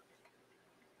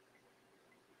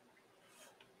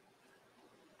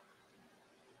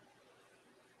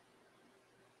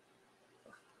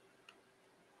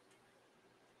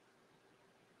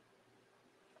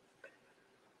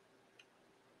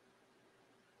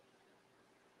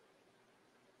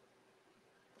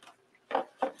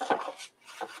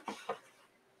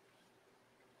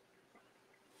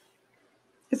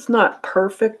 It's not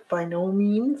perfect by no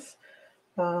means,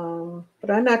 but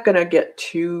I'm not going to get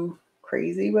too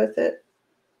crazy with it.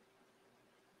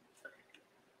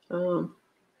 Um,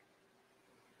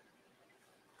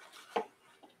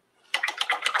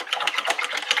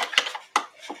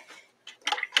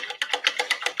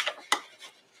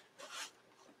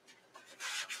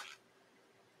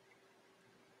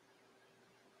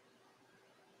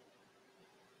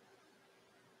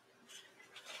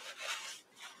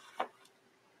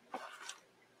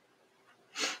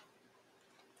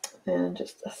 and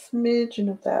just a smidgen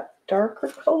of that darker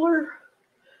color.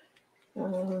 A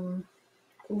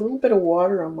little bit of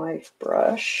water on my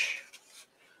brush.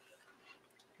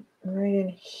 Right in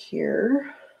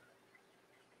here.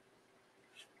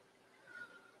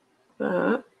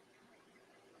 That.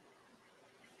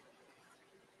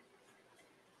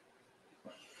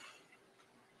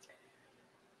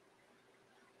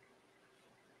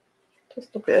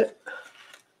 Just a bit.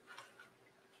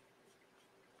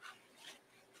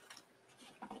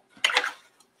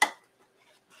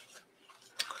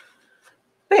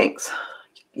 Thanks.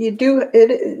 You do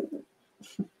it.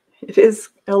 It is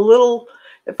a little.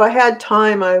 If I had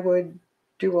time, I would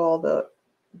do all the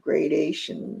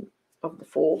gradation of the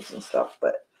folds and stuff,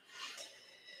 but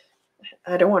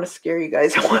I don't want to scare you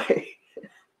guys away.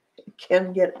 It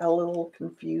can get a little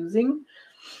confusing.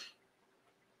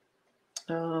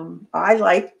 I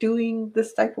like doing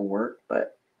this type of work,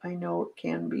 but I know it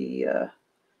can be a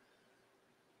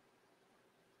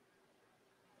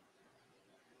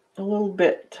little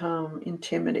bit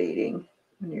intimidating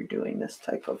when you're doing this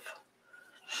type of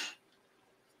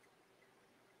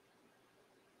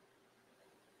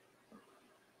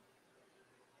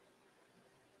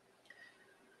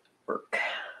work.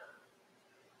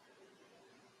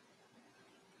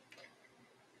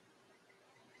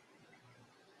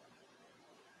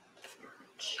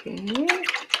 Okay.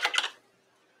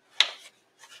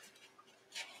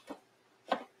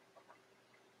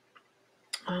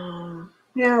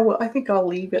 Yeah, well, I think I'll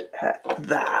leave it at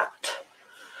that.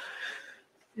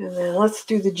 And then let's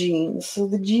do the jeans. So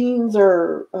the jeans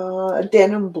are a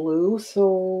denim blue.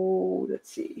 So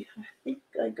let's see. I think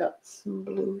I got some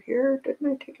blue here. Didn't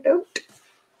I take it out?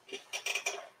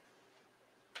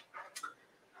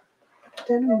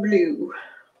 Denim blue.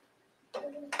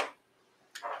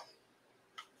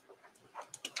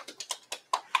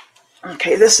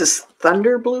 Okay, this is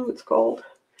Thunder Blue, it's called.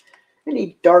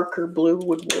 Any darker blue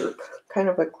would work. Kind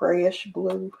of a grayish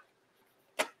blue.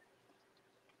 We'll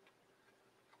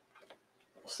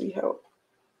see how.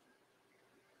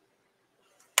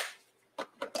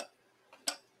 Let's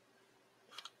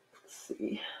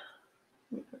see.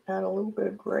 Add a little bit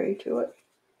of gray to it.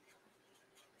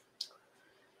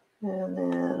 And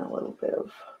then a little bit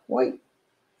of white.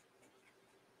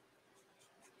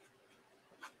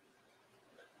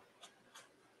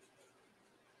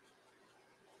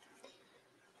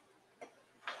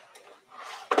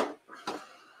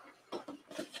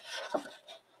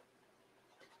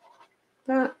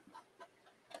 That.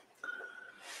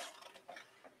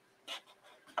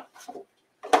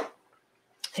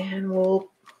 And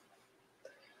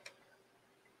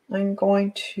I'm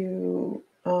going to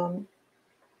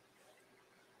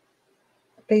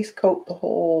base coat the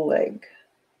whole leg.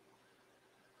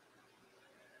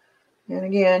 And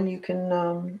again, you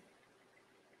can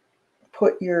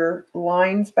put your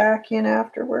lines back in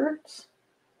afterwards.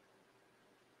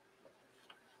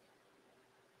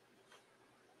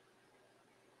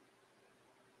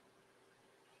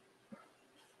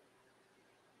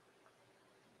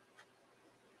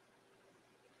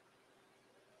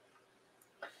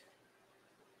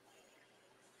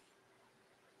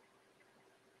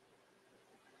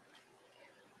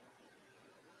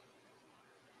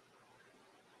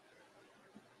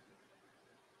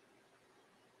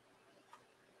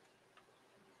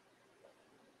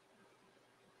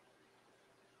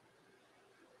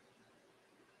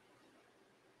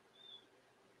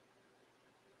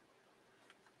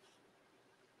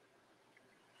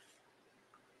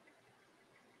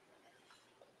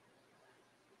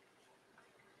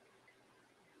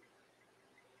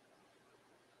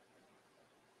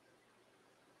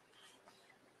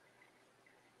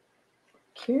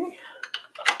 Okay.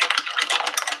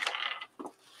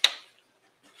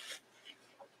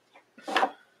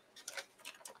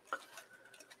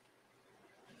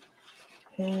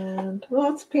 And well,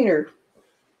 let's paint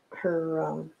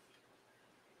her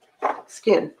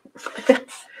skin.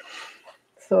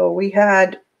 So we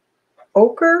had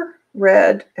ochre,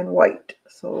 red, and white.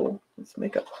 So let's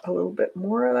make up a little bit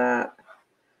more of that.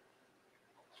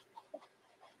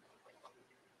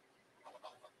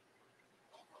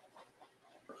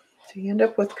 So you end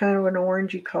up with kind of an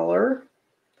orangey color.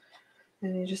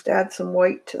 And you just add some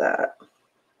white to that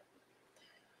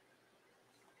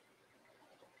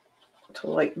to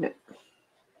lighten it.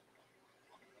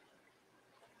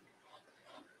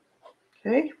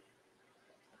 Okay.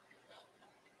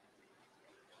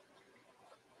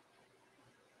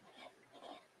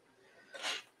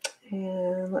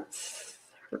 And let's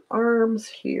her arms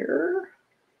here.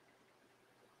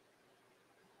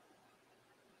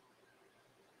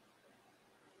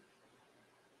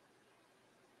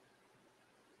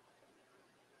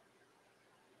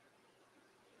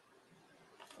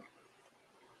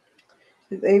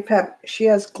 She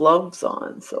has gloves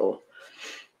on, so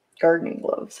gardening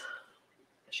gloves.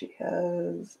 She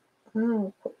has,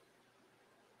 oh,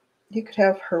 you could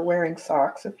have her wearing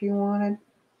socks if you wanted.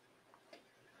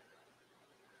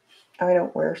 I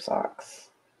don't wear socks,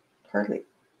 hardly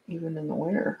even in the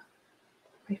winter.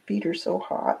 My feet are so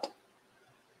hot.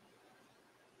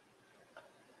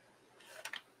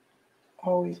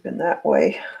 Always been that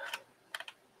way.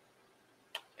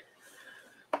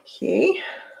 Okay.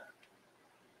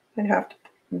 I'd have to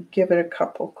give it a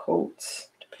couple coats,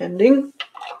 depending.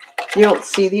 You don't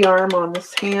see the arm on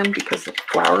this hand because the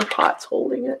flower pot's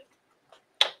holding it.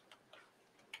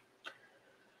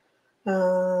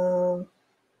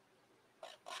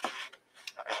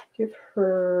 Give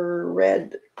her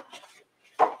red.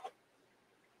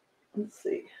 Let's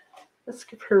see. Let's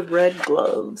give her red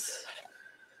gloves,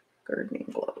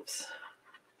 gardening gloves.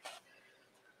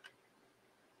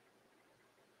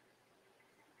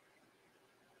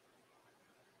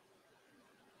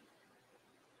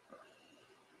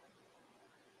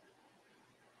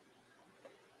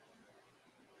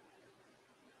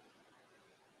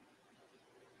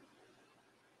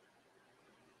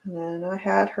 And then I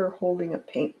had her holding a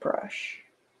paintbrush.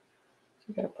 So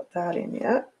you gotta put that in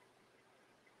yet.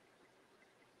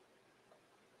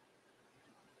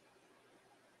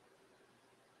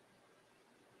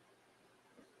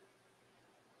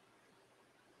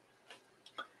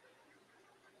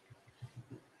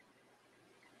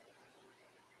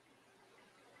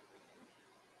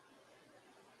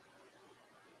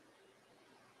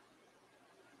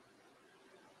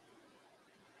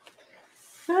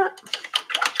 Ah.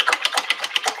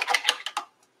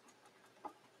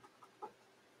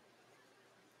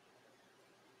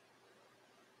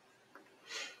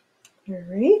 All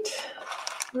right.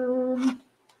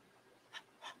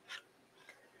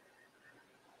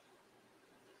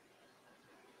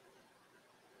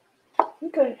 I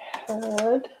think I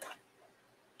had,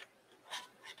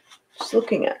 just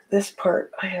looking at this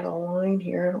part, I had a line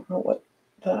here. I don't know what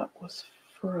that was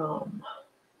from.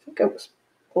 I think it was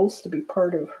supposed to be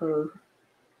part of her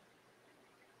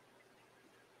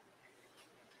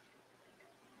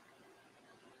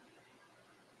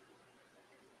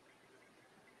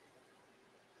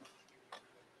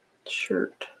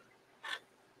shirt.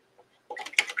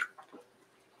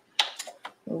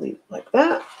 We'll leave it like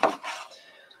that.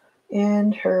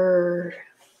 And her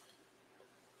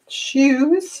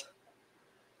shoes,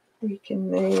 we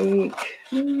can make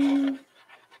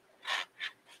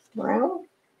brown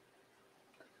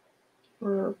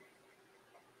or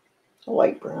a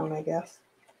light brown, I guess.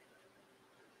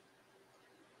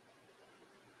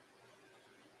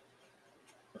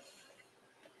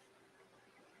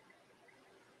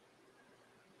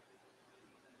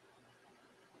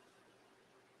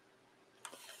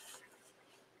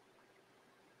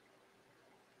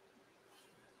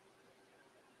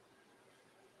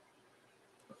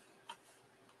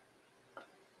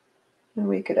 And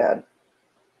we could add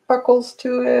buckles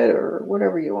to it or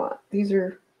whatever you want. These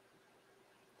are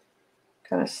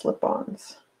kind of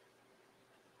slip-ons.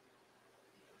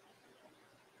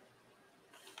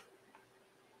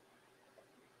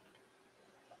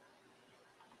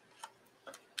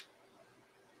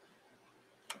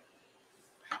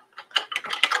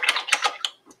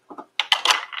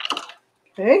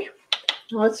 Okay,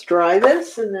 let's dry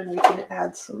this and then we can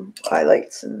add some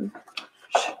highlights and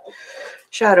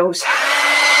shadows.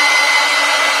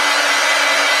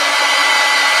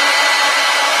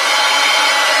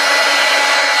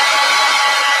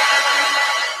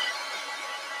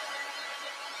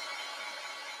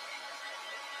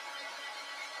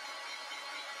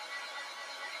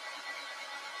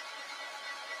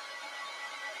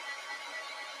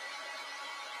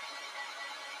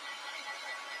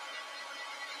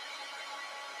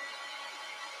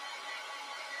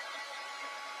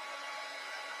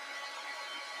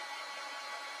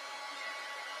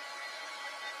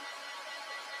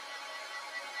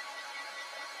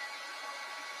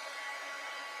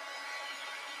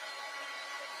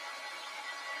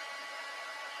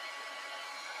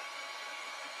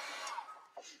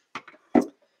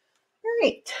 All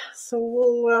right, so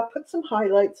we'll put some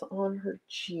highlights on her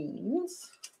jeans.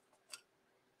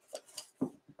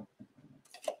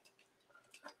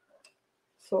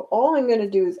 So all I'm going to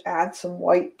do is add some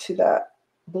white to that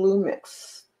blue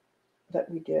mix that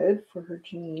we did for her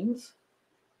jeans.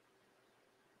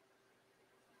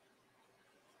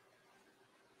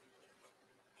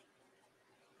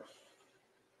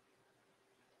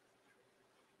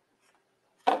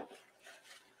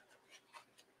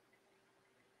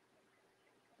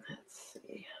 Let's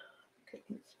see, it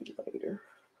needs to be lighter.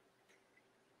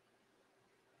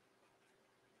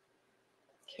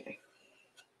 Okay,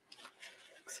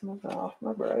 take some of that off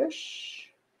my brush.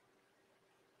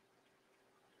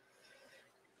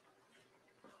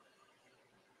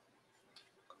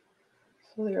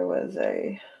 So there was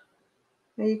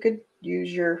now you could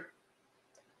use your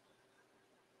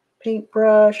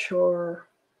paintbrush or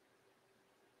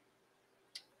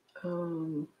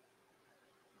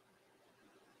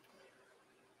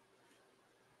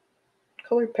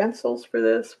colored pencils for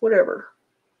this, whatever.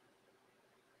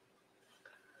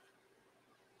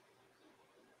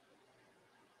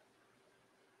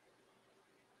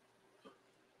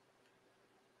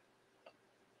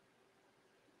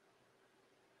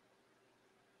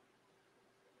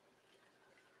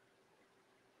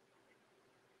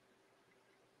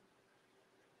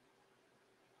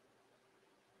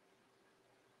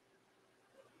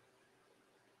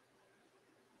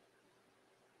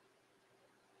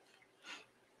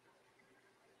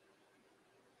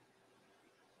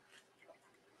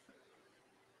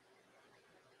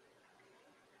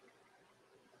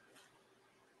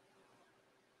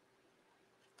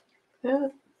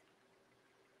 That.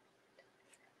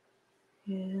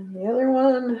 And the other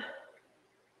one.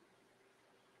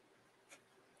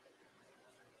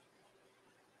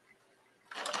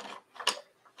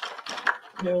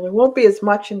 No, there won't be as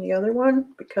much in the other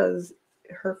one because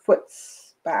her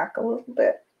foot's back a little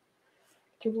bit.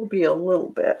 There will be a little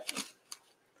bit.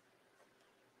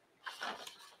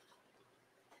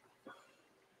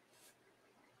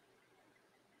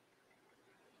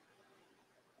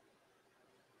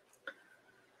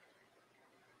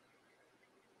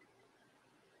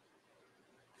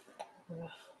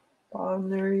 Bottom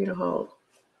there, you know how.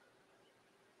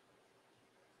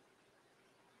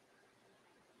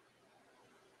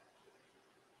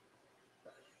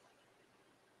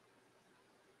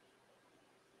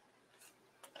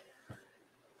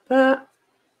 That.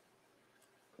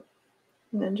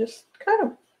 And then just kind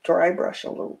of dry brush a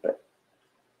little bit.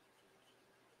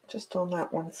 Just on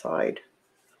that one side.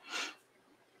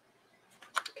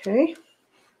 Okay.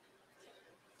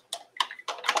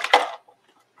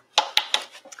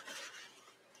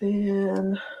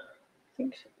 And I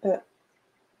think that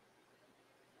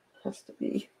has to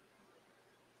be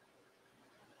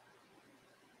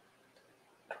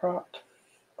dropped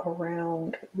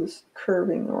around. It was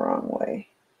curving the wrong way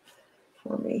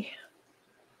for me.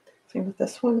 Same with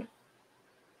this one.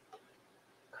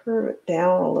 Curve it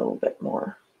down a little bit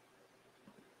more.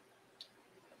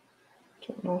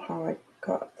 Don't know how I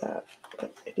got that,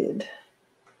 but I did.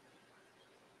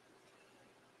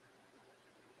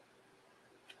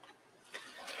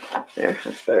 There,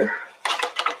 that's better.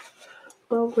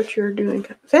 Love what you're doing.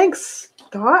 Thanks,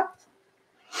 Dot.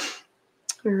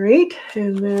 All right,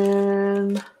 and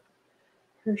then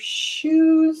her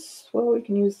shoes. Well, we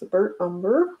can use the burnt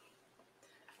umber.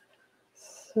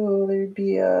 So there'd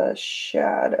be a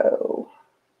shadow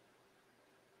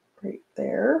right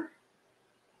there.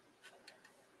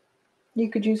 You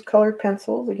could use colored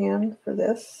pencils again for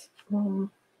this,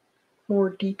 more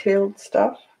detailed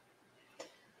stuff.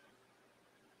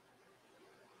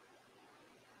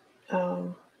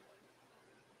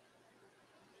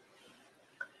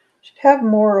 Should have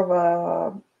more of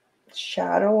a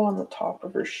shadow on the top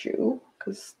of her shoe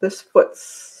because this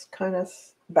foot's kind of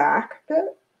back a bit.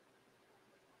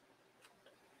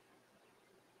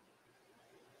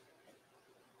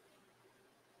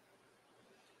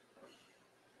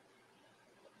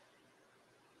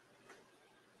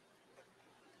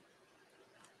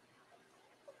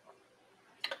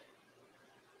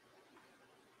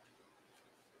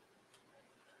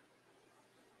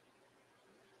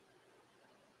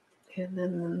 And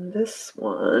then this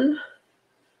one,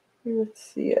 let's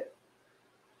see it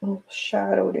all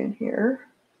shadowed in here.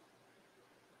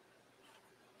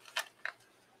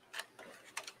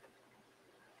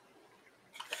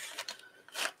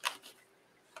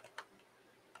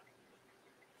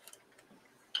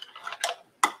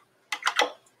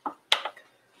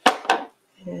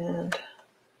 And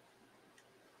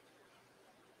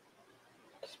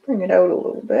just bring it out a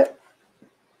little bit.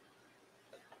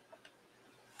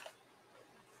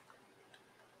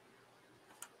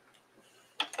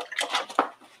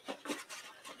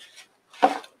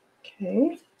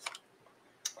 Okay.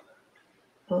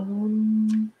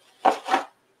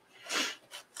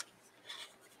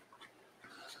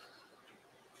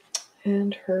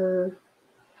 And her,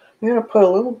 I'm going to put a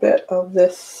little bit of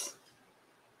this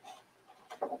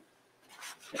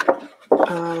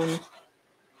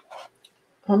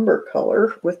umber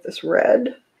color with this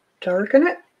red, darken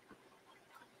it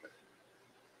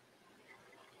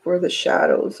for the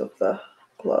shadows of the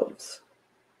gloves.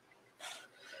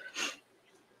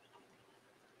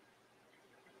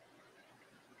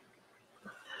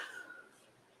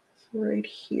 So right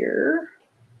here,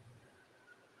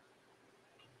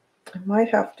 I might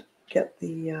have to get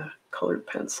the colored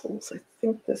pencils. I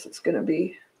think this is going to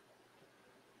be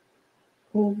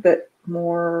a little bit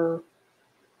more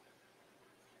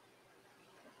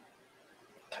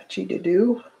touchy to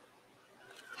do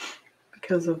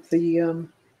because of the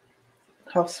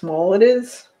how small it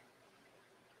is.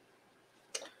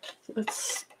 So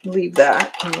let's leave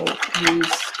that and we'll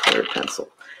use colored pencil.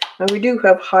 Now we do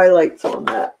have highlights on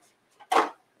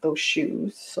those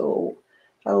shoes, so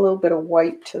add a little bit of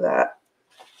white to that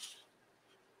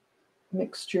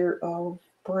mixture of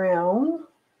brown.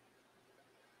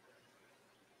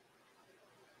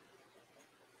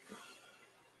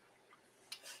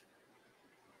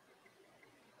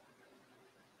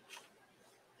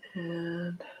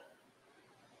 And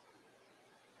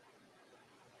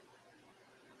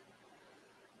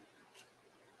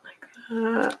like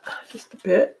that, just a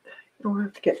bit. You don't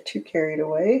have to get too carried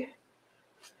away.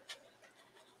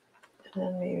 And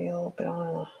then maybe a little bit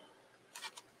on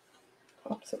the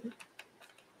tops of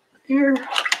here.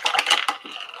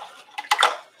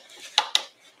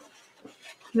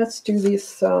 Let's do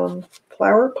this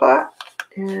flower pot,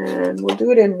 and we'll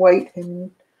do it in white.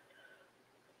 And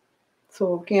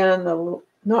so again,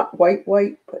 not white,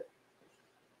 but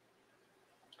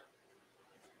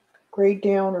grayed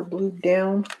down or blued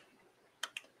down.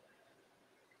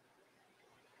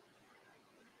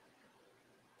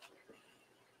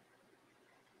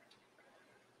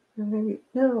 And maybe,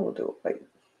 no, we'll do it white.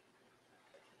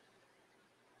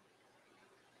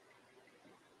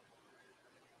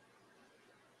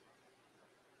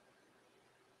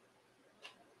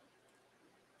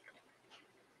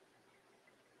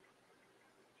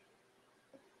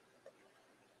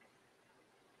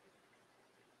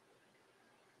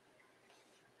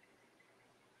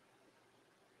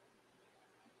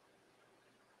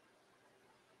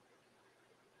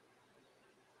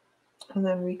 And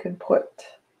then we can put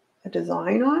a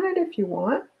design on it if you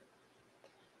want.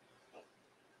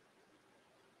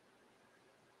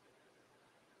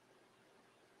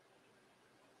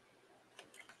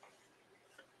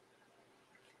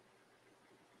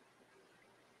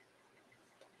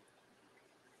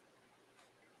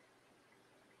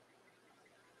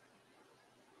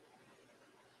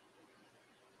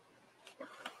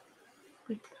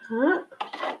 Like that.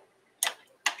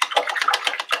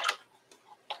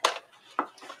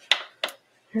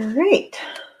 All right.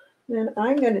 Then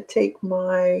I'm going to take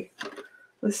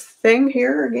this thing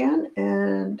here again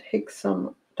and take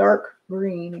some dark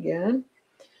green again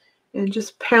and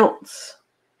just pounce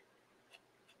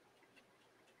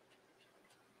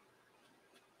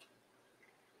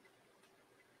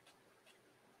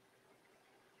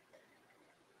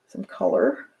some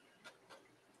color.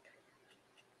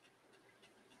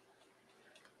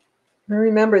 And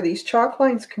remember, these chalk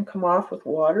lines can come off with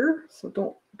water, so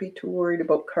don't be too worried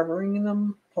about covering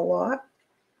them a lot.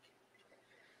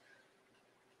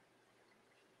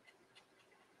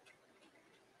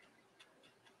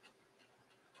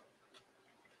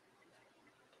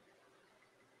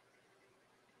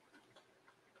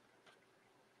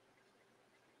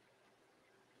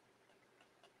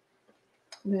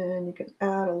 And then you can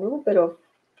add a little bit of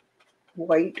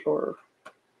white or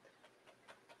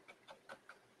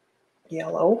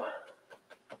yellow.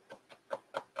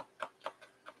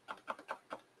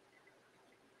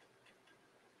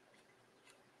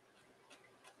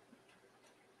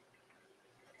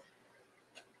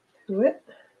 To it.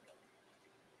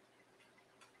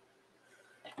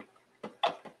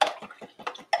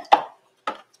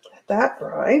 Let that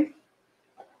dry.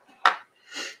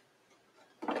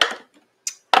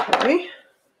 Okay.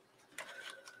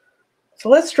 So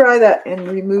let's dry that and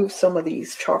remove some of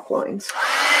these chalk lines.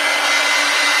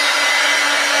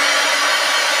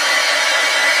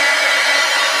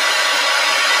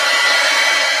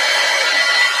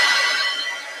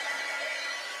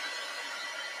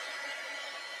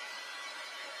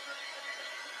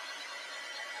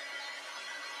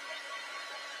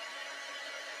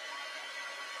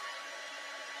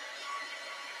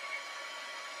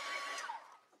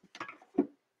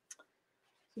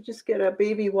 So just get a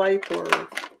baby wipe or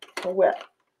a wet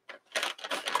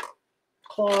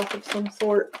cloth of some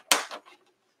sort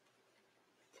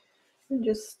and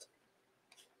just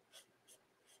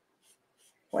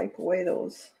wipe away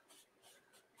those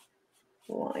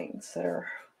lines that are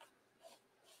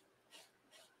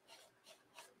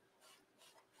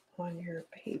on your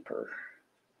paper.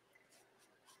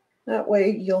 That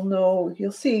way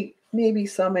you'll see maybe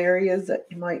some areas that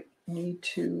you might need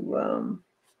to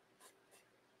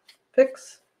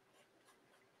fix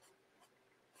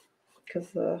because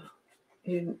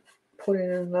you didn't put in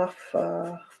enough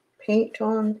paint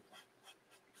on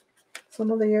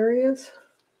some of the areas.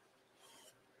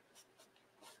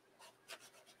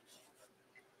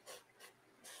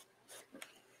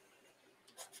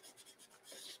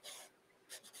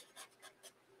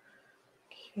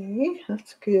 Okay,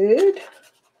 that's good.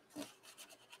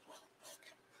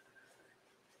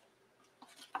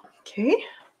 Okay,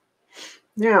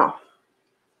 now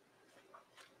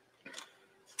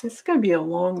this is going to be a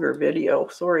longer video.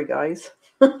 Sorry, guys.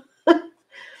 Didn't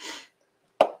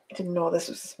know this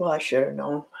was, well, I should have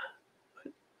known.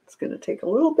 It's going to take a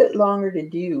little bit longer to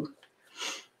do.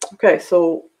 Okay,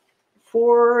 so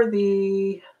for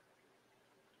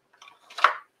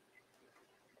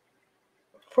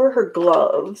her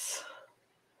gloves,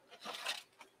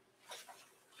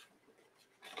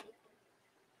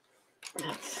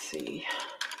 let's see.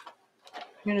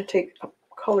 I'm going to take a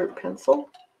colored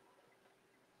pencil.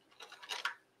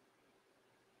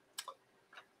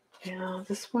 Now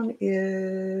this one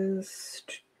is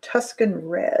Tuscan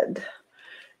Red.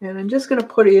 And I'm just going to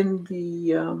put in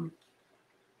the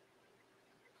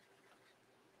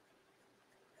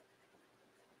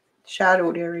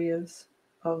shadowed areas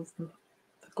of the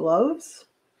gloves.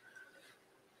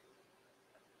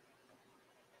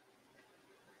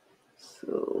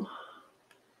 So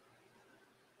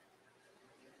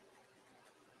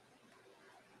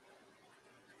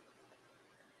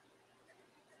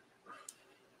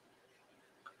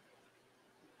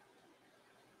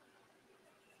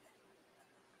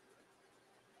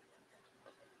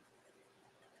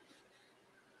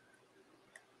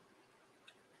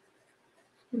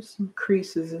there's some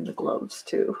creases in the gloves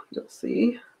too, you'll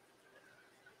see.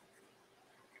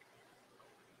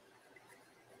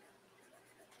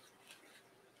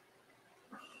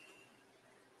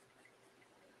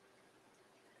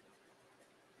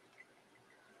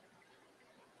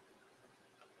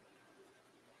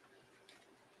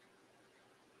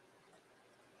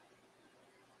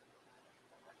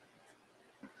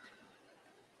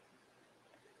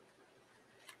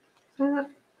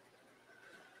 That.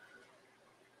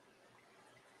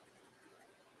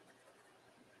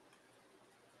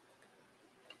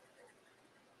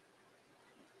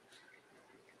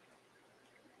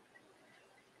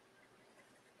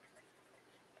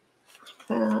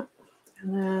 That.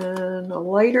 And then a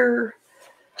lighter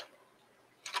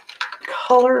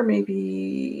color,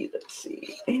 maybe, let's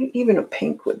see, even a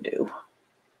pink would do.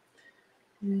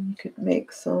 And you could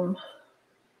make some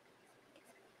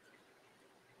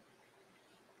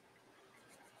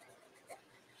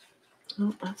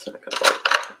oh, that's not gonna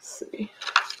work. Let's see.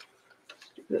 Let's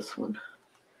do this one.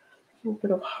 A little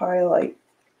bit of highlight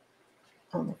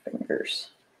on the fingers.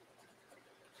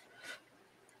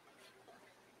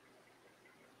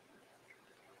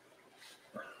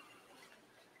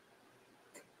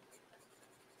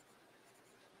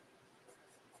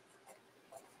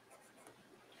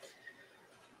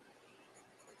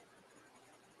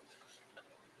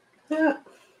 that.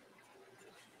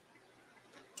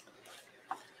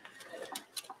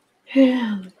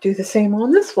 And do the same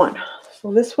on this one.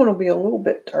 So this one will be a little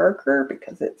bit darker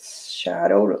because it's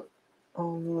shadowed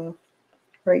on the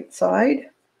right side.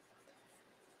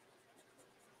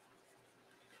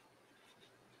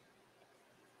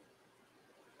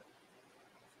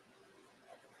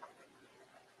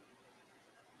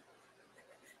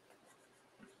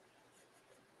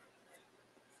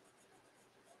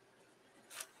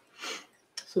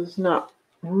 So there's not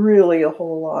really a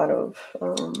whole lot of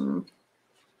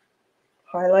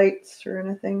highlights or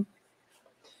anything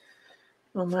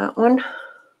on that one.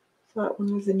 So that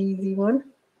one was an easy one.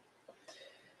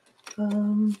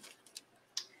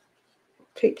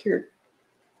 Take your,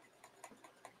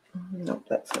 nope,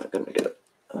 that's not going to do it.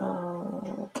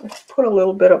 Let's put a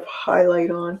little bit of highlight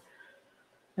on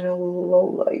and a low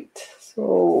light.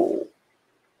 So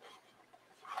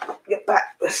get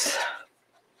back this.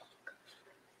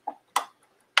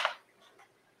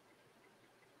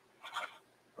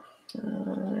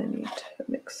 I need to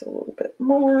mix a little bit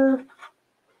more.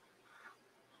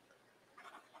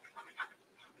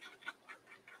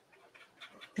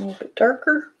 A little bit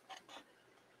darker.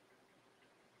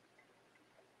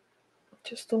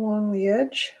 Just along the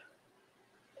edge,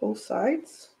 both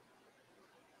sides.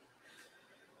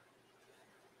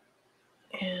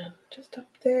 And just up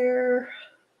there.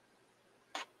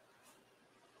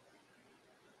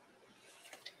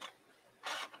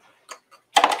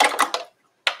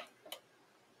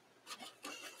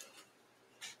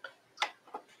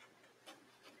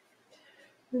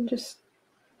 And just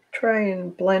try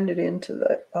and blend it into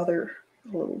the other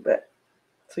a little bit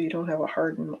so you don't have a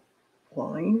hardened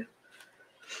line.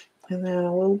 And then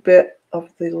a little bit of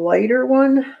the lighter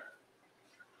one.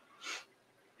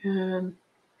 And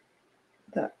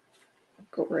that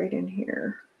will go right in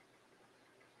here.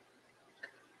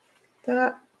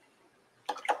 That.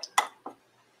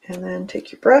 And then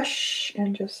take your brush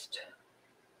and just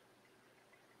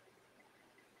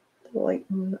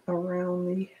lighten around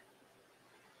the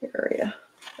area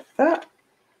like that.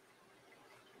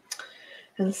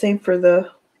 And the same for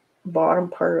the bottom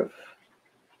part of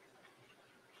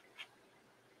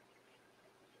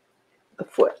the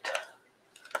foot.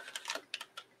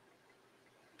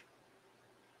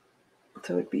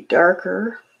 So it'd be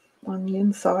darker on the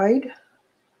inside.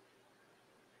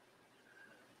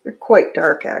 They're quite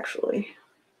dark actually.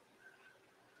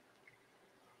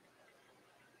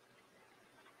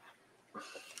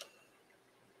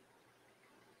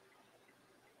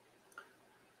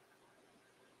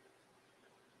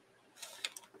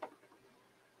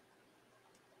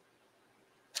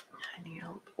 I need a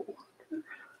little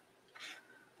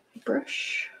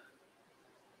brush.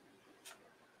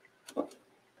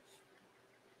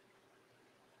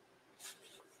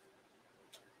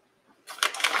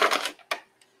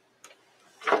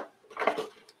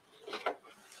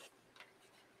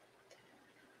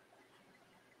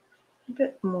 A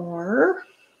bit more.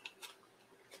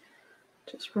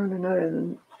 Just running out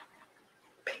of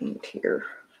paint here.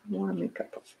 I don't want to make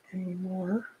up any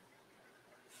more.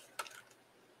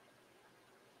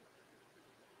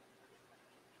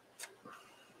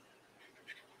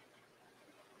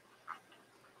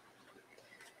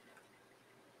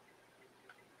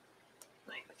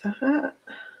 Like that.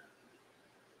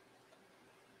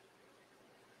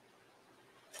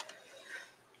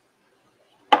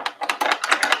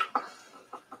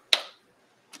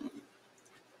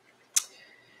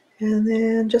 And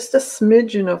then just a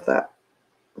smidgen of that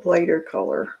lighter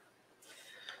color.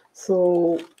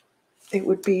 So it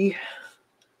would be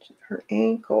her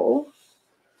ankle.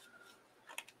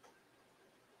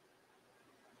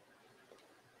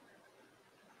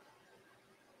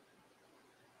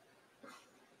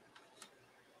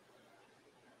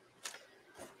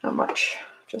 Not much,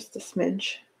 just a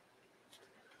smidge.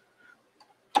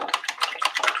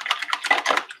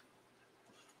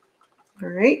 All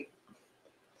right.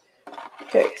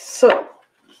 Okay, so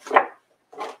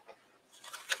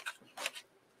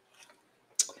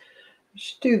we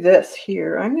should do this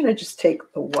here. I'm going to just take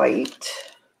the white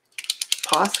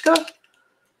Posca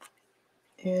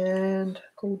and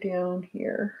go down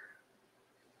here.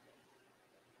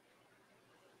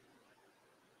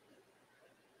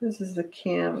 This is the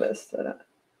canvas that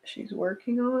she's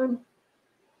working on.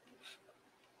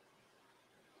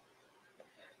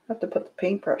 I have to put the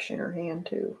paintbrush in her hand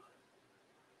too.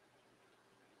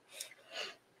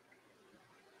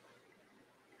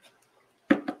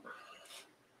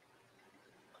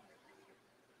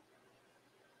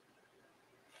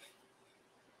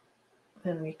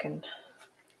 Then we can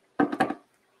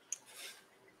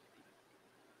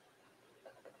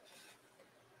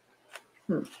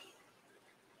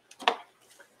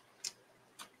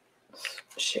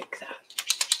Shake that.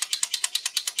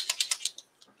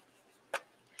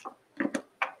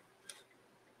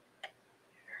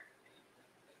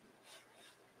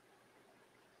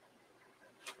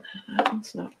 That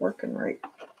one's not working right.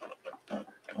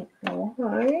 Don't know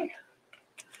why.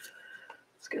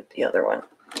 Let's get the other one.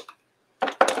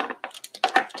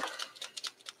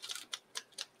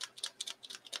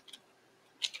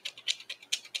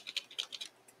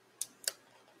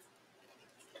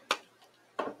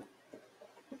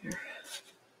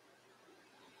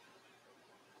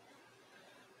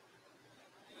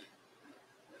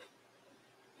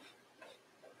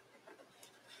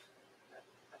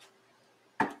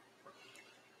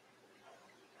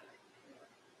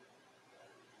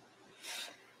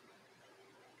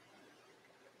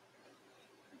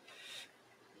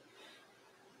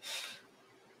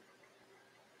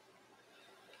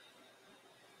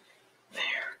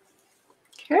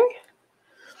 Okay.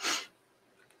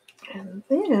 And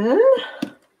then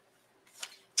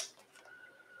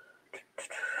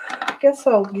I guess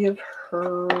I'll give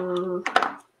her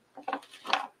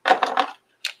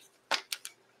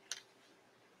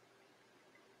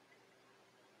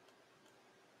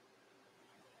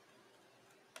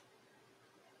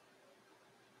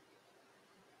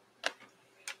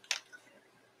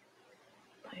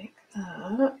like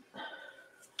that.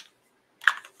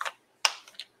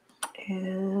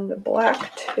 And a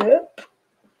black tip.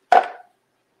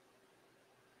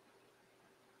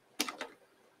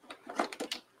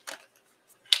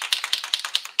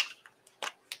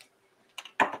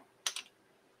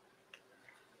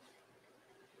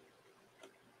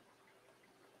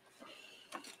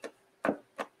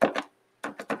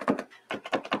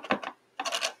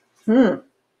 Better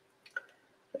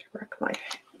wreck my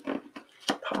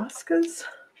Poscas.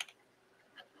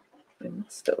 I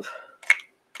must have.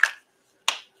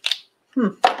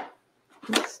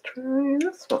 Let's try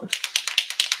this one.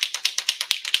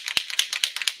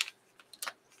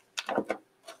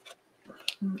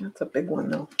 That's a big one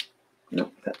though.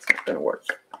 Nope, that's not going to work.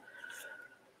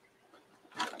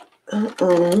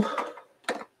 Uh-oh.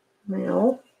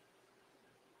 Now.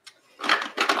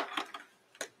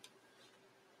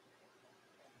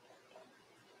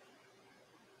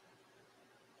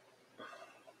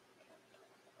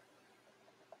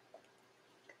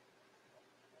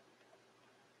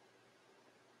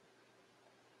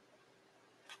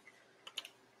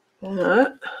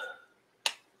 That.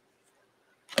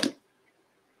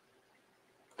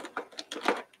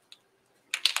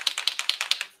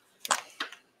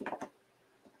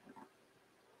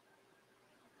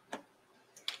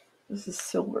 This is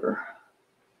silver.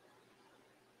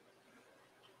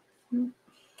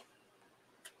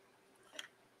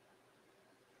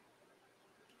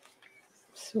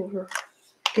 Silver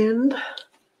end.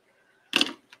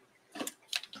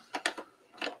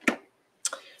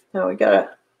 Now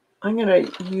I'm gonna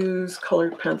use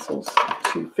colored pencils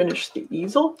to finish the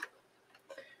easel.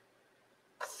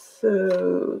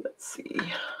 So let's see.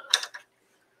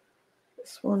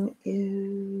 This one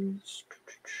is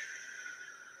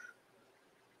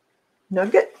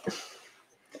Nugget.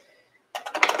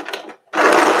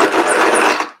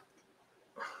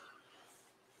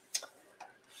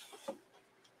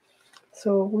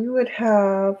 So we would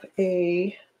have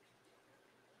a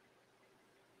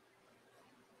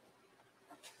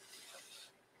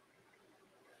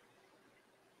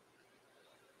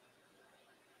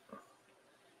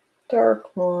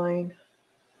dark line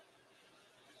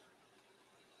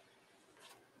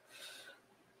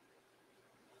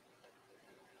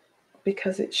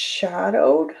because it's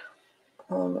shadowed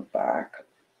on the back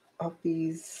of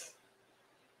these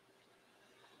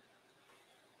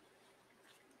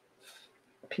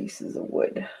pieces of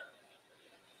wood.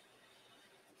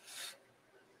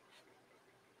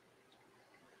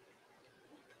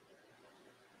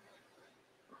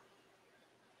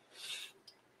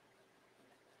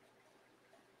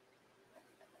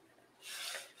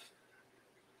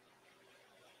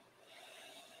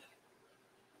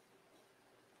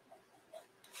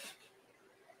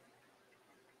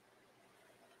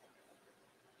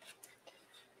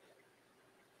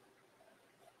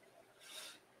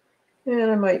 And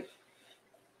I might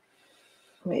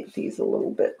make these a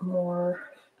little bit more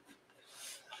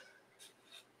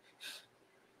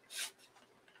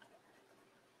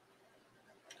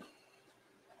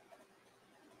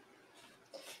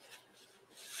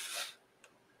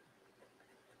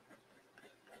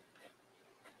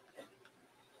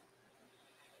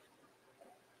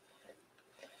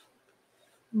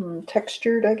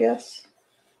textured, I guess.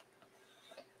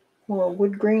 More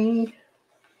wood grainy.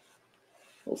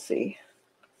 We'll see.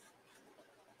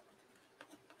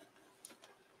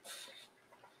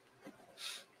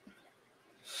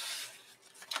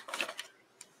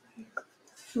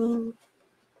 Hmm.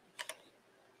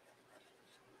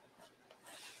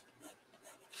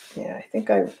 Yeah, I think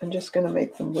I'm just going to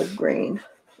make them wood grain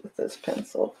with this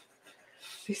pencil.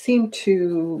 They seem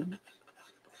too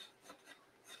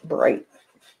bright.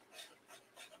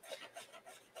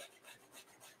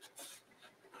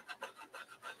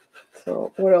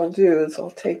 So what I'll do is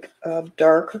I'll take a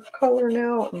darker color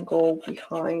now and go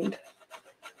behind.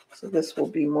 So this will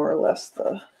be more or less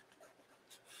the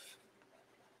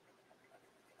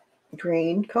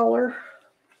grain color.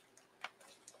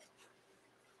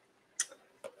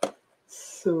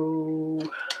 So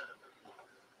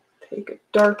take a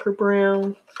darker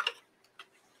brown.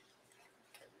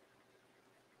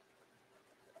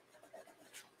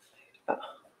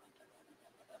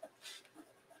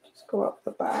 Just go up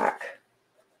the back.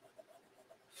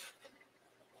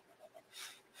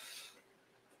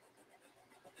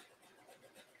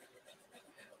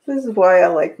 This is why I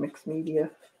like mixed media.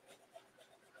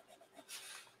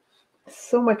 It's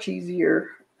so much easier.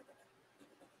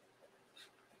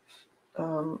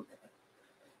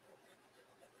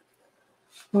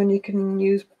 When you can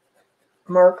use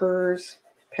markers,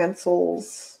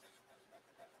 pencils,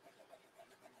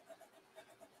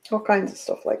 all kinds of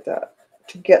stuff like that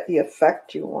to get the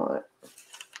effect you want.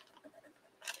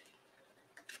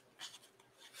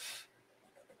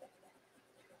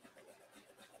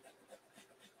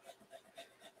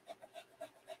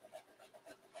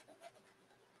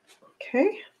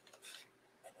 Okay.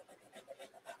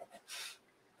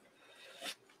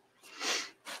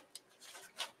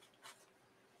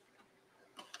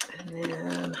 And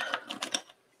then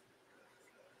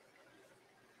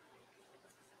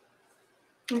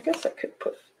I guess I could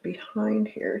put behind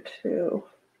here too,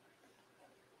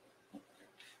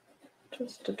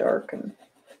 just to darken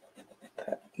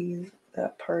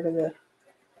that part of the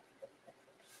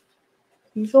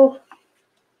easel.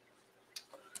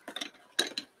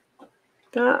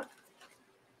 That.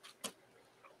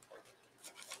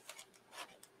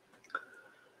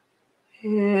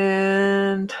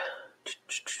 And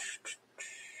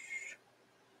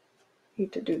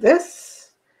need to do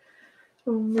this.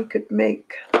 We could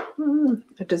make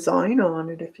a design on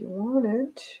it if you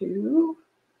wanted to.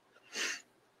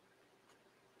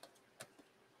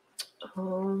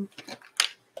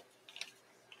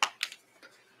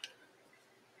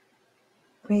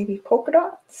 Maybe polka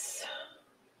dots.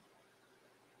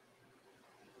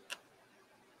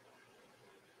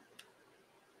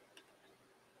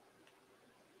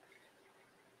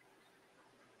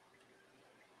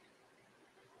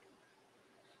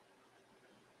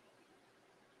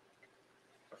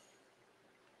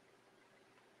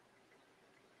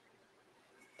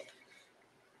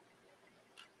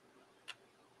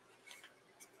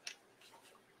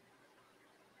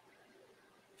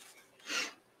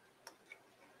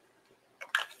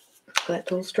 Let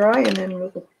those dry, and then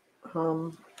we'll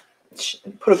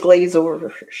put a glaze over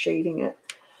for shading it.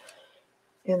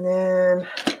 And then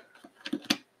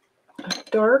a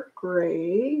dark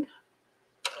gray.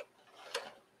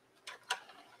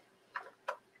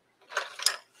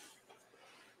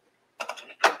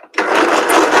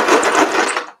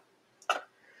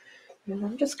 And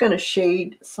I'm just going to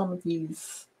shade some of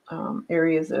these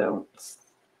areas out.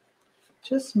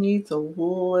 Just needs a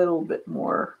little bit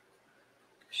more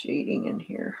shading in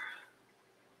here.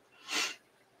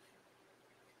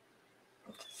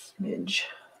 A smidge.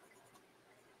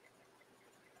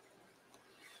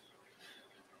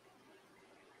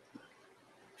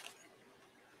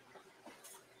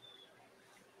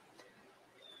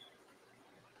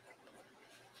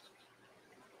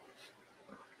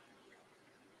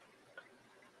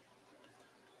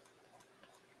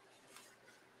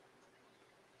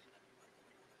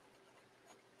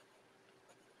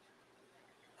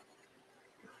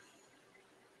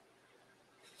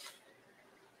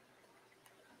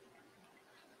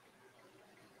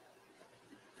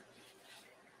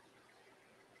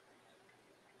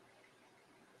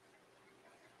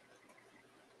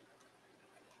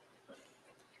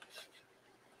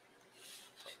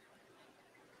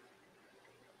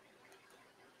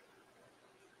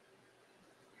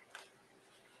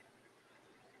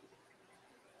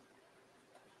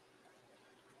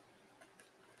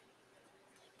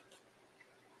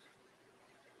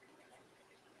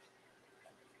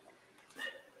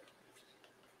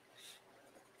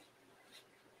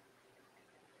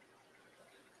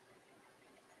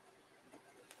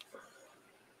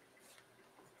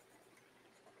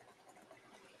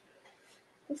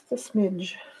 Just a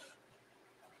smidge.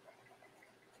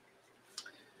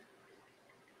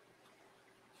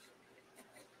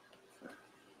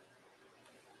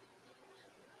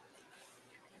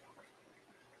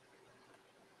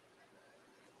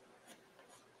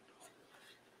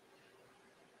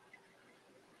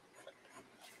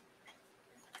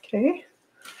 Okay.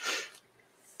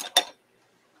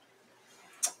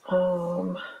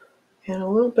 And a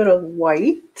little bit of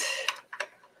white,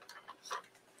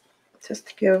 just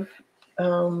to give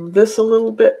this a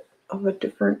little bit of a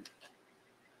different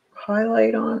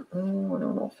highlight on. Oh, I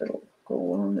don't know if it'll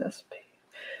go on this page.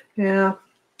 Yeah,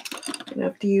 I'm gonna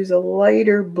have to use a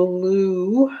lighter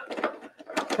blue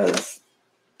because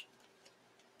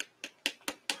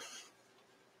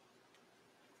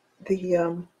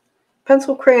the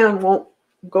pencil crayon won't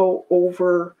go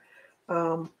over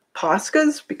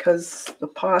Posca's because the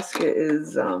Posca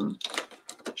is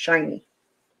shiny.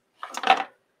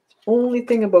 Only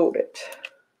thing about it.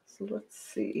 So let's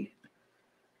see.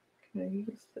 Can I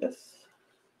use this?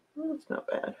 Oh, it's not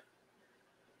bad.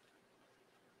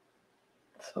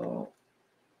 So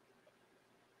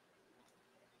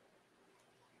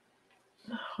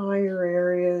higher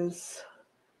areas.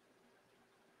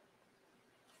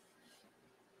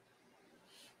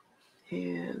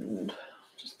 And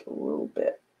just a little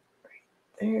bit right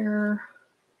there.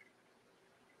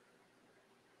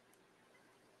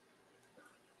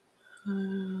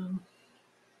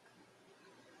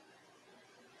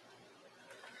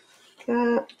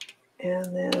 That,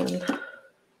 and then a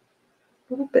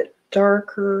little bit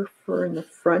darker for in the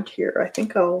front here. I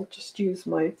think I'll just use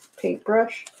my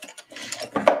paintbrush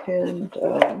and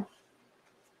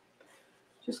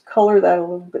just color that a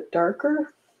little bit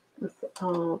darker with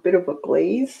a bit of a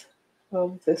glaze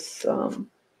of this the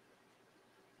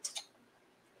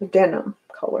denim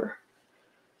color.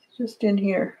 Just in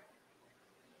here.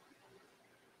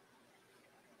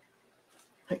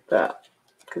 Like that,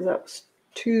 because that was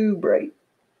too bright.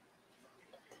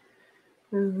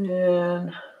 And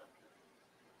then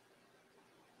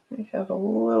I have a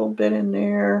little bit in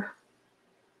there.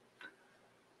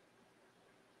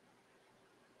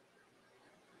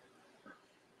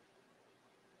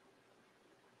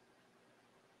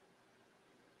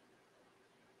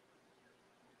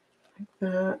 Like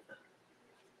that.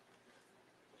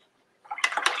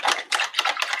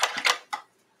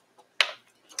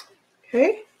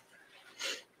 Okay.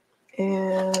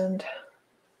 And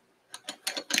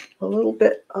a little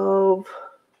bit of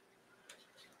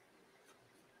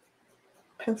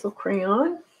pencil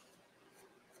crayon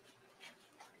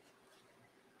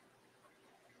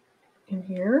in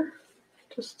here,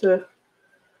 just to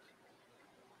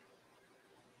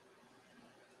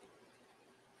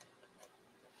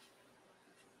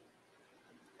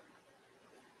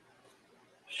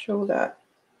show that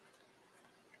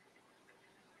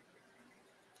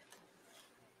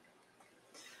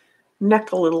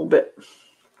neck a little bit.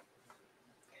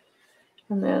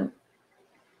 And then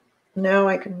now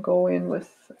I can go in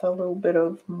with a little bit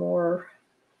of more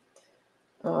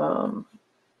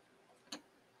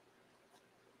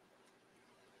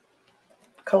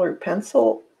colored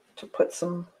pencil to put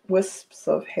some wisps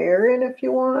of hair in if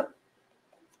you want.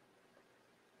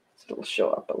 So it'll show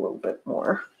up a little bit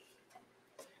more.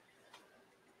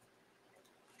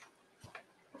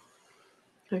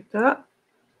 Like that.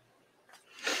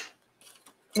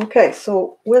 Okay,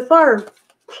 so with our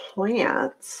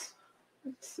plants,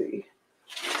 let's see.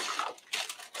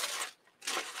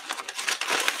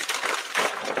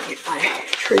 Get my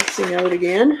tracing out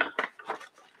again.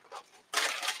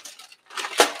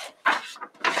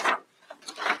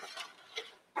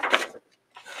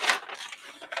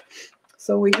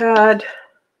 So we had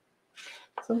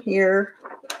some here,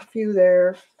 a few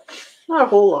there, not a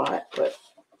whole lot, but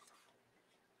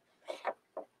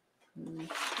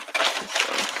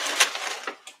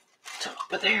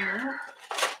top of there.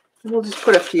 And we'll just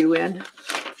put a few in.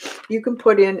 You can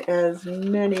put in as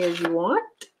many as you want.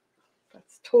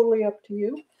 That's totally up to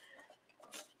you.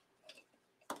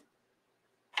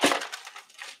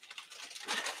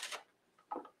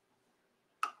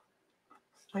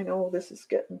 I know this is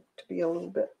getting to be a little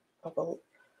bit of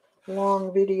a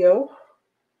long video.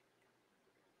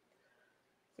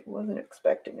 I wasn't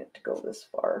expecting it to go this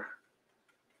far.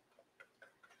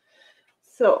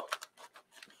 So,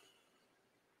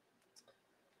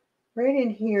 right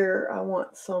in here, I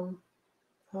want some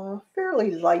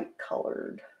fairly light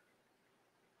colored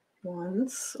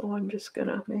ones. So I'm just going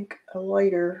to make a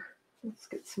lighter. Let's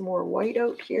get some more white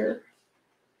out here.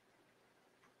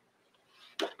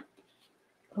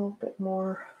 A little bit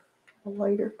more a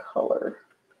lighter color.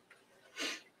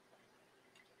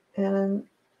 And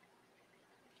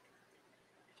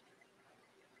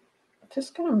I'm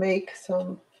just going to make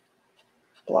some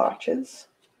blotches.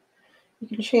 You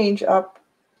can change up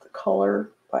the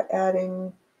color by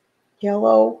adding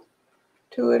yellow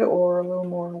to it or a little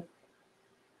more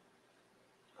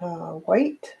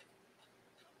white.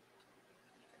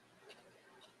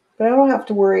 But I don't have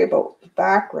to worry about the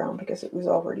background because it was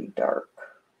already dark.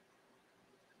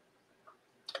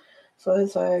 So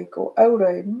as I go out,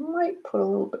 I might put a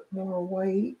little bit more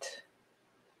white.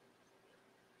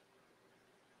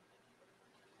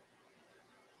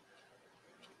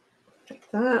 Like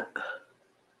that.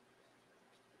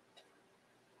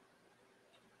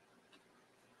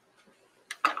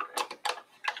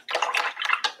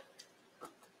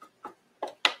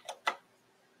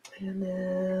 And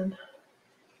then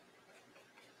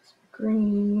some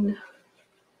green,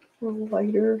 a little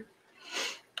lighter.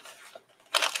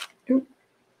 Oop.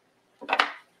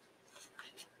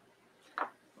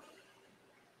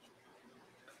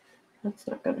 That's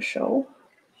not going to show.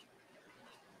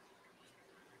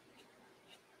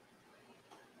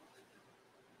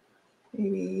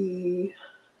 Maybe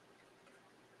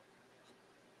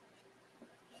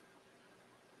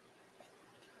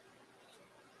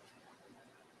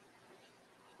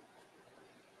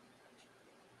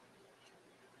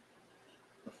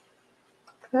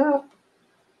that.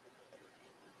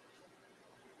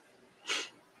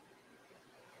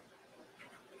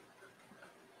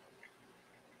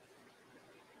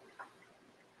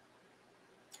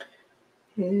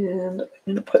 And I'm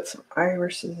going to put some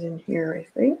irises in here, I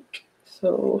think.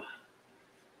 So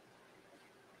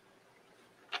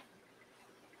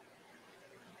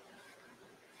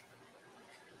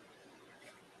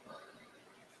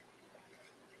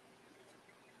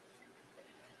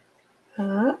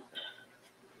that.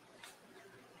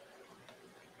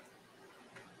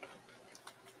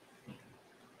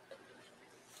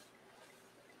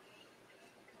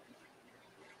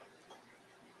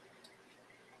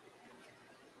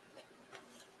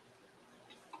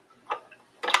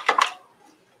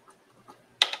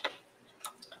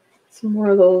 Some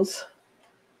more of those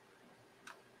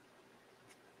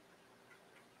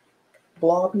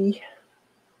blobby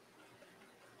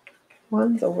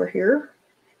ones over here.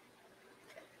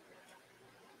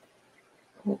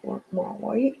 A little more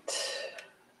white.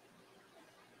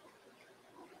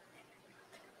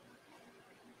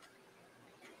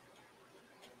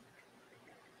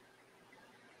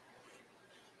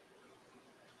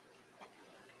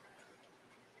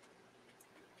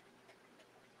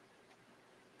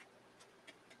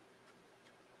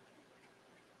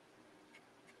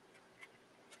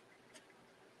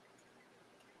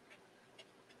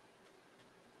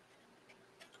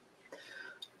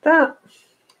 That.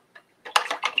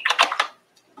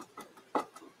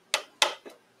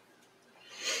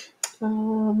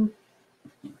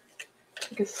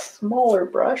 Take a smaller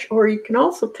brush, or you can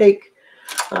also take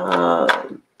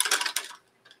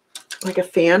like a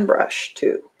fan brush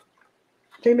too.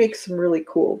 They make some really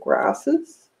cool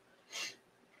grasses.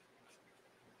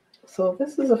 So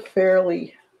this is a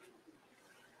fairly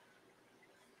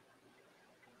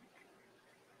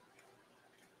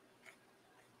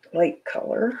light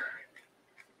color.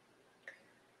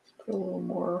 Let's put a little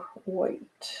more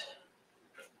white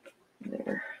in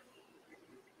there.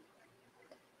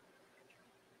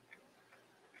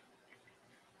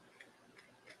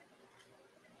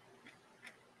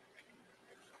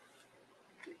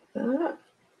 That.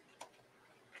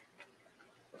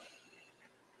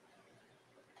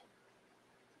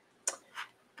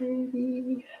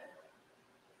 Maybe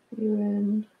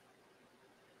even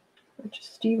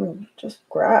just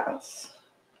grass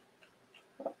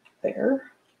up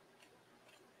there.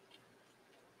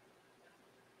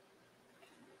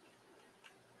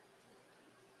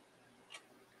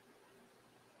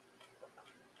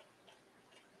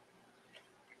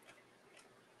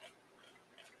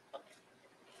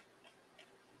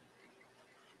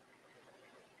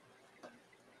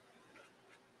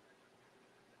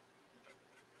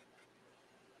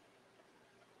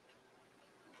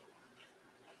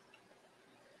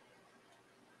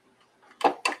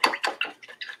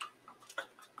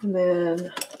 And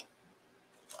then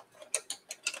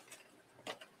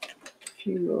a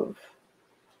few of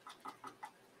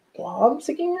blobs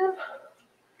again.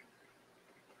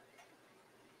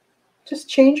 Just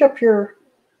change up your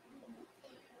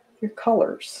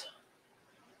colors.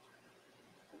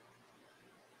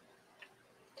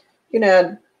 You can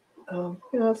add,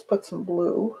 let's put some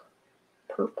blue,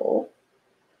 purple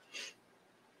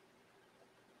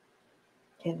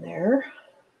in there.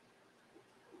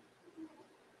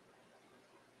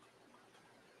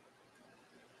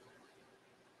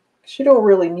 You don't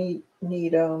really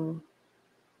need a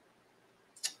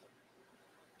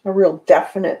real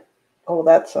definite, oh,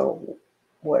 that's a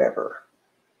whatever.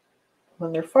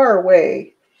 When they're far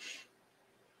away,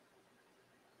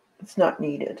 it's not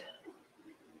needed.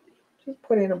 Just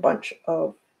put in a bunch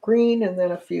of green and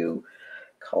then a few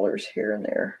colors here and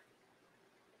there.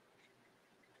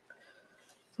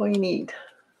 all you need.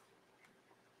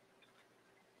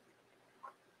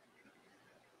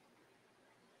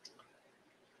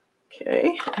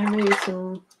 Okay, I made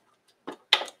some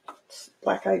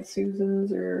black-eyed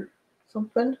Susans or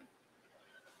something.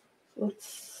 Let's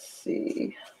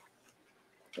see.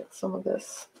 Get some of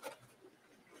this.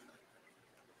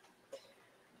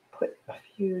 Put a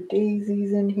few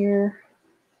daisies in here.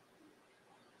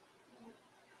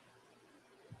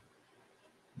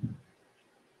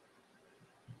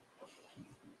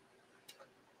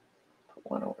 Put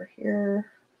one over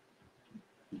here.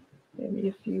 Maybe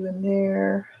a few in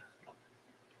there.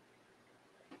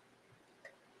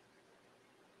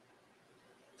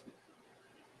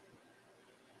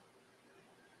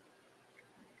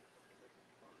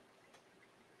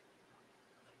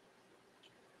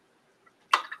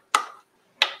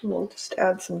 We'll just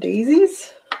add some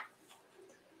daisies.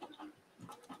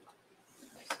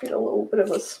 Just get a little bit of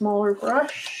a smaller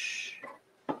brush.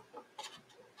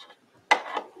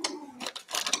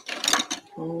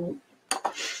 Oh.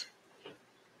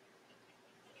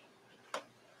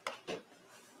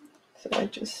 So I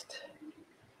just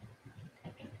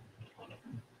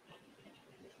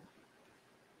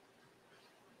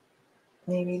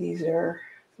maybe these are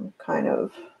some kind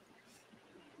of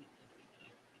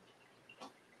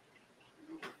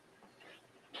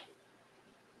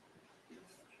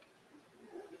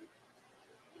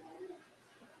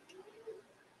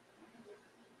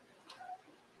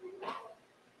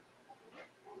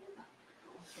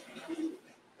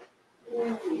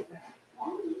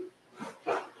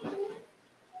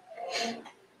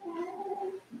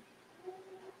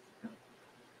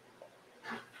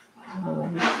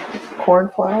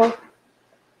cornflower.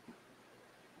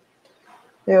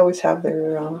 They always have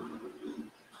their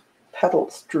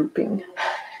petals drooping.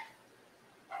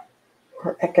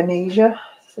 Or echinacea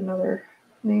is another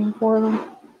name for them.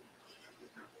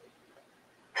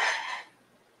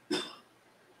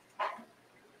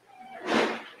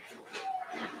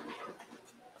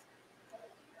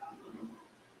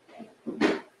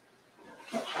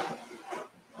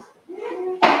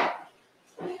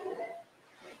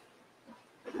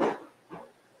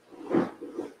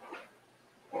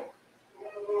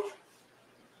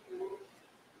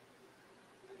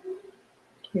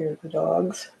 Here are the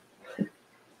dogs. They're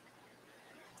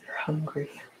hungry.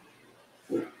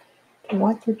 They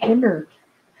want their dinner.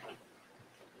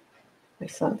 My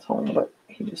son's home, but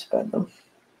he just fed them.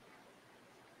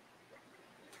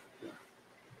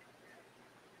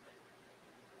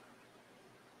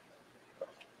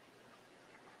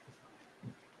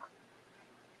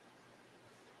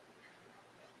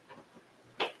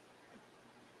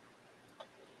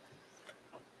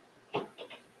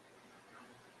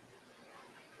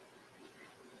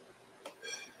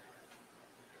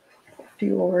 A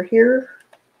few over here.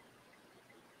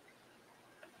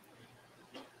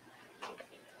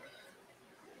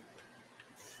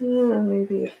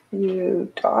 Maybe a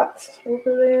few dots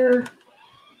over there.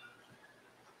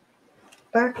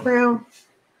 Background.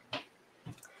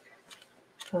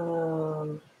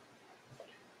 A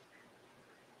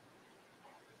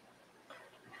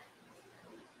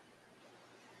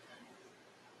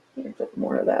bit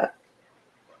more of that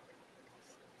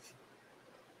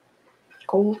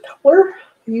gold color.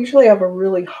 I usually have a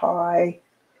really high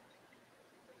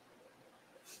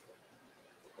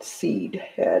seed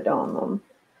head on them.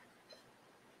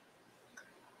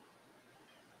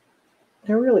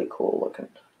 They're really cool looking.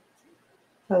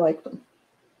 I like them.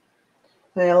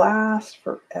 They last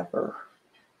forever.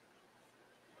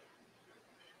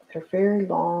 They're very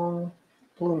long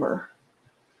bloomer.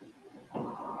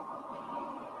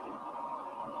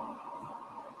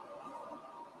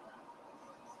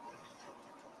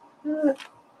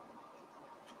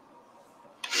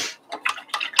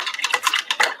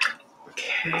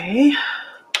 Okay.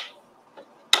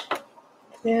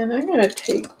 Then I'm going to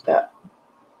take that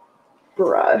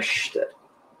brush, that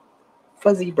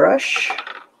fuzzy brush,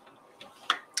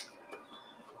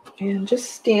 and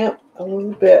just stamp a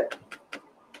little bit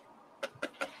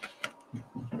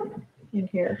in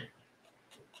here.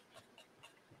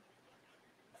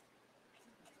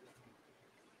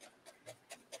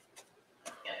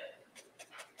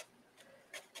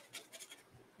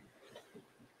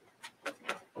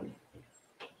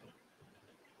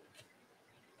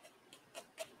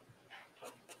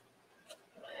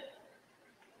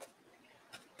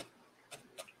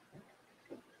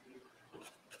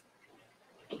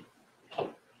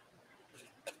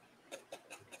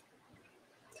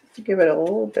 To give it a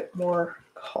little bit more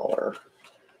color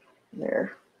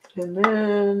there. And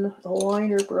then a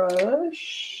liner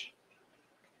brush.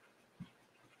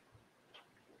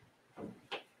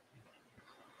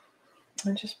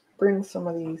 And just bring some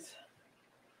of these.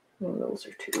 Oh, those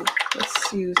are two.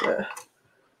 Let's use a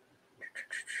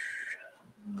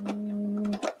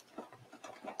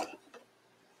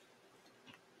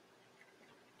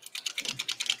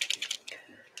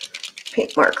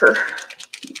paint marker.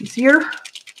 Easier.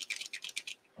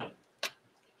 I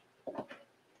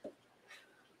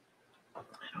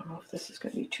don't know if this is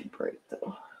going to be too bright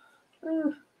though.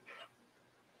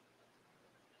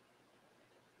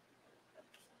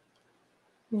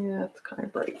 Yeah, it's kind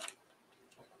of bright.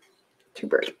 Too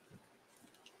bright.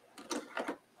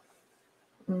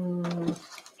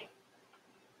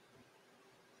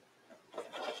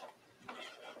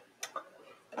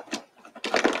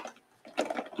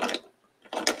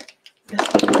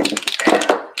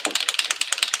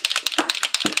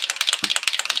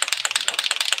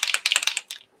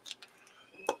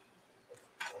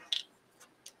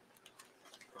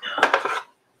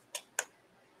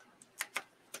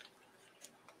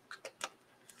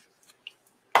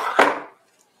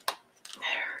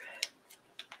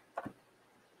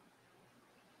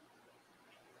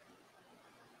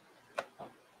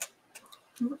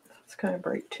 That's kind of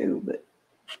bright too, but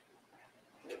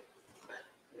I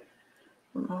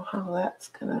don't know how that's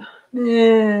gonna.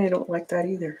 I don't like that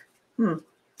either.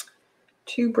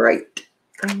 Too bright.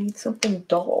 I need something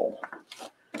dull.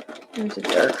 Here's a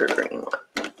darker green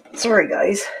one. Sorry,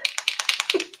 guys.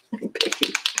 I'm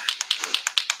picky.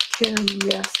 Kim,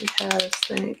 yes, it has.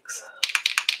 Thanks.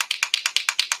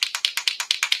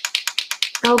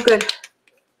 Oh, good.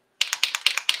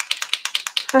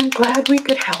 I'm glad we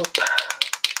could help.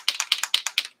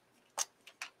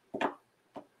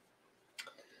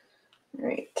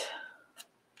 Right.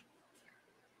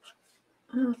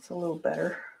 That's a little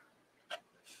better.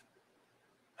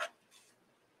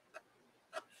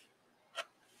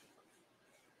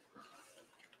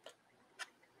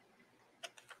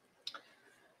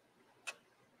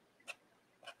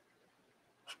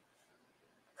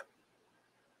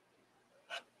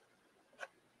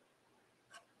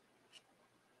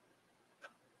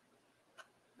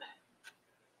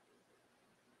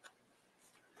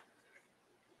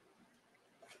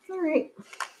 All right.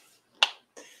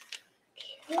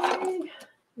 Okay.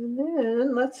 And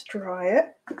then let's dry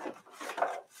it.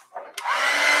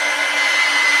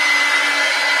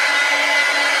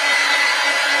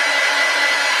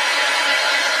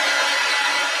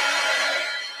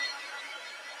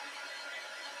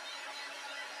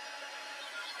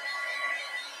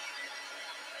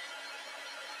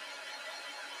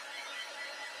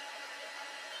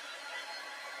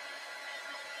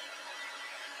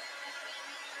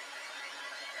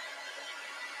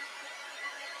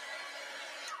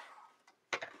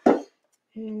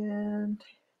 And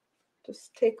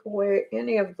just take away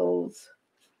any of those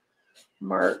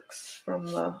marks from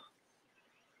the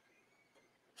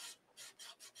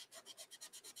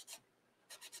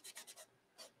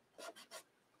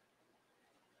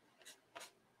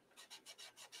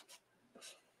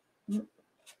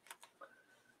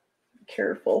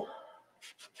careful.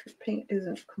 If your paint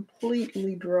isn't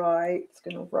completely dry, it's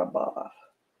going to rub off.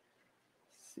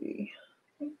 Let's see.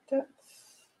 I think that's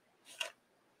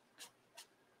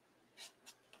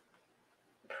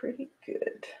pretty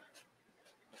good.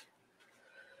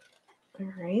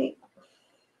 All right.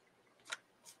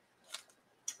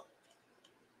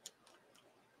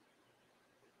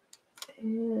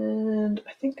 And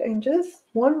I think I'm just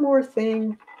one more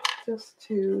thing just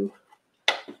to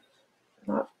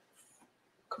not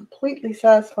completely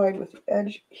satisfied with the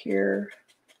edge here.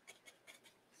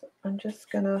 So I'm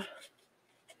just gonna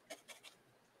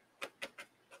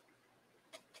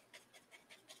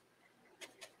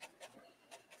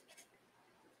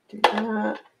do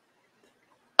that.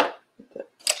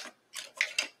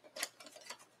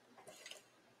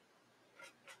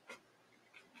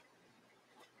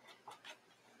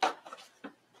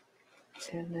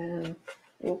 And then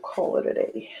we'll call it a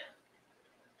day.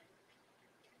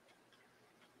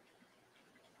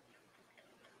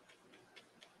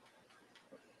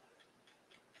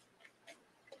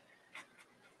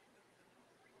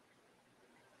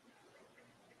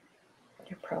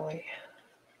 You're probably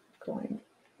going,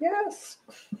 yes.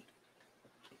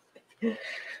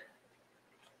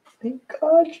 Thank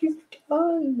God she's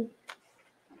done.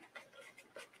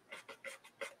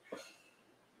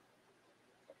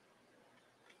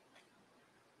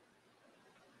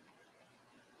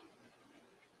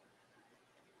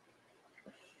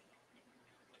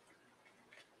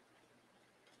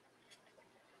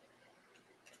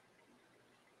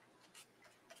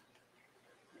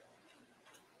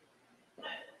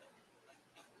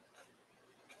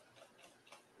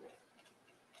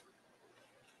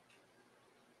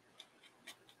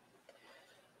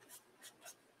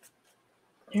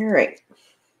 All right.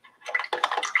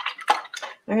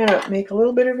 I'm going to make a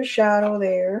little bit of a shadow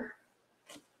there.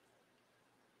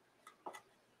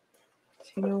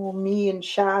 You know, me and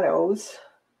shadows.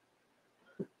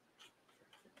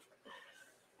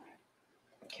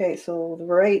 Okay, so the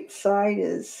right side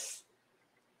is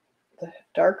the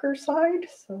darker side,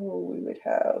 so we would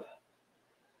have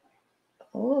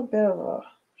a little bit of a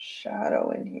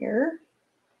shadow in here.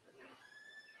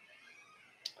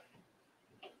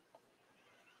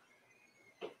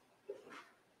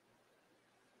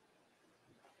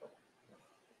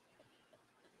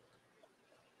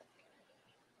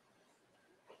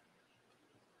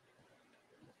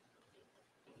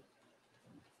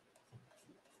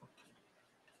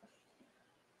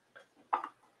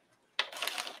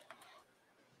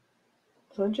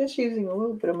 So I'm just using a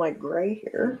little bit of my gray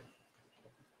here.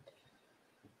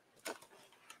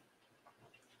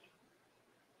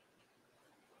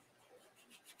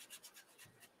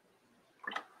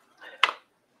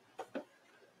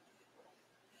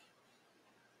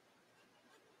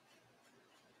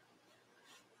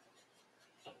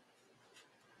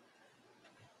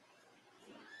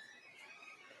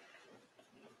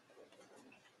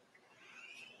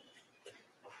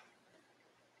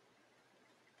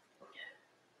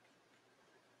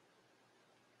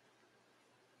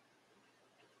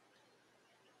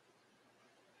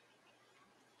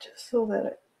 Just so that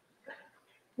it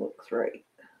looks right.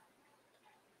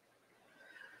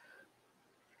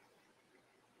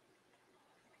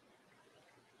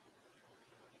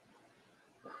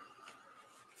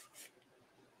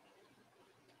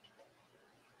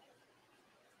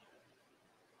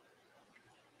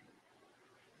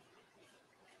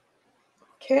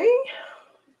 Okay,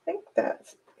 I think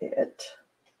that's it.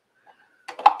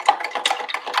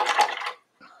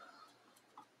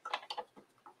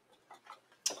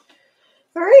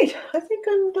 All right, I think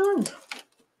I'm done.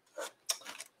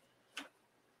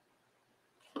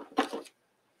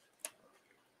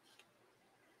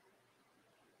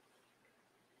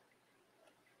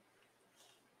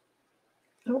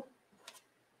 Oh,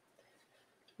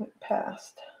 went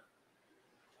past.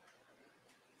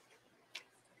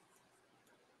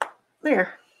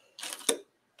 There.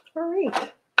 All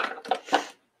right.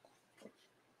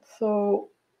 So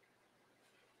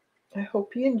I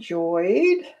hope you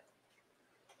enjoyed.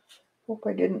 Hope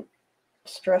I didn't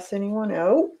stress anyone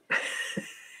out.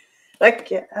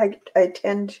 I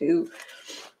tend to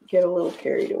get a little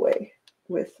carried away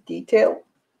with detail,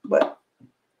 but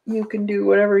you can do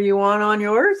whatever you want on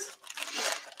yours.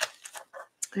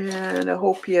 And I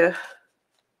hope you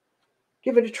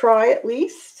give it a try at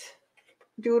least.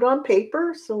 Do it on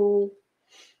paper so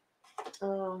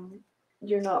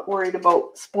you're not worried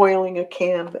about spoiling a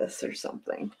canvas or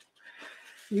something.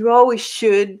 You always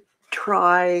should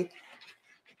try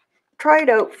it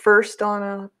out first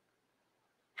on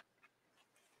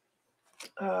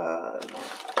a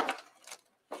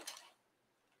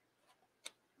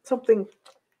something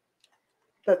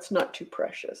that's not too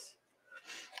precious.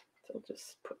 So I'll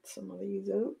just put some of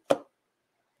these out.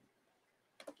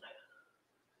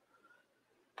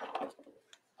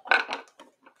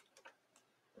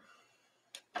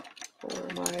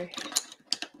 For my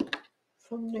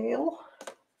thumbnail.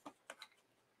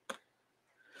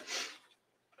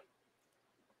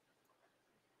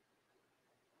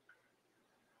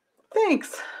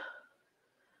 Thanks.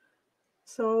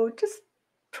 So just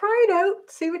try it out.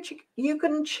 See what you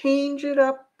can change it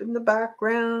up in the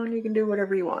background. You can do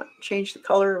whatever you want. Change the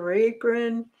color of her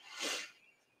apron.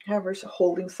 Have her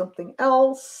holding something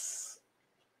else.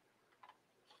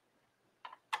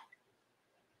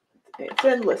 It's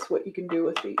endless what you can do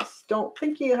with these. Don't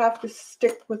think you have to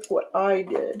stick with what I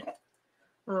did.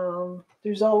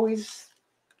 There's always,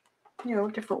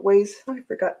 different ways. I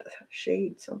forgot to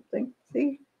shade something.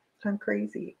 See, I'm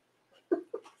crazy.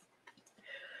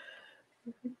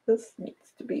 This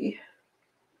needs to be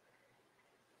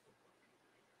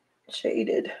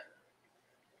shaded.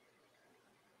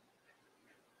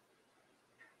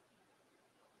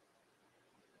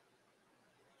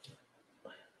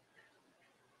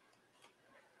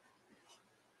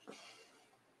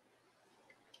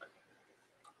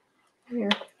 Here.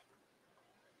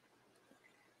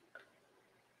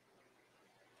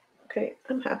 Okay,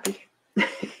 I'm happy.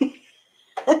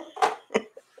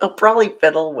 I'll probably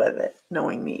fiddle with it,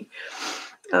 knowing me.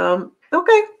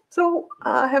 Okay, so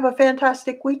have a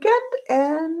fantastic weekend,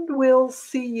 and we'll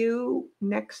see you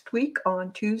next week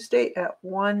on Tuesday at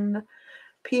 1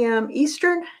 p.m.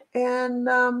 Eastern. And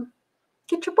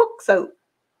get your books out.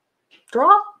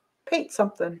 Draw, paint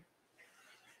something.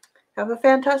 Have a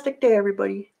fantastic day,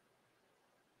 everybody.